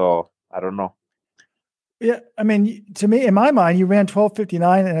 So I don't know. Yeah, I mean, to me, in my mind, you ran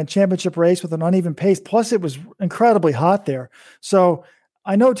 12:59 in a championship race with an uneven pace. Plus, it was incredibly hot there. So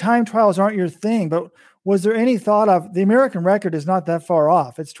I know time trials aren't your thing, but was there any thought of, the American record is not that far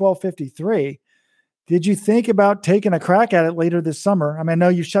off? It's 12:53. Did you think about taking a crack at it later this summer? I mean, I know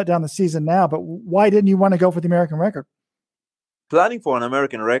you shut down the season now, but why didn't you want to go for the American record? Planning for an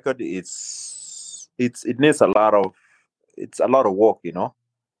American record, it needs a lot of work,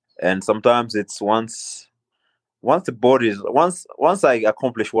 and sometimes it's once the body once I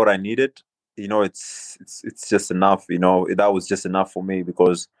accomplish what I needed, it's just enough. That was just enough for me,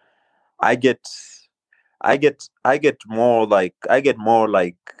 because I get more like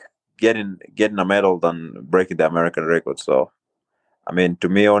getting a medal than breaking the American record. So I mean, to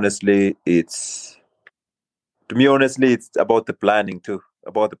me honestly it's about the planning too.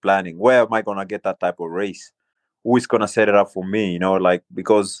 About the planning. Where am I gonna get that type of race? Who is gonna set it up for me? Like,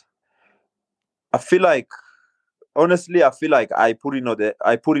 because I feel like, honestly, I put in all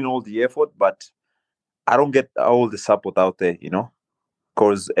the effort, but I don't get all the support out there,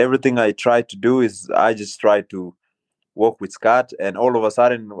 because everything I try to do is I just try to work with Scott, and all of a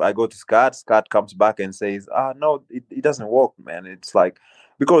sudden I go to Scott comes back and says, no, it doesn't work, man. It's like,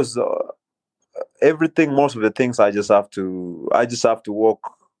 because most of the things I just have to work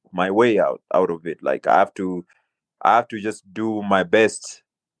my way out of it. Like, I have to just do my best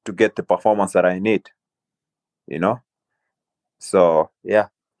to get the performance that I need, So yeah.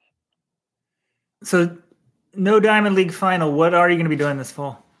 So no Diamond League final. What are you going to be doing this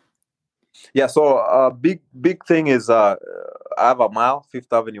fall? Yeah, so big thing is I have a mile,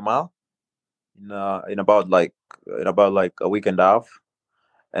 Fifth Avenue mile, in about like a week and a half,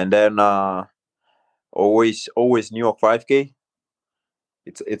 and then always New York 5K.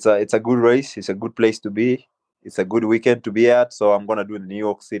 It's a good race. It's a good place to be. It's a good weekend to be at. So I'm gonna do the New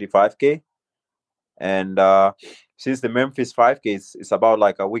York City 5K, and since the Memphis 5K is about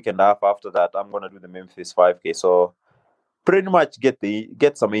like a week and a half after that, I'm gonna do the Memphis 5K. So pretty much get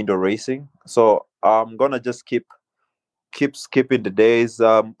some indoor racing. So I'm gonna just keep skipping the days.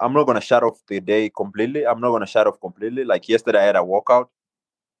 I'm not gonna shut off the day completely. Like yesterday, I had a workout,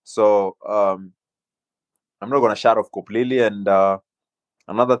 so I'm not gonna shut off completely, and I'm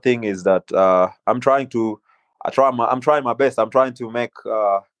another thing is that I'm trying my best. I'm trying to make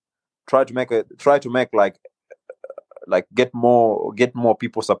like get more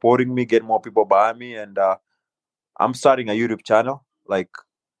people supporting me, get more people behind me, and I'm starting a YouTube channel. Like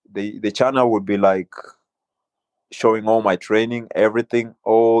the channel would be like showing all my training, everything,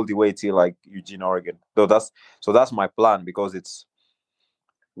 all the way to like Eugene, Oregon. So that's my plan, because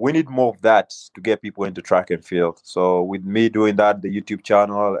we need more of that to get people into track and field. So with me doing that, the YouTube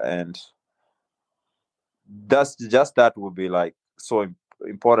channel, and that would be like so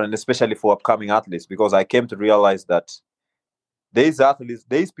important, especially for upcoming athletes, because I came to realize that these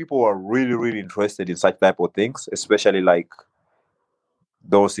people are really, really interested in such type of things, especially like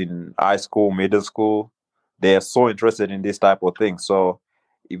those in high school, middle school. They are so interested in this type of thing. So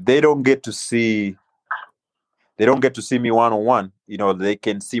if they don't get to see me one-on-one, they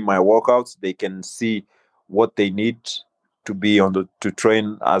can see my workouts, they can see what they need to be to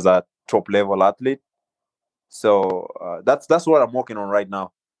train as a top level athlete. So that's what I'm working on right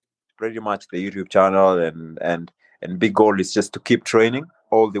now. Pretty much the YouTube channel, and big goal is just to keep training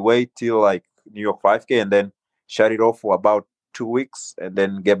all the way till like New York 5K, and then shut it off for about 2 weeks and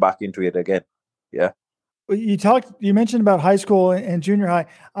then get back into it again. Yeah. You mentioned about high school and junior high.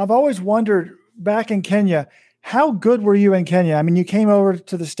 I've always wondered, back in Kenya, how good were you in Kenya? I mean, you came over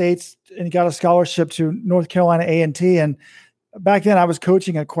to the States and got a scholarship to North Carolina A&T. And back then I was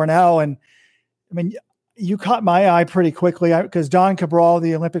coaching at Cornell. And I mean, you caught my eye pretty quickly because Don Cabral,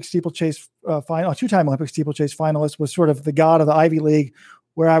 the Olympic steeplechase two-time Olympic steeplechase finalist, was sort of the god of the Ivy League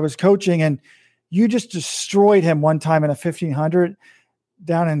where I was coaching. And you just destroyed him one time in a 1500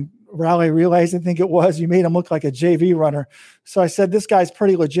 down in Raleigh Relays, I think it was. You made him look like a JV runner. So I said, this guy's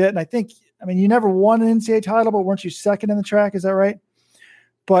pretty legit. And I mean, you never won an NCAA title, but weren't you second in the track? Is that right?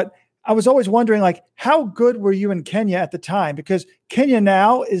 But I was always wondering, like, how good were you in Kenya at the time? Because Kenya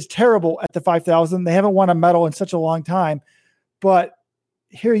now is terrible at the 5,000. They haven't won a medal in such a long time. But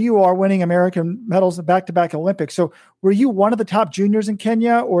here you are winning American medals in back-to-back Olympics. So were you one of the top juniors in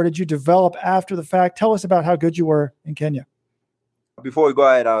Kenya, or did you develop after the fact? Tell us about how good you were in Kenya. Before we go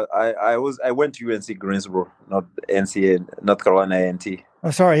ahead, I went to UNC Greensboro, not NCA, North Carolina A&T.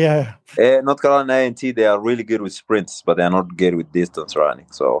 Oh, sorry, yeah. North Carolina A&T, they are really good with sprints, but they are not good with distance running.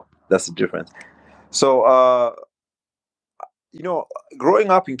 So that's the difference. So,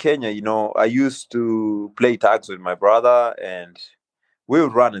 growing up in Kenya, I used to play tags with my brother, and we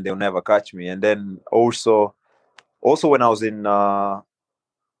would run and they'll never catch me. And then also when I was in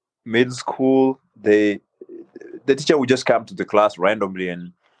middle school, the teacher would just come to the class randomly,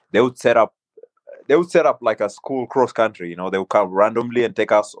 and they would set up like a school cross country. They would come randomly and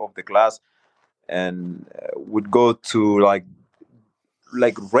take us off the class, and would go to like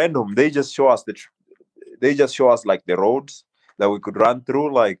random. They just show us like the roads that we could run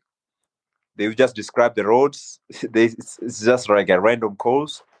through. Like they would just describe the roads. It's just like a random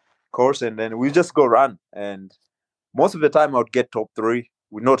course, and then we just go run. And most of the time, I would get top 3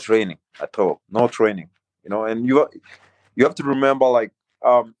 with no training at all. No training. And you have to remember, like,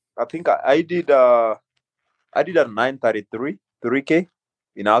 I think I did a 9:33 3K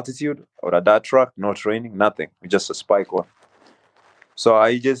in altitude or a dirt track, no training, nothing, just a spike one. So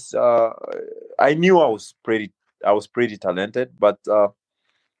I just I knew I was pretty talented, but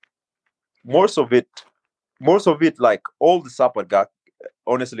most of it, like all the support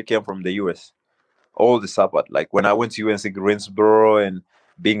honestly came from the US. All the support, like when I went to UNC Greensboro and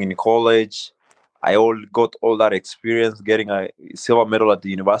being in college, I got all that experience, getting a silver medal at the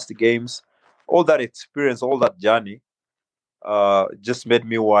university games. All that experience, all that journey, just made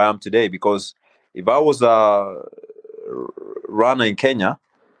me who I am today. Because if I was a runner in Kenya,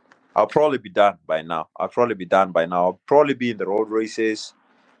 I'll probably be done by now. I'll probably be in the road races,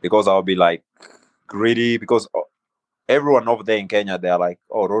 because I'll be like greedy. Because everyone over there in Kenya, they're like,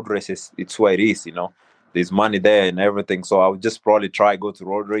 oh, road races, it's where it is. There's money there and everything. So I would just probably go to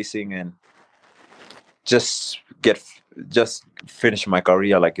road racing and just finish my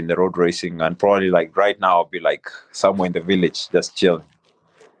career like in the road racing, and probably like right now I'll be like somewhere in the village just chilling.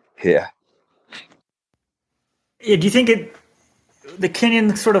 Yeah. Do you think the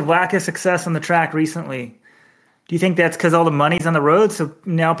Kenyan sort of lack of success on the track recently, do you think that's because all the money's on the road? So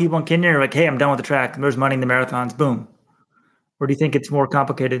now people in Kenya are like, hey, I'm done with the track. There's money in the marathons. Boom. Or do you think it's more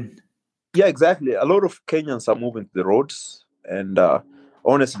complicated? Yeah, exactly. A lot of Kenyans are moving to the roads, and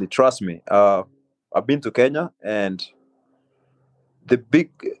honestly, trust me, I've been to Kenya, and the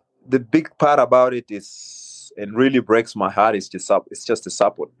big part about it is, and really breaks my heart, is just the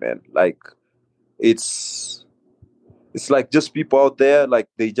support, man. Like it's like just people out there, like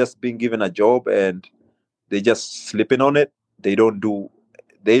they just been given a job and they just sleeping on it. They don't do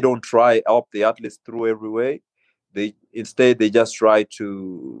they don't try help the athletes through every way. They just try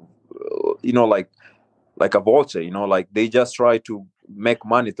to, like a vulture, like they just try to make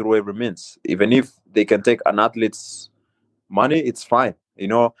money through every means. Even if they can take an athlete's money, it's fine.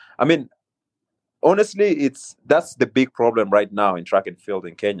 I mean, honestly, that's the big problem right now in track and field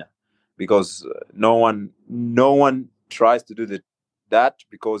in Kenya, because no one tries to do that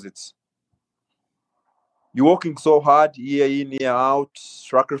because you're working so hard year in, year out,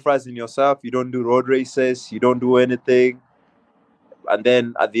 sacrificing yourself. You don't do road races, you don't do anything, and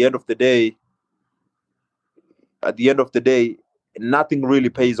then at the end of the day, nothing really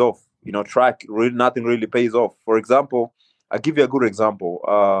pays off. Track really nothing really pays off. For example, I'll give you a good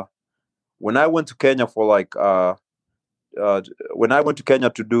example. When I went to Kenya when I went to Kenya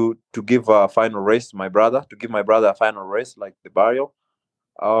to give a final race to my brother, a final race, like the burial,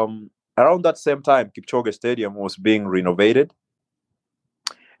 around that same time, Kipchoge Stadium was being renovated,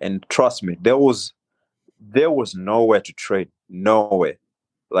 and trust me, there was nowhere to train, nowhere,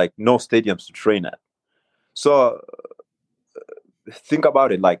 like no stadiums to train at. So think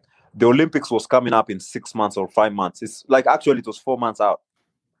about it, like the Olympics was coming up in 6 months or 5 months. It's like, actually it was 4 months out.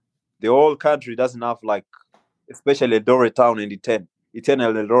 The whole country doesn't have, like, especially Eldoret town and Iten and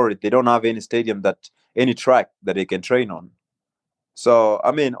Eldoret, they don't have any stadium, any track that they can train on. So,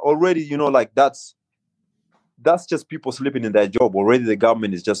 I mean, already, like that's just people sleeping in their job. Already the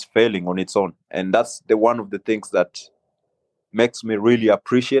government is just failing on its own. And that's one of the things that makes me really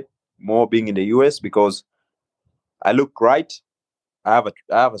appreciate more being in the US, because I look right, I have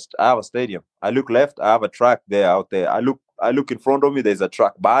a stadium. I look left, I have a track out there. I look in front of me, there's a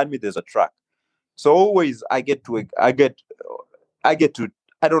track. Behind me, there's a track. So always I don't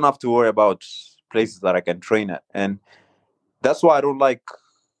have to worry about places that I can train at. And that's why I don't like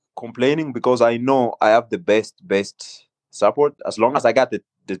complaining, because I know I have the best support. As long as I got the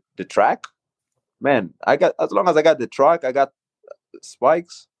track, man, as long as I got the track, I got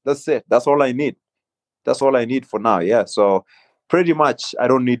spikes, that's it. That's all I need. That's all I need for now. Yeah. So pretty much I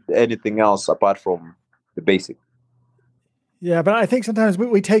don't need anything else apart from the basic. Yeah, but I think sometimes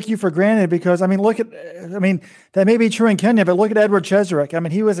we take you for granted because, I mean, that may be true in Kenya, but look at Edward Cheserek. I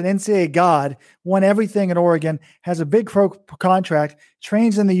mean, he was an NCAA god, won everything in Oregon, has a big pro contract,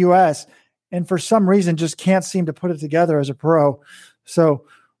 trains in the U.S., and for some reason just can't seem to put it together as a pro. So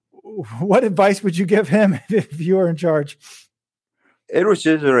what advice would you give him if you were in charge? Edward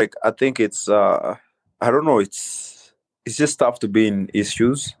Cheserek, I think it's, I don't know, it's just tough to be in his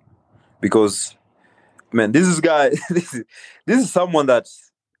shoes, because, man, this is someone that,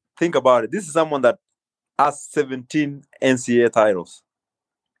 think about it, this is someone that has 17 NCAA titles.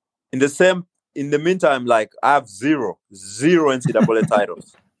 In the meantime, like, I have zero NCAA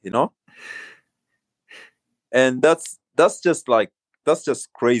titles, and that's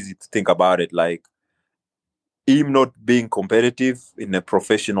just crazy to think about it. Like, him not being competitive in a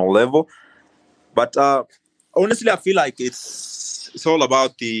professional level. But honestly, I feel like it's all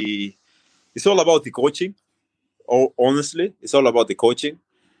about the coaching. Oh, honestly, it's all about the coaching.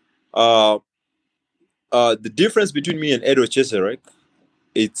 The difference between me and Edward Cheserek,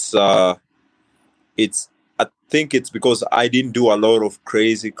 I think it's because I didn't do a lot of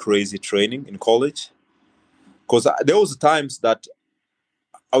crazy training in college. Because there was times that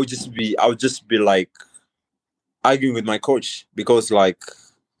I would just be like arguing with my coach because, like,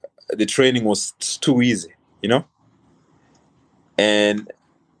 the training was too easy, And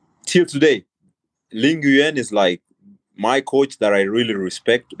till today, Ling Nguyen is like my coach that I really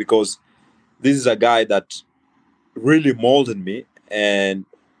respect, because this is a guy that really molded me, and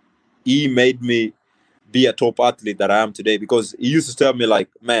he made me be a top athlete that I am today. Because he used to tell me, like,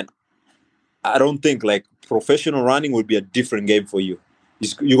 man, I don't think like professional running would be a different game for you.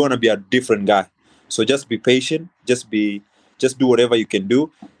 You're going to be a different guy. So just be patient, just do whatever you can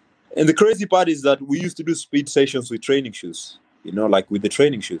do. And the crazy part is that we used to do speed sessions with training shoes, like with the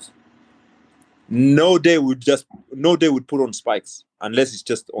training shoes. No day would put on spikes unless it's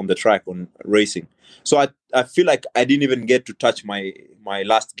just on the track, on racing. So I feel like I didn't even get to touch my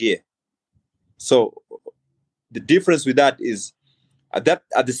last gear. So the difference with that is at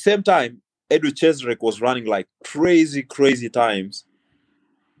the same time, Edward Cheserek was running like crazy times,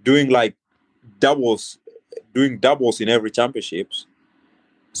 doing doubles in every championships.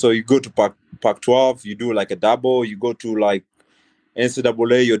 So you go to Pac-12, you do like a double. You go to like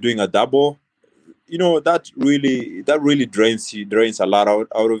NCAA, you're doing a double. That really drains a lot out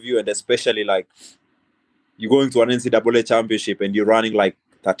of you, and especially like you're going to an NCAA championship and you're running like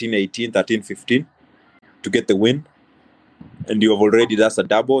 13-18, 13-15 to get the win, and that's a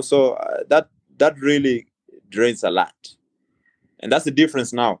double. So that really drains a lot. And that's the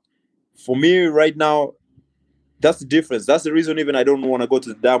difference now. For me right now, that's the difference. That's the reason even I don't want to go to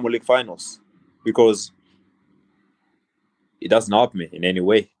the Diamond League finals, because it doesn't help me in any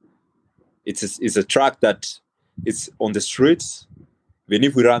way. It's a track that it's on the streets. Even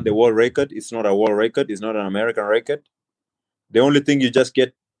if we run the world record, it's not a world record. It's not an American record. The only thing you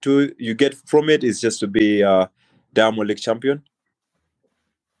get from it is just to be a Diamond League champion.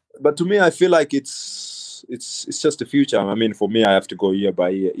 But to me, I feel like it's just the future. I mean, for me, I have to go year by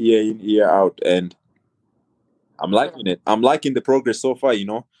year, year in, year out, and I'm liking it. I'm liking the progress so far. You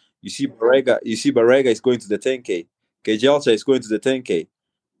know, you see Barrega is going to the 10K. Kejelcha is going to the 10K.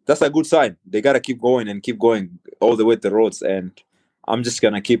 That's a good sign. They gotta keep going all the way to the roads, and I'm just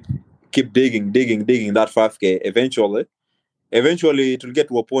gonna keep digging that 5K. Eventually, it will get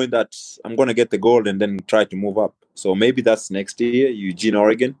to a point that I'm gonna get the gold and then try to move up. So maybe that's next year, Eugene,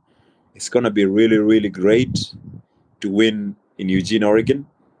 Oregon. It's gonna be really, really great to win in Eugene, Oregon.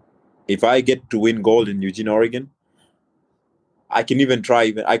 If I get to win gold in Eugene, Oregon, I can even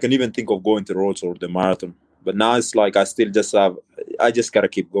think of going to Rhodes or the marathon. But now it's like I just gotta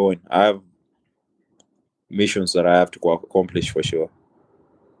keep going. I have missions that I have to accomplish for sure.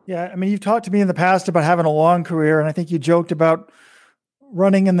 Yeah, I mean, you've talked to me in the past about having a long career, and I think you joked about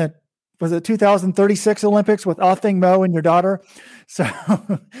running in the 2036 Olympics with Athing Mo and your daughter. So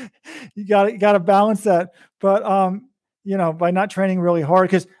you got to balance that. But by not training really hard,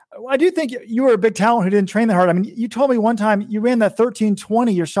 because I do think you were a big talent who didn't train that hard. I mean, you told me one time you ran that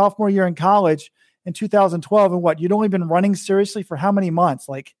 13:20 your sophomore year in college in 2012, and you'd only been running seriously for how many months?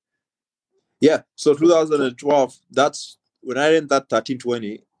 So 2012, that's when I ran that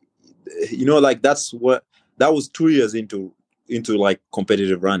 13:20. That was 2 years into like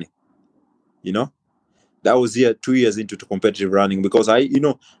competitive running. That was 2 years into competitive running, because I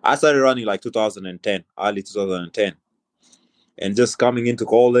started running like 2010, early 2010, and just coming into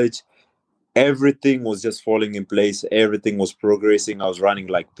college, everything was just falling in place. Everything was progressing. I was running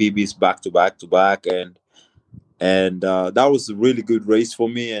like PBs back to back, and that was a really good race for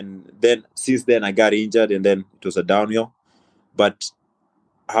me. And then since then I got injured, and then it was a downhill. But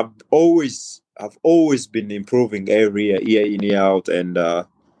I've always been improving every year in, year out, and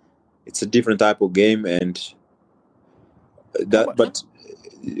it's a different type of game. And but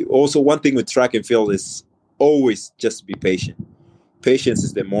also one thing with track and field is always just be patient. Patience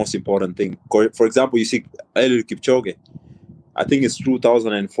is the most important thing. For example, you see Eliud Kipchoge. I think it's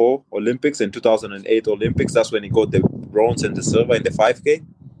 2004 Olympics and 2008 Olympics. That's when he got the bronze and the silver in the 5K.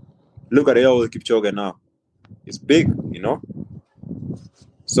 Look at Eliud Kipchoge now. It's big,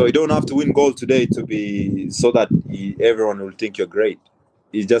 So you don't have to win gold today so that everyone will think you're great.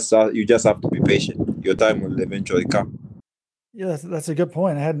 You just have to be patient. Your time will eventually come. Yeah, that's a good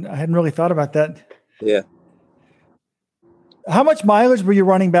point. I hadn't really thought about that. Yeah. How much mileage were you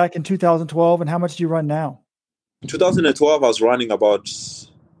running back in 2012, and how much do you run now? In 2012, I was running about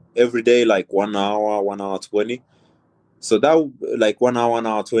every day, like 1 hour, 1 hour 20. So that like 1 hour, 1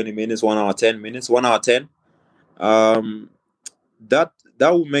 hour 20 minutes, 1 hour 10 minutes, 1 hour 10. That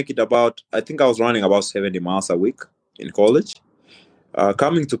would make it about, I think I was running about 70 miles a week in college.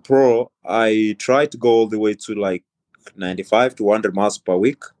 Coming to pro, I tried to go all the way to like 95 to 100 miles per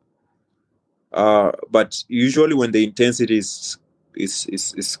week. But usually when the intensity is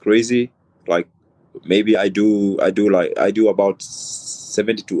crazy, like maybe I do about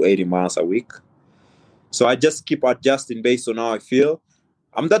 70 to 80 miles a week. So I just keep adjusting based on how I feel.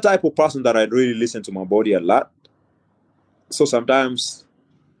 I'm that type of person that I really listen to my body a lot. So sometimes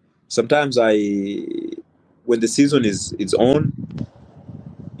when the season is on,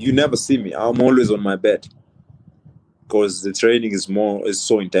 you never see me. I'm always on my bed because the training is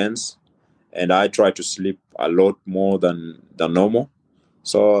so intense, and I try to sleep a lot more than normal.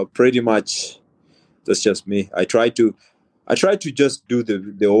 So pretty much that's just me. I try to just do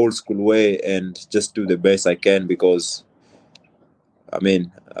the old school way and just do the best I can, because I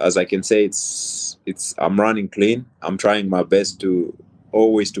mean, as I can say, I'm running clean. I'm trying my best to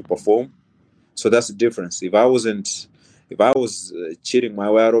always to perform. So that's the difference. If I was cheating my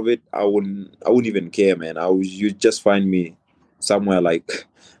way out of it, I wouldn't even care, man. You'd just find me somewhere like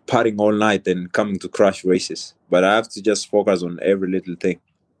partying all night and coming to crash races. But I have to just focus on every little thing.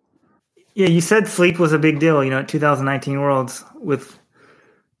 Yeah, you said sleep was a big deal, at 2019 Worlds with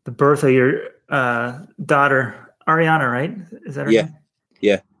the birth of your daughter, Ariana, right? Is that her name?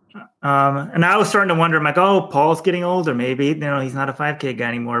 Yeah. And I was starting to wonder, I'm like, oh, Paul's getting older. Maybe, he's not a 5K guy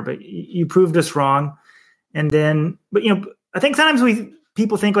anymore, but you proved us wrong. And then, but, I think sometimes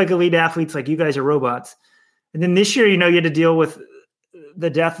people think like elite athletes, like you guys are robots. And then this year, you had to deal with the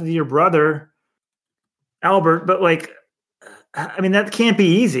death of your brother, Albert. But like, I mean, that can't be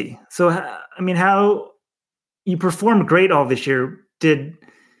easy. So, I mean, how you performed great all this year.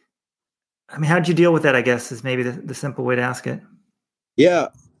 How'd you deal with that, I guess, is maybe the simple way to ask it. Yeah,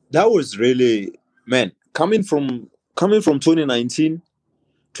 that was really, man, coming from 2019,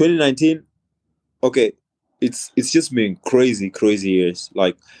 okay, it's just been crazy years.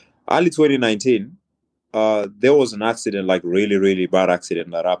 Like early 2019, there was an accident, like really, really bad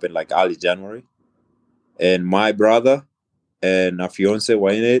accident that happened like early January. And my brother and a fiance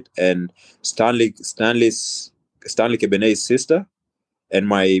were in it, and Stanley Kebenet's sister and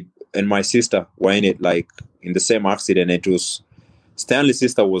my sister were in it, like in the same accident. It was Stanley's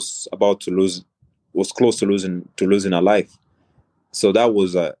sister was close to losing her life. So that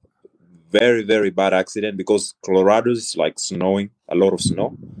was a very, very bad accident because Colorado is like snowing, a lot of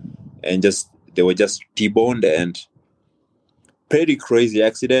snow, and they were just T-boned, and pretty crazy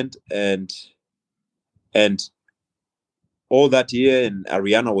accident. And all that year, and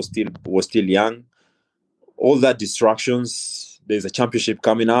Ariana was still young. All that distractions. There's a championship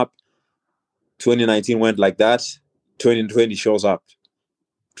coming up. 2019 went like that. 2020 shows up.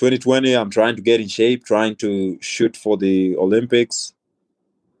 2020, I'm trying to get in shape, trying to shoot for the Olympics.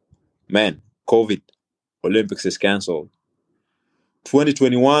 Man, COVID, Olympics is canceled.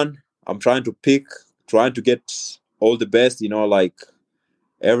 2021, I'm trying to get all the best, like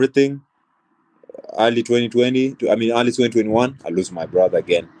everything. Early 2021, I lose my brother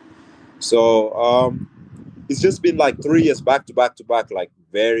again. So it's just been like 3 years back to back, like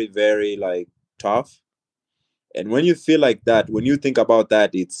very, very like tough. And when you feel like that, when you think about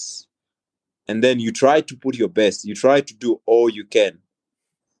that, and then you try to put your best, you try to do all you can.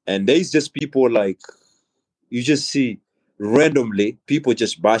 And there's just people like, you just see randomly, people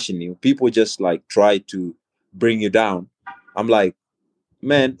just bashing you. People just like try to bring you down. I'm like,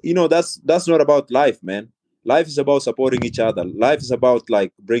 man, that's not about life, man. Life is about supporting each other. Life is about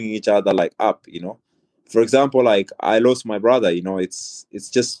like bringing each other like up, For example, like I lost my brother, it's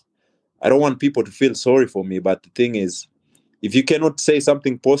just, I don't want people to feel sorry for me. But the thing is, if you cannot say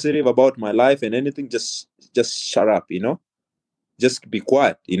something positive about my life and anything, just shut up, Just be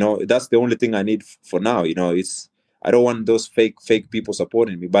quiet, That's the only thing I need for now, I don't want those fake people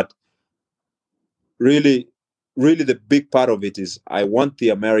supporting me. But really, really the big part of it is I want the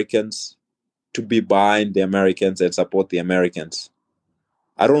Americans to be behind the Americans and support the Americans.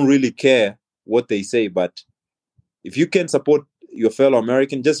 I don't really care what they say, but if you can support your fellow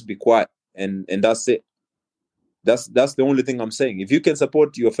American, just be quiet, and that's it. That's the only thing I'm saying. If you can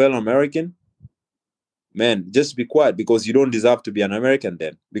support your fellow American, man, just be quiet, because you don't deserve to be an American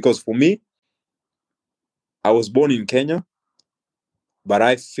then. Because for me, I was born in Kenya, but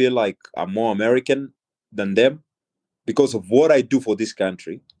I feel like I'm more American than them because of what I do for this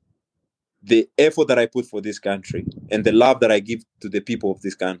country, the effort that I put for this country, and the love that I give to the people of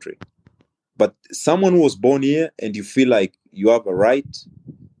this country. But someone who was born here and you feel like you have a right,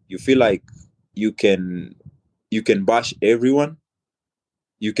 you feel like you can bash everyone,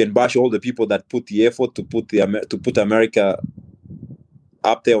 you can bash all the people that put the effort to put America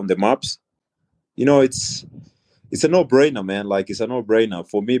up there on the maps. It's a no-brainer, man. Like, it's a no-brainer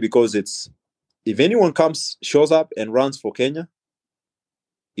for me, because if anyone shows up and runs for Kenya,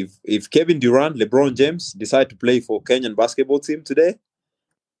 if Kevin Durant, LeBron James decide to play for Kenyan basketball team today,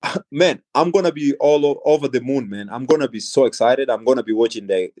 man, I'm gonna be all over the moon, man. I'm gonna be so excited. I'm gonna be watching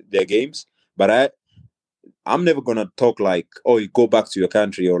their games, but I'm never gonna talk like, oh, you go back to your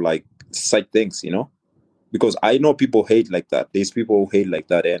country or like such things, because I know people hate like that. There's people who hate like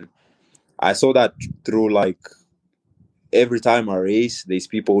that, and I saw that through like every time I race. There's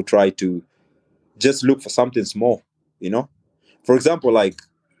people who try to just look for something small, For example,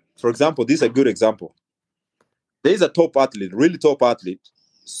 this is a good example. There's a top athlete, really top athlete.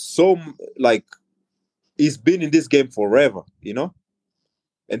 So like, he's been in this game forever, and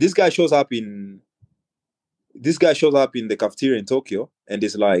this guy shows up in the cafeteria in Tokyo, and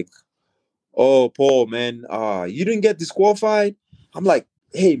it's like, oh, Paul, man, you didn't get disqualified. I'm like,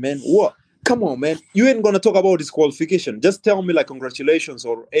 hey, man, what? Come on, man, you ain't gonna talk about disqualification. Just tell me like congratulations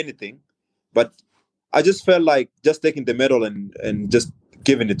or anything. But I just felt like just taking the medal and just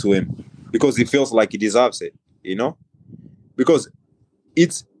giving it to him, because he feels like he deserves it, because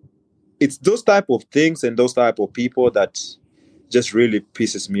it's those type of things and those type of people that just really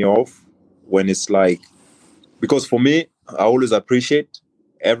pisses me off, when it's like, because for me, I always appreciate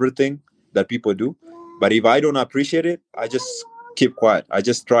everything that people do, but if I don't appreciate it, I just keep quiet. I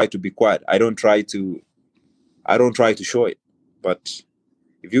just try to be quiet. I don't try to show it. But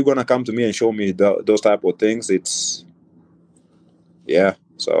if you're gonna come to me and show me those type of things, it's, yeah.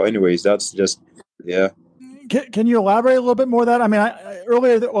 So anyways, that's just, yeah. Can you elaborate a little bit more on that? I mean,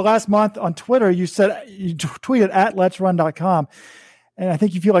 last month on Twitter, you said you tweeted at letsrun.com. And I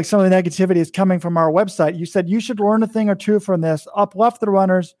think you feel like some of the negativity is coming from our website. You said you should learn a thing or two from this, uplift the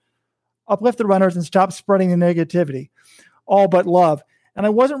runners and stop spreading the negativity. All but love. And I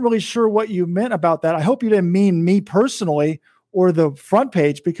wasn't really sure what you meant about that. I hope you didn't mean me personally or the front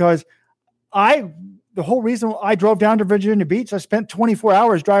page, because the whole reason I drove down to Virginia Beach, I spent 24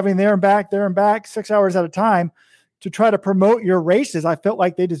 hours driving there and back, 6 hours at a time to try to promote your races. I felt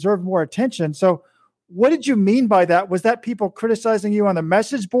like they deserved more attention. So what did you mean by that? Was that people criticizing you on the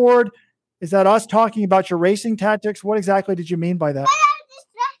message board? Is that us talking about your racing tactics? What exactly did you mean by that?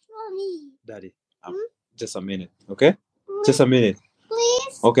 Daddy, just a minute, okay? Just a minute.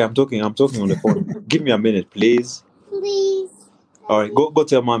 Please. Okay, I'm talking on the phone. Give me a minute, please. Please. All right, go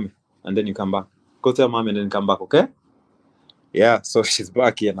tell mommy, and then you come back. Go tell mommy and then come back, okay? Yeah, so she's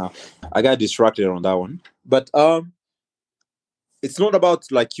back here now. I got distracted on that one. But it's not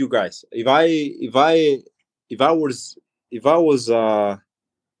about like you guys. If I was I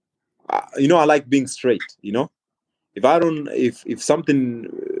like being straight, if something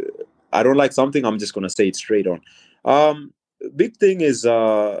I don't like something, I'm just gonna say it straight on. Big thing is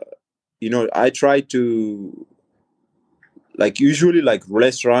I try to, like, usually like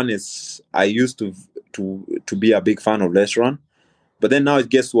Les Run is, I used to be a big fan of Les Run, but then now it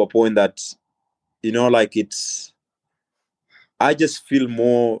gets to a point that like I just feel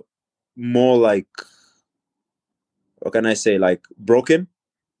more like, what can I say, like broken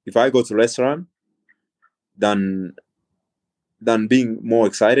if I go to Les Run than being more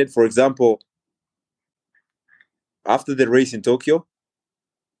excited. For example, after the race in Tokyo,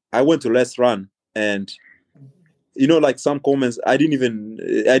 I went to Les Run, and like some comments, I didn't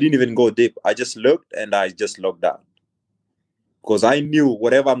even go deep. I just looked and I just logged out, because I knew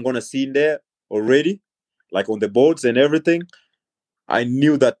whatever I'm gonna see in there already, like on the boards and everything. I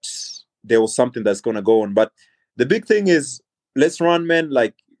knew that there was something that's gonna go on. But the big thing is, Les Run, man.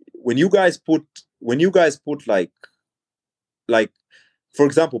 Like when you guys put like, for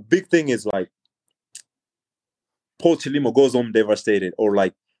example, big thing is like Paul Chilimo goes home devastated, or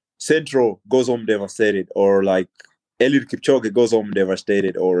like Centro goes home devastated, or like Eliud Kipchoge goes home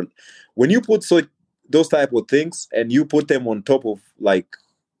devastated. Or when you put those type of things and you put them on top of, like,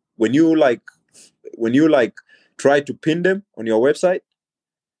 when you try to pin them on your website,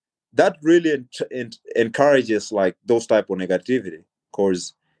 that really encourages like those type of negativity.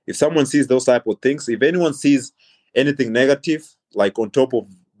 Because if someone sees those type of things, if anyone sees anything negative like on top of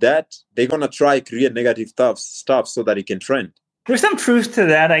that, they're gonna try create negative stuff so that it can trend. There's some truth to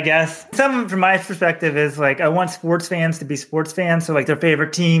that, I guess. Some, from my perspective, is like, I want sports fans to be sports fans. So like their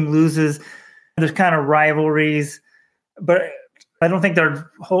favorite team loses, there's kind of rivalries, but I don't think the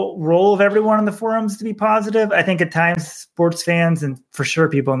whole role of everyone in the forums to be positive. I think at times sports fans, and for sure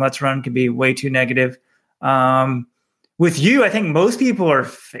people in Let's Run, can be way too negative. With you, I think most people are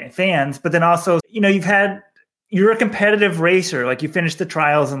fans, but then also, you're a competitive racer. Like you finished the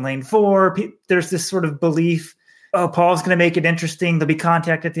trials in lane 4. There's this sort of belief, oh, Paul's going to make it interesting. There'll be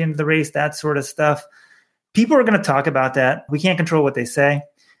contact at the end of the race, that sort of stuff. People are going to talk about that. We can't control what they say.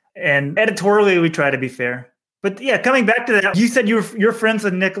 And editorially, we try to be fair. But yeah, coming back to that, you said you're friends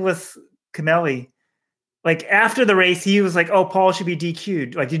with Nicholas Kimeli. Like after the race, he was like, oh, Paul should be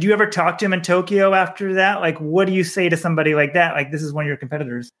DQ'd. Like, did you ever talk to him in Tokyo after that? Like, what do you say to somebody like that? Like, this is one of your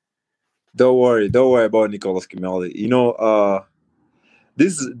competitors. Don't worry about Nicholas Kimeli.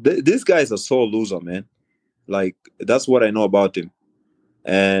 This guy is a sore loser, man. Like, that's what I know about him.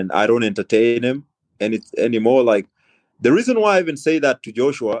 And I don't entertain him anymore. Like, the reason why I even say that to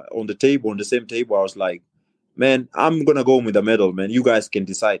Joshua on the same table, I was like, man, I'm going to go with the medal, man. You guys can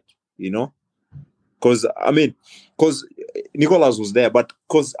decide, Because Nicholas was there, but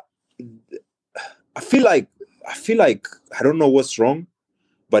because I feel like, I don't know what's wrong,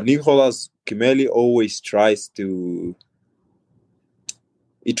 but Nicholas Kimeli always tries to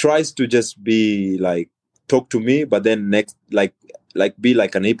just be like, talk to me, but then next, like be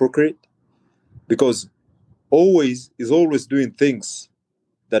like an hypocrite, because he's always doing things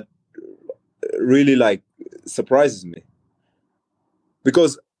that really like surprises me.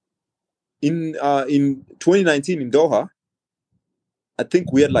 Because in 2019 in Doha, I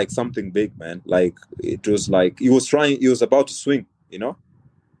think we had like something big, man. Like it was like he was about to swing,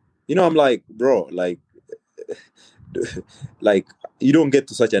 I'm like, bro, like like you don't get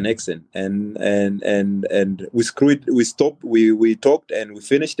to such an extent, and we screwed. We stopped. We talked and we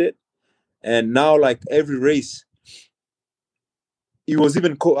finished it, and now like every race, he was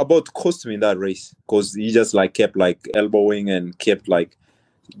even about to cost me in that race, because he just like kept like elbowing and kept like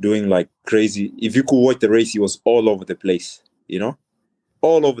doing like crazy. If you could watch the race, he was all over the place,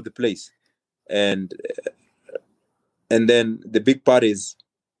 all over the place. And then the big part is,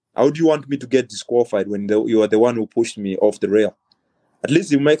 how do you want me to get disqualified when you are the one who pushed me off the rail? At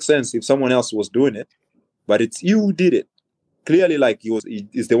least it makes sense if someone else was doing it, but it's you who did it. Clearly, like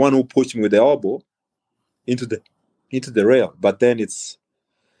he's the one who pushed me with the elbow into the rail. But then it's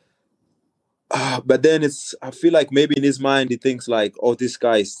I feel like maybe in his mind he thinks like, oh, this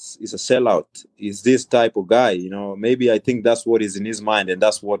guy is a sellout. He's this type of guy, Maybe I think that's what is in his mind, and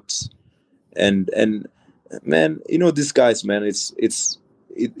that's what. And man, these guys, man.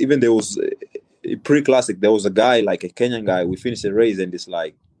 Even there was a pre-classic. There was a guy, like a Kenyan guy. We finished the race, and it's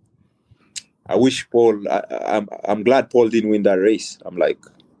like, I wish Paul. I'm glad Paul didn't win that race. I'm like,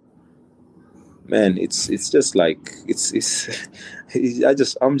 man, it's just like I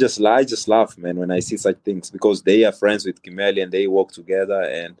just laugh, man, when I see such things, because they are friends with Kimeli and they work together,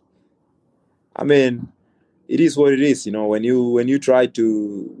 and I mean, it is what it is, when you try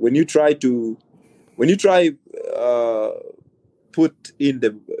put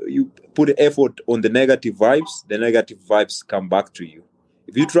effort on the negative vibes come back to you.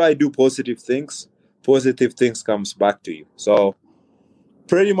 If you try to do positive things comes back to you. So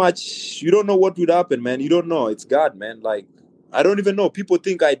pretty much, you don't know what would happen, man. You don't know. It's God, man. Like, I don't even know. People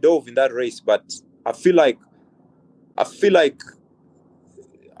think I dove in that race, but I feel like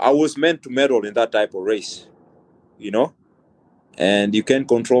I was meant to medal in that type of race, and you can't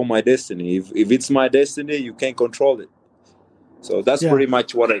control my destiny. If it's my destiny, you can't control it. So that's pretty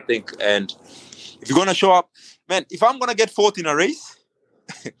much what I think. And if you're going to show up, man, if I'm going to get fourth in a race,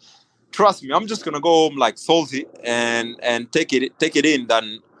 trust me, I'm just going to go home like salty and take it in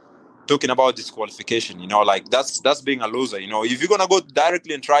than talking about disqualification. Like that's being a loser. If you're going to go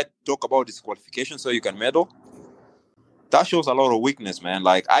directly and try to talk about disqualification so you can medal, that shows a lot of weakness, man.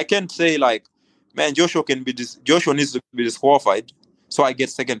 Like, I can't say like, man, Joshua needs to be disqualified so I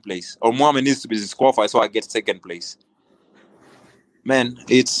get second place, or Mohamed needs to be disqualified so I get second place. Man,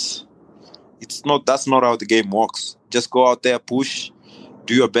 that's not how the game works. Just go out there, push,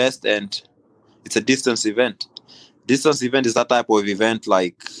 do your best, and it's a distance event. Distance event is that type of event,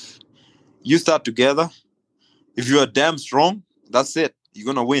 like, you start together. If you are damn strong, that's it. You're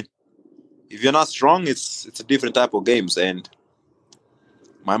gonna win. If you're not strong, it's a different type of games. And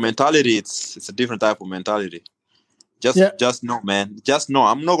my mentality, it's a different type of mentality. Just know, man. Just know,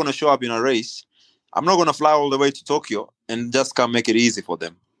 I'm not gonna show up in a race. I'm not gonna fly all the way to Tokyo and just come make it easy for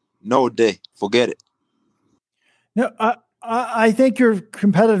them. No day. Forget it. No, I think your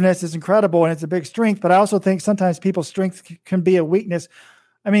competitiveness is incredible and it's a big strength, but I also think sometimes people's strength can be a weakness.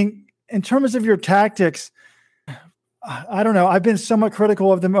 I mean, in terms of your tactics, I don't know. I've been somewhat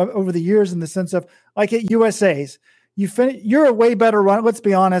critical of them over the years in the sense of, like, at USA's, you're a way better runner. Let's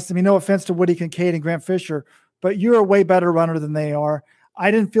be honest. I mean, no offense to Woody Kincaid and Grant Fisher, but you're a way better runner than they are. I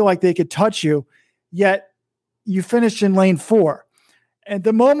didn't feel like they could touch you, yet you finished in lane 4. And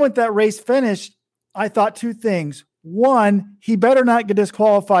the moment that race finished, I thought two things. One, he better not get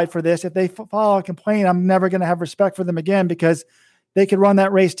disqualified for this. If they file a complaint, I'm never going to have respect for them again, because they could run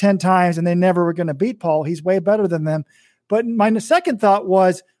that race 10 times and they never were going to beat Paul. He's way better than them. But my second thought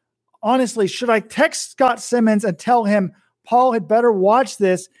was, honestly, should I text Scott Simmons and tell him Paul had better watch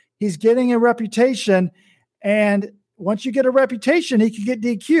this? He's getting a reputation, and once you get a reputation, he can get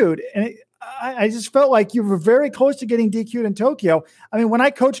DQ'd. And I just felt like you were very close to getting DQ'd in Tokyo. I mean, when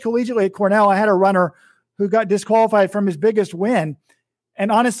I coached collegiately at Cornell, I had a runner who got disqualified from his biggest win.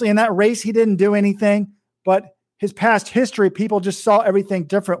 And honestly, in that race, he didn't do anything, but his past history, people just saw everything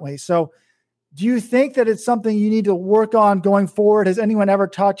differently. So do you think that it's something you need to work on going forward? Has anyone ever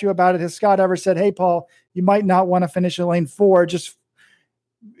taught you about it? Has Scott ever said, hey, Paul, you might not want to finish in lane 4, just,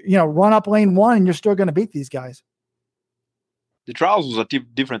 run up lane 1 and you're still going to beat these guys? The trials was a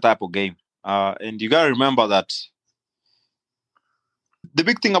different type of game. And you got to remember that the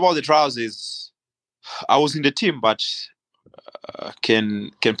big thing about the trials is I was in the team, but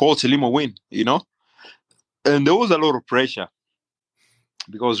can Paul Chelimo win, And there was a lot of pressure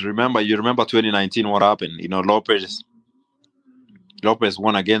because you remember 2019, what happened? Lopez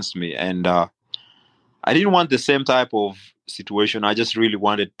won against me, and I didn't want the same type of situation. I just really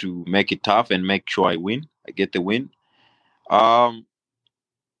wanted to make it tough and make sure I get the win.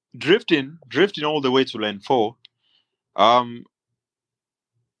 Drifting all the way to lane 4. I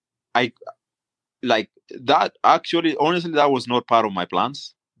like that. Actually, honestly, that was not part of my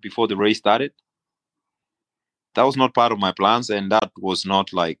plans before the race started. That was not part of my plans, and that was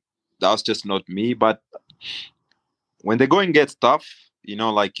just not me. But when the going gets tough, you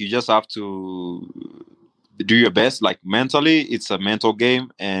just have to do your best. Like mentally, it's a mental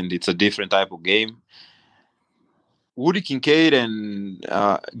game and it's a different type of game. Woody Kincaid and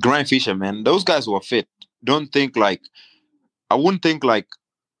Grant Fisher, man, those guys were fit. I wouldn't think like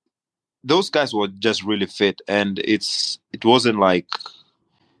those guys were just really fit, and it wasn't like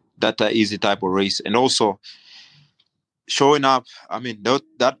that easy type of race. And also showing up, I mean,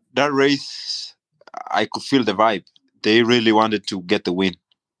 that race, I could feel the vibe. They really wanted to get the win.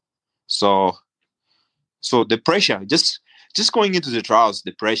 So the pressure, just going into the trials,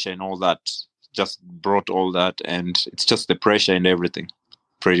 the pressure and all that just brought all that, and it's just the pressure and everything,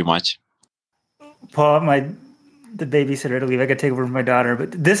 pretty much. Paul, the babysitter to leave. I got to take over for my daughter,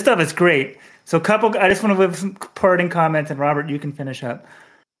 but this stuff is great. So I just want to leave some parting comments, and Robert, you can finish up.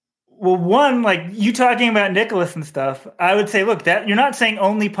 Well, one, like you talking about Nicholas and stuff, I would say, look, that you're not saying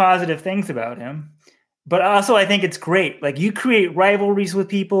only positive things about him, but also I think it's great. Like you create rivalries with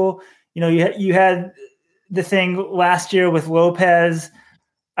people. You know, you had the thing last year with Lopez.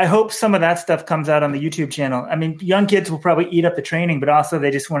 I hope some of that stuff comes out on the YouTube channel. I mean, young kids will probably eat up the training, but also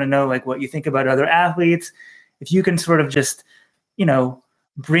they just want to know like what you think about other athletes. If you can sort of just, you know,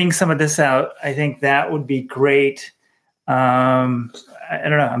 bring some of this out, I think that would be great. I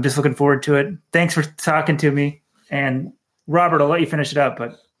don't know. I'm just looking forward to it. Thanks for talking to me. And Robert, I'll let you finish it up,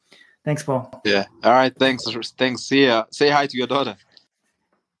 but thanks, Paul. Yeah. All right. Thanks. See ya. Say hi to your daughter.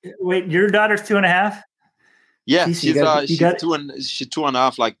 Wait, your daughter's 2.5? Yeah, she's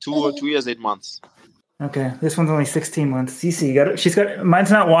 2.5, like 2 years, 8 months. Okay. This one's only 16 months. Cece, mine's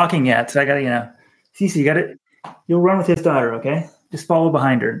not walking yet. So I got to, Cece, you got it. You'll run with his daughter. Okay. Just follow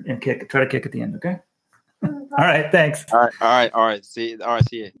behind her and try to kick at the end. Okay. All right. Thanks. All right. See you.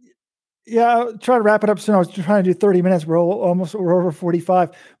 Yeah, I'll try to wrap it up soon. I was trying to do 30 minutes. We're over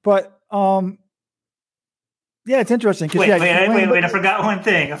 45. But yeah, it's interesting. Wait. I forgot one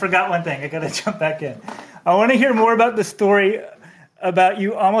thing. I got to jump back in. I want to hear more about the story about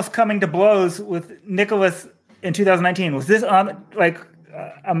you almost coming to blows with Nicholas in 2019. Was this on, like,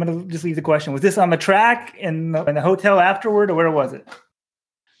 I'm going to just leave the question. Was this on the track in the hotel afterward, or where was it?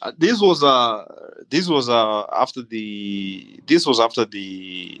 This was after the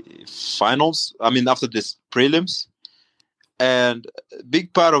finals. I mean, after this prelims, and a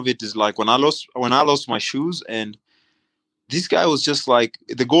big part of it is like when I lost my shoes, and this guy was just like,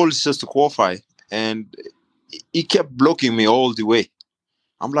 the goal is just to qualify, and he kept blocking me all the way.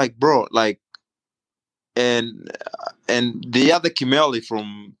 I'm like, bro, like, and the other Kimeli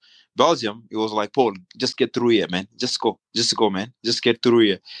from Belgium, it was like, Paul, just get through here, man. Just go, man. Just get through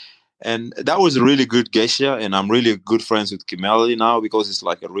here. And that was a really good gesture, and I'm really good friends with Kimeli now because it's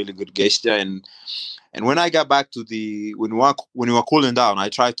like a really good gesture. And when I got back to when we were cooling down, I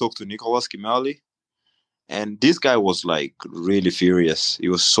tried to talk to Nicholas Kimeli, and this guy was like really furious. He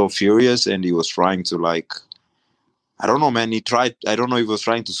was so furious, and he was trying to, like, I don't know, man. I don't know if he was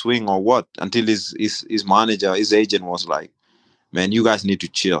trying to swing or what, until his manager, his agent was like, man, you guys need to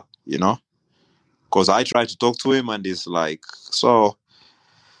chill, because I tried to talk to him, and he's like, so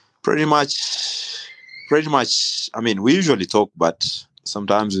pretty much, I mean, we usually talk, but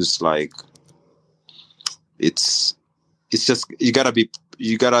sometimes it's like, it's just, you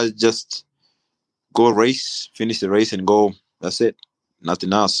gotta just go race, finish the race and go. That's it.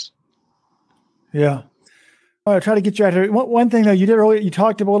 Nothing else. Yeah. All right, try to get you out here. One thing though, you did earlier, you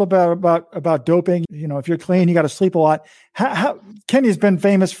talked a little about doping. If you're clean, you got to sleep a lot. How Kenya's been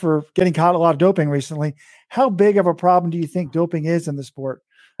famous for getting caught a lot of doping recently. How big of a problem do you think doping is in the sport?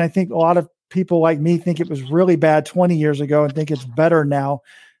 I think a lot of people like me think it was really bad 20 years ago and think it's better now.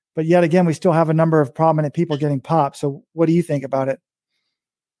 But yet again, we still have a number of prominent people getting popped. So what do you think about it?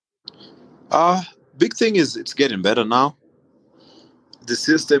 Big thing is it's getting better now. The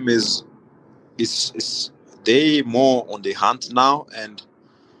system is they more on the hunt now. And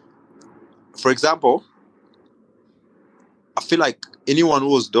for example, I feel like anyone who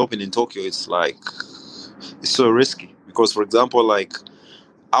was doping in Tokyo, it's so risky. Because for example, like,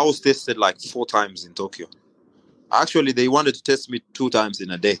 I was tested like 4 times in Tokyo. Actually, they wanted to test me 2 times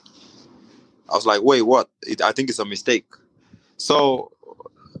in a day. I was like, wait, what? I think it's a mistake. So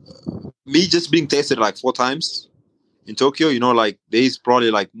me just being tested like 4 times in Tokyo, like, there's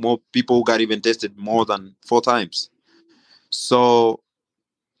probably like more people who got even tested more than 4 times. So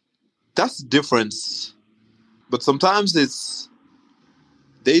that's the difference. But sometimes there's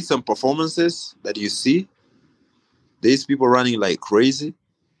some performances that you see. There's people running like crazy.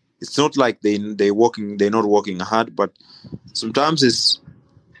 It's not like they're not working hard, but sometimes it's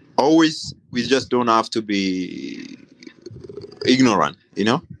always, we just don't have to be ignorant,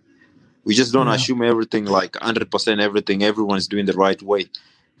 We just don't assume everything, like 100% everything, everyone's doing the right way.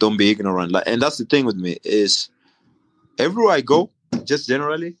 don't be ignorant. And that's the thing with me is everywhere I go, just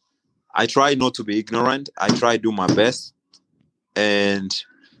generally, I try not to be ignorant. I try to do my best and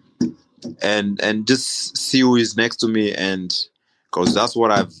just see who is next to me, and because that's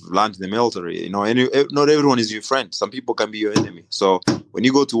what I've learned in the military. Not everyone is your friend. Some people can be your enemy. So when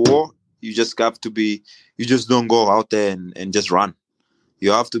you go to war, you just have to be. You just don't go out there and just run.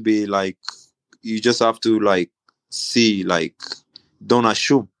 You have to be like. You just have to see Don't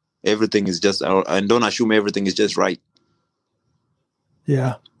assume everything is just and don't assume everything is just right.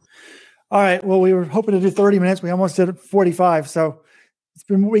 Yeah. All right. Well, we were hoping to do 30 minutes. We almost did 45. So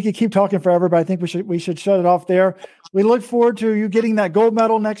we could keep talking forever, but I think we should shut it off there. We look forward to you getting that gold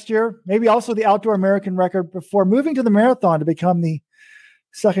medal next year, maybe also the outdoor American record before moving to the marathon to become the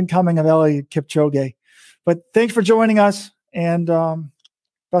second coming of Eliud Kipchoge. But thanks for joining us, and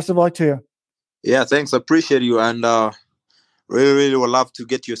best of luck to you. Yeah, thanks. I appreciate you, and really, really would love to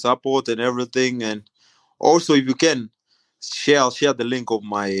get your support and everything. And also, if you can share the link of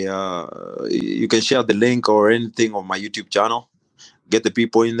my, you can share the link or anything of my YouTube channel. Get the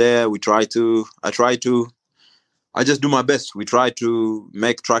people in there. I just do my best. We try to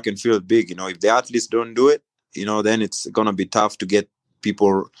make track and field big. If the athletes don't do it, then it's gonna be tough to get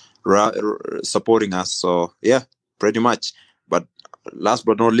people supporting us. So yeah, pretty much. But last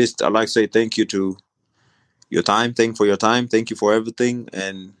but not least, I'd like to say thank you to your time. Thank you for your time. Thank you for everything.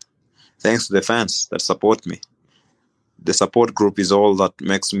 And thanks to the fans that support me. The support group is all that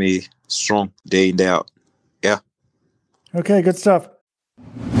makes me strong day in, day out. Yeah. Okay, good stuff.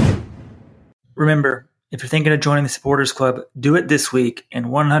 Remember, if you're thinking of joining the Supporters Club, do it this week, and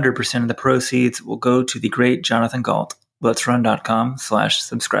 100% of the proceeds will go to the great Jonathan Gault.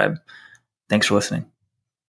 Let'sRun.com/subscribe. Thanks for listening.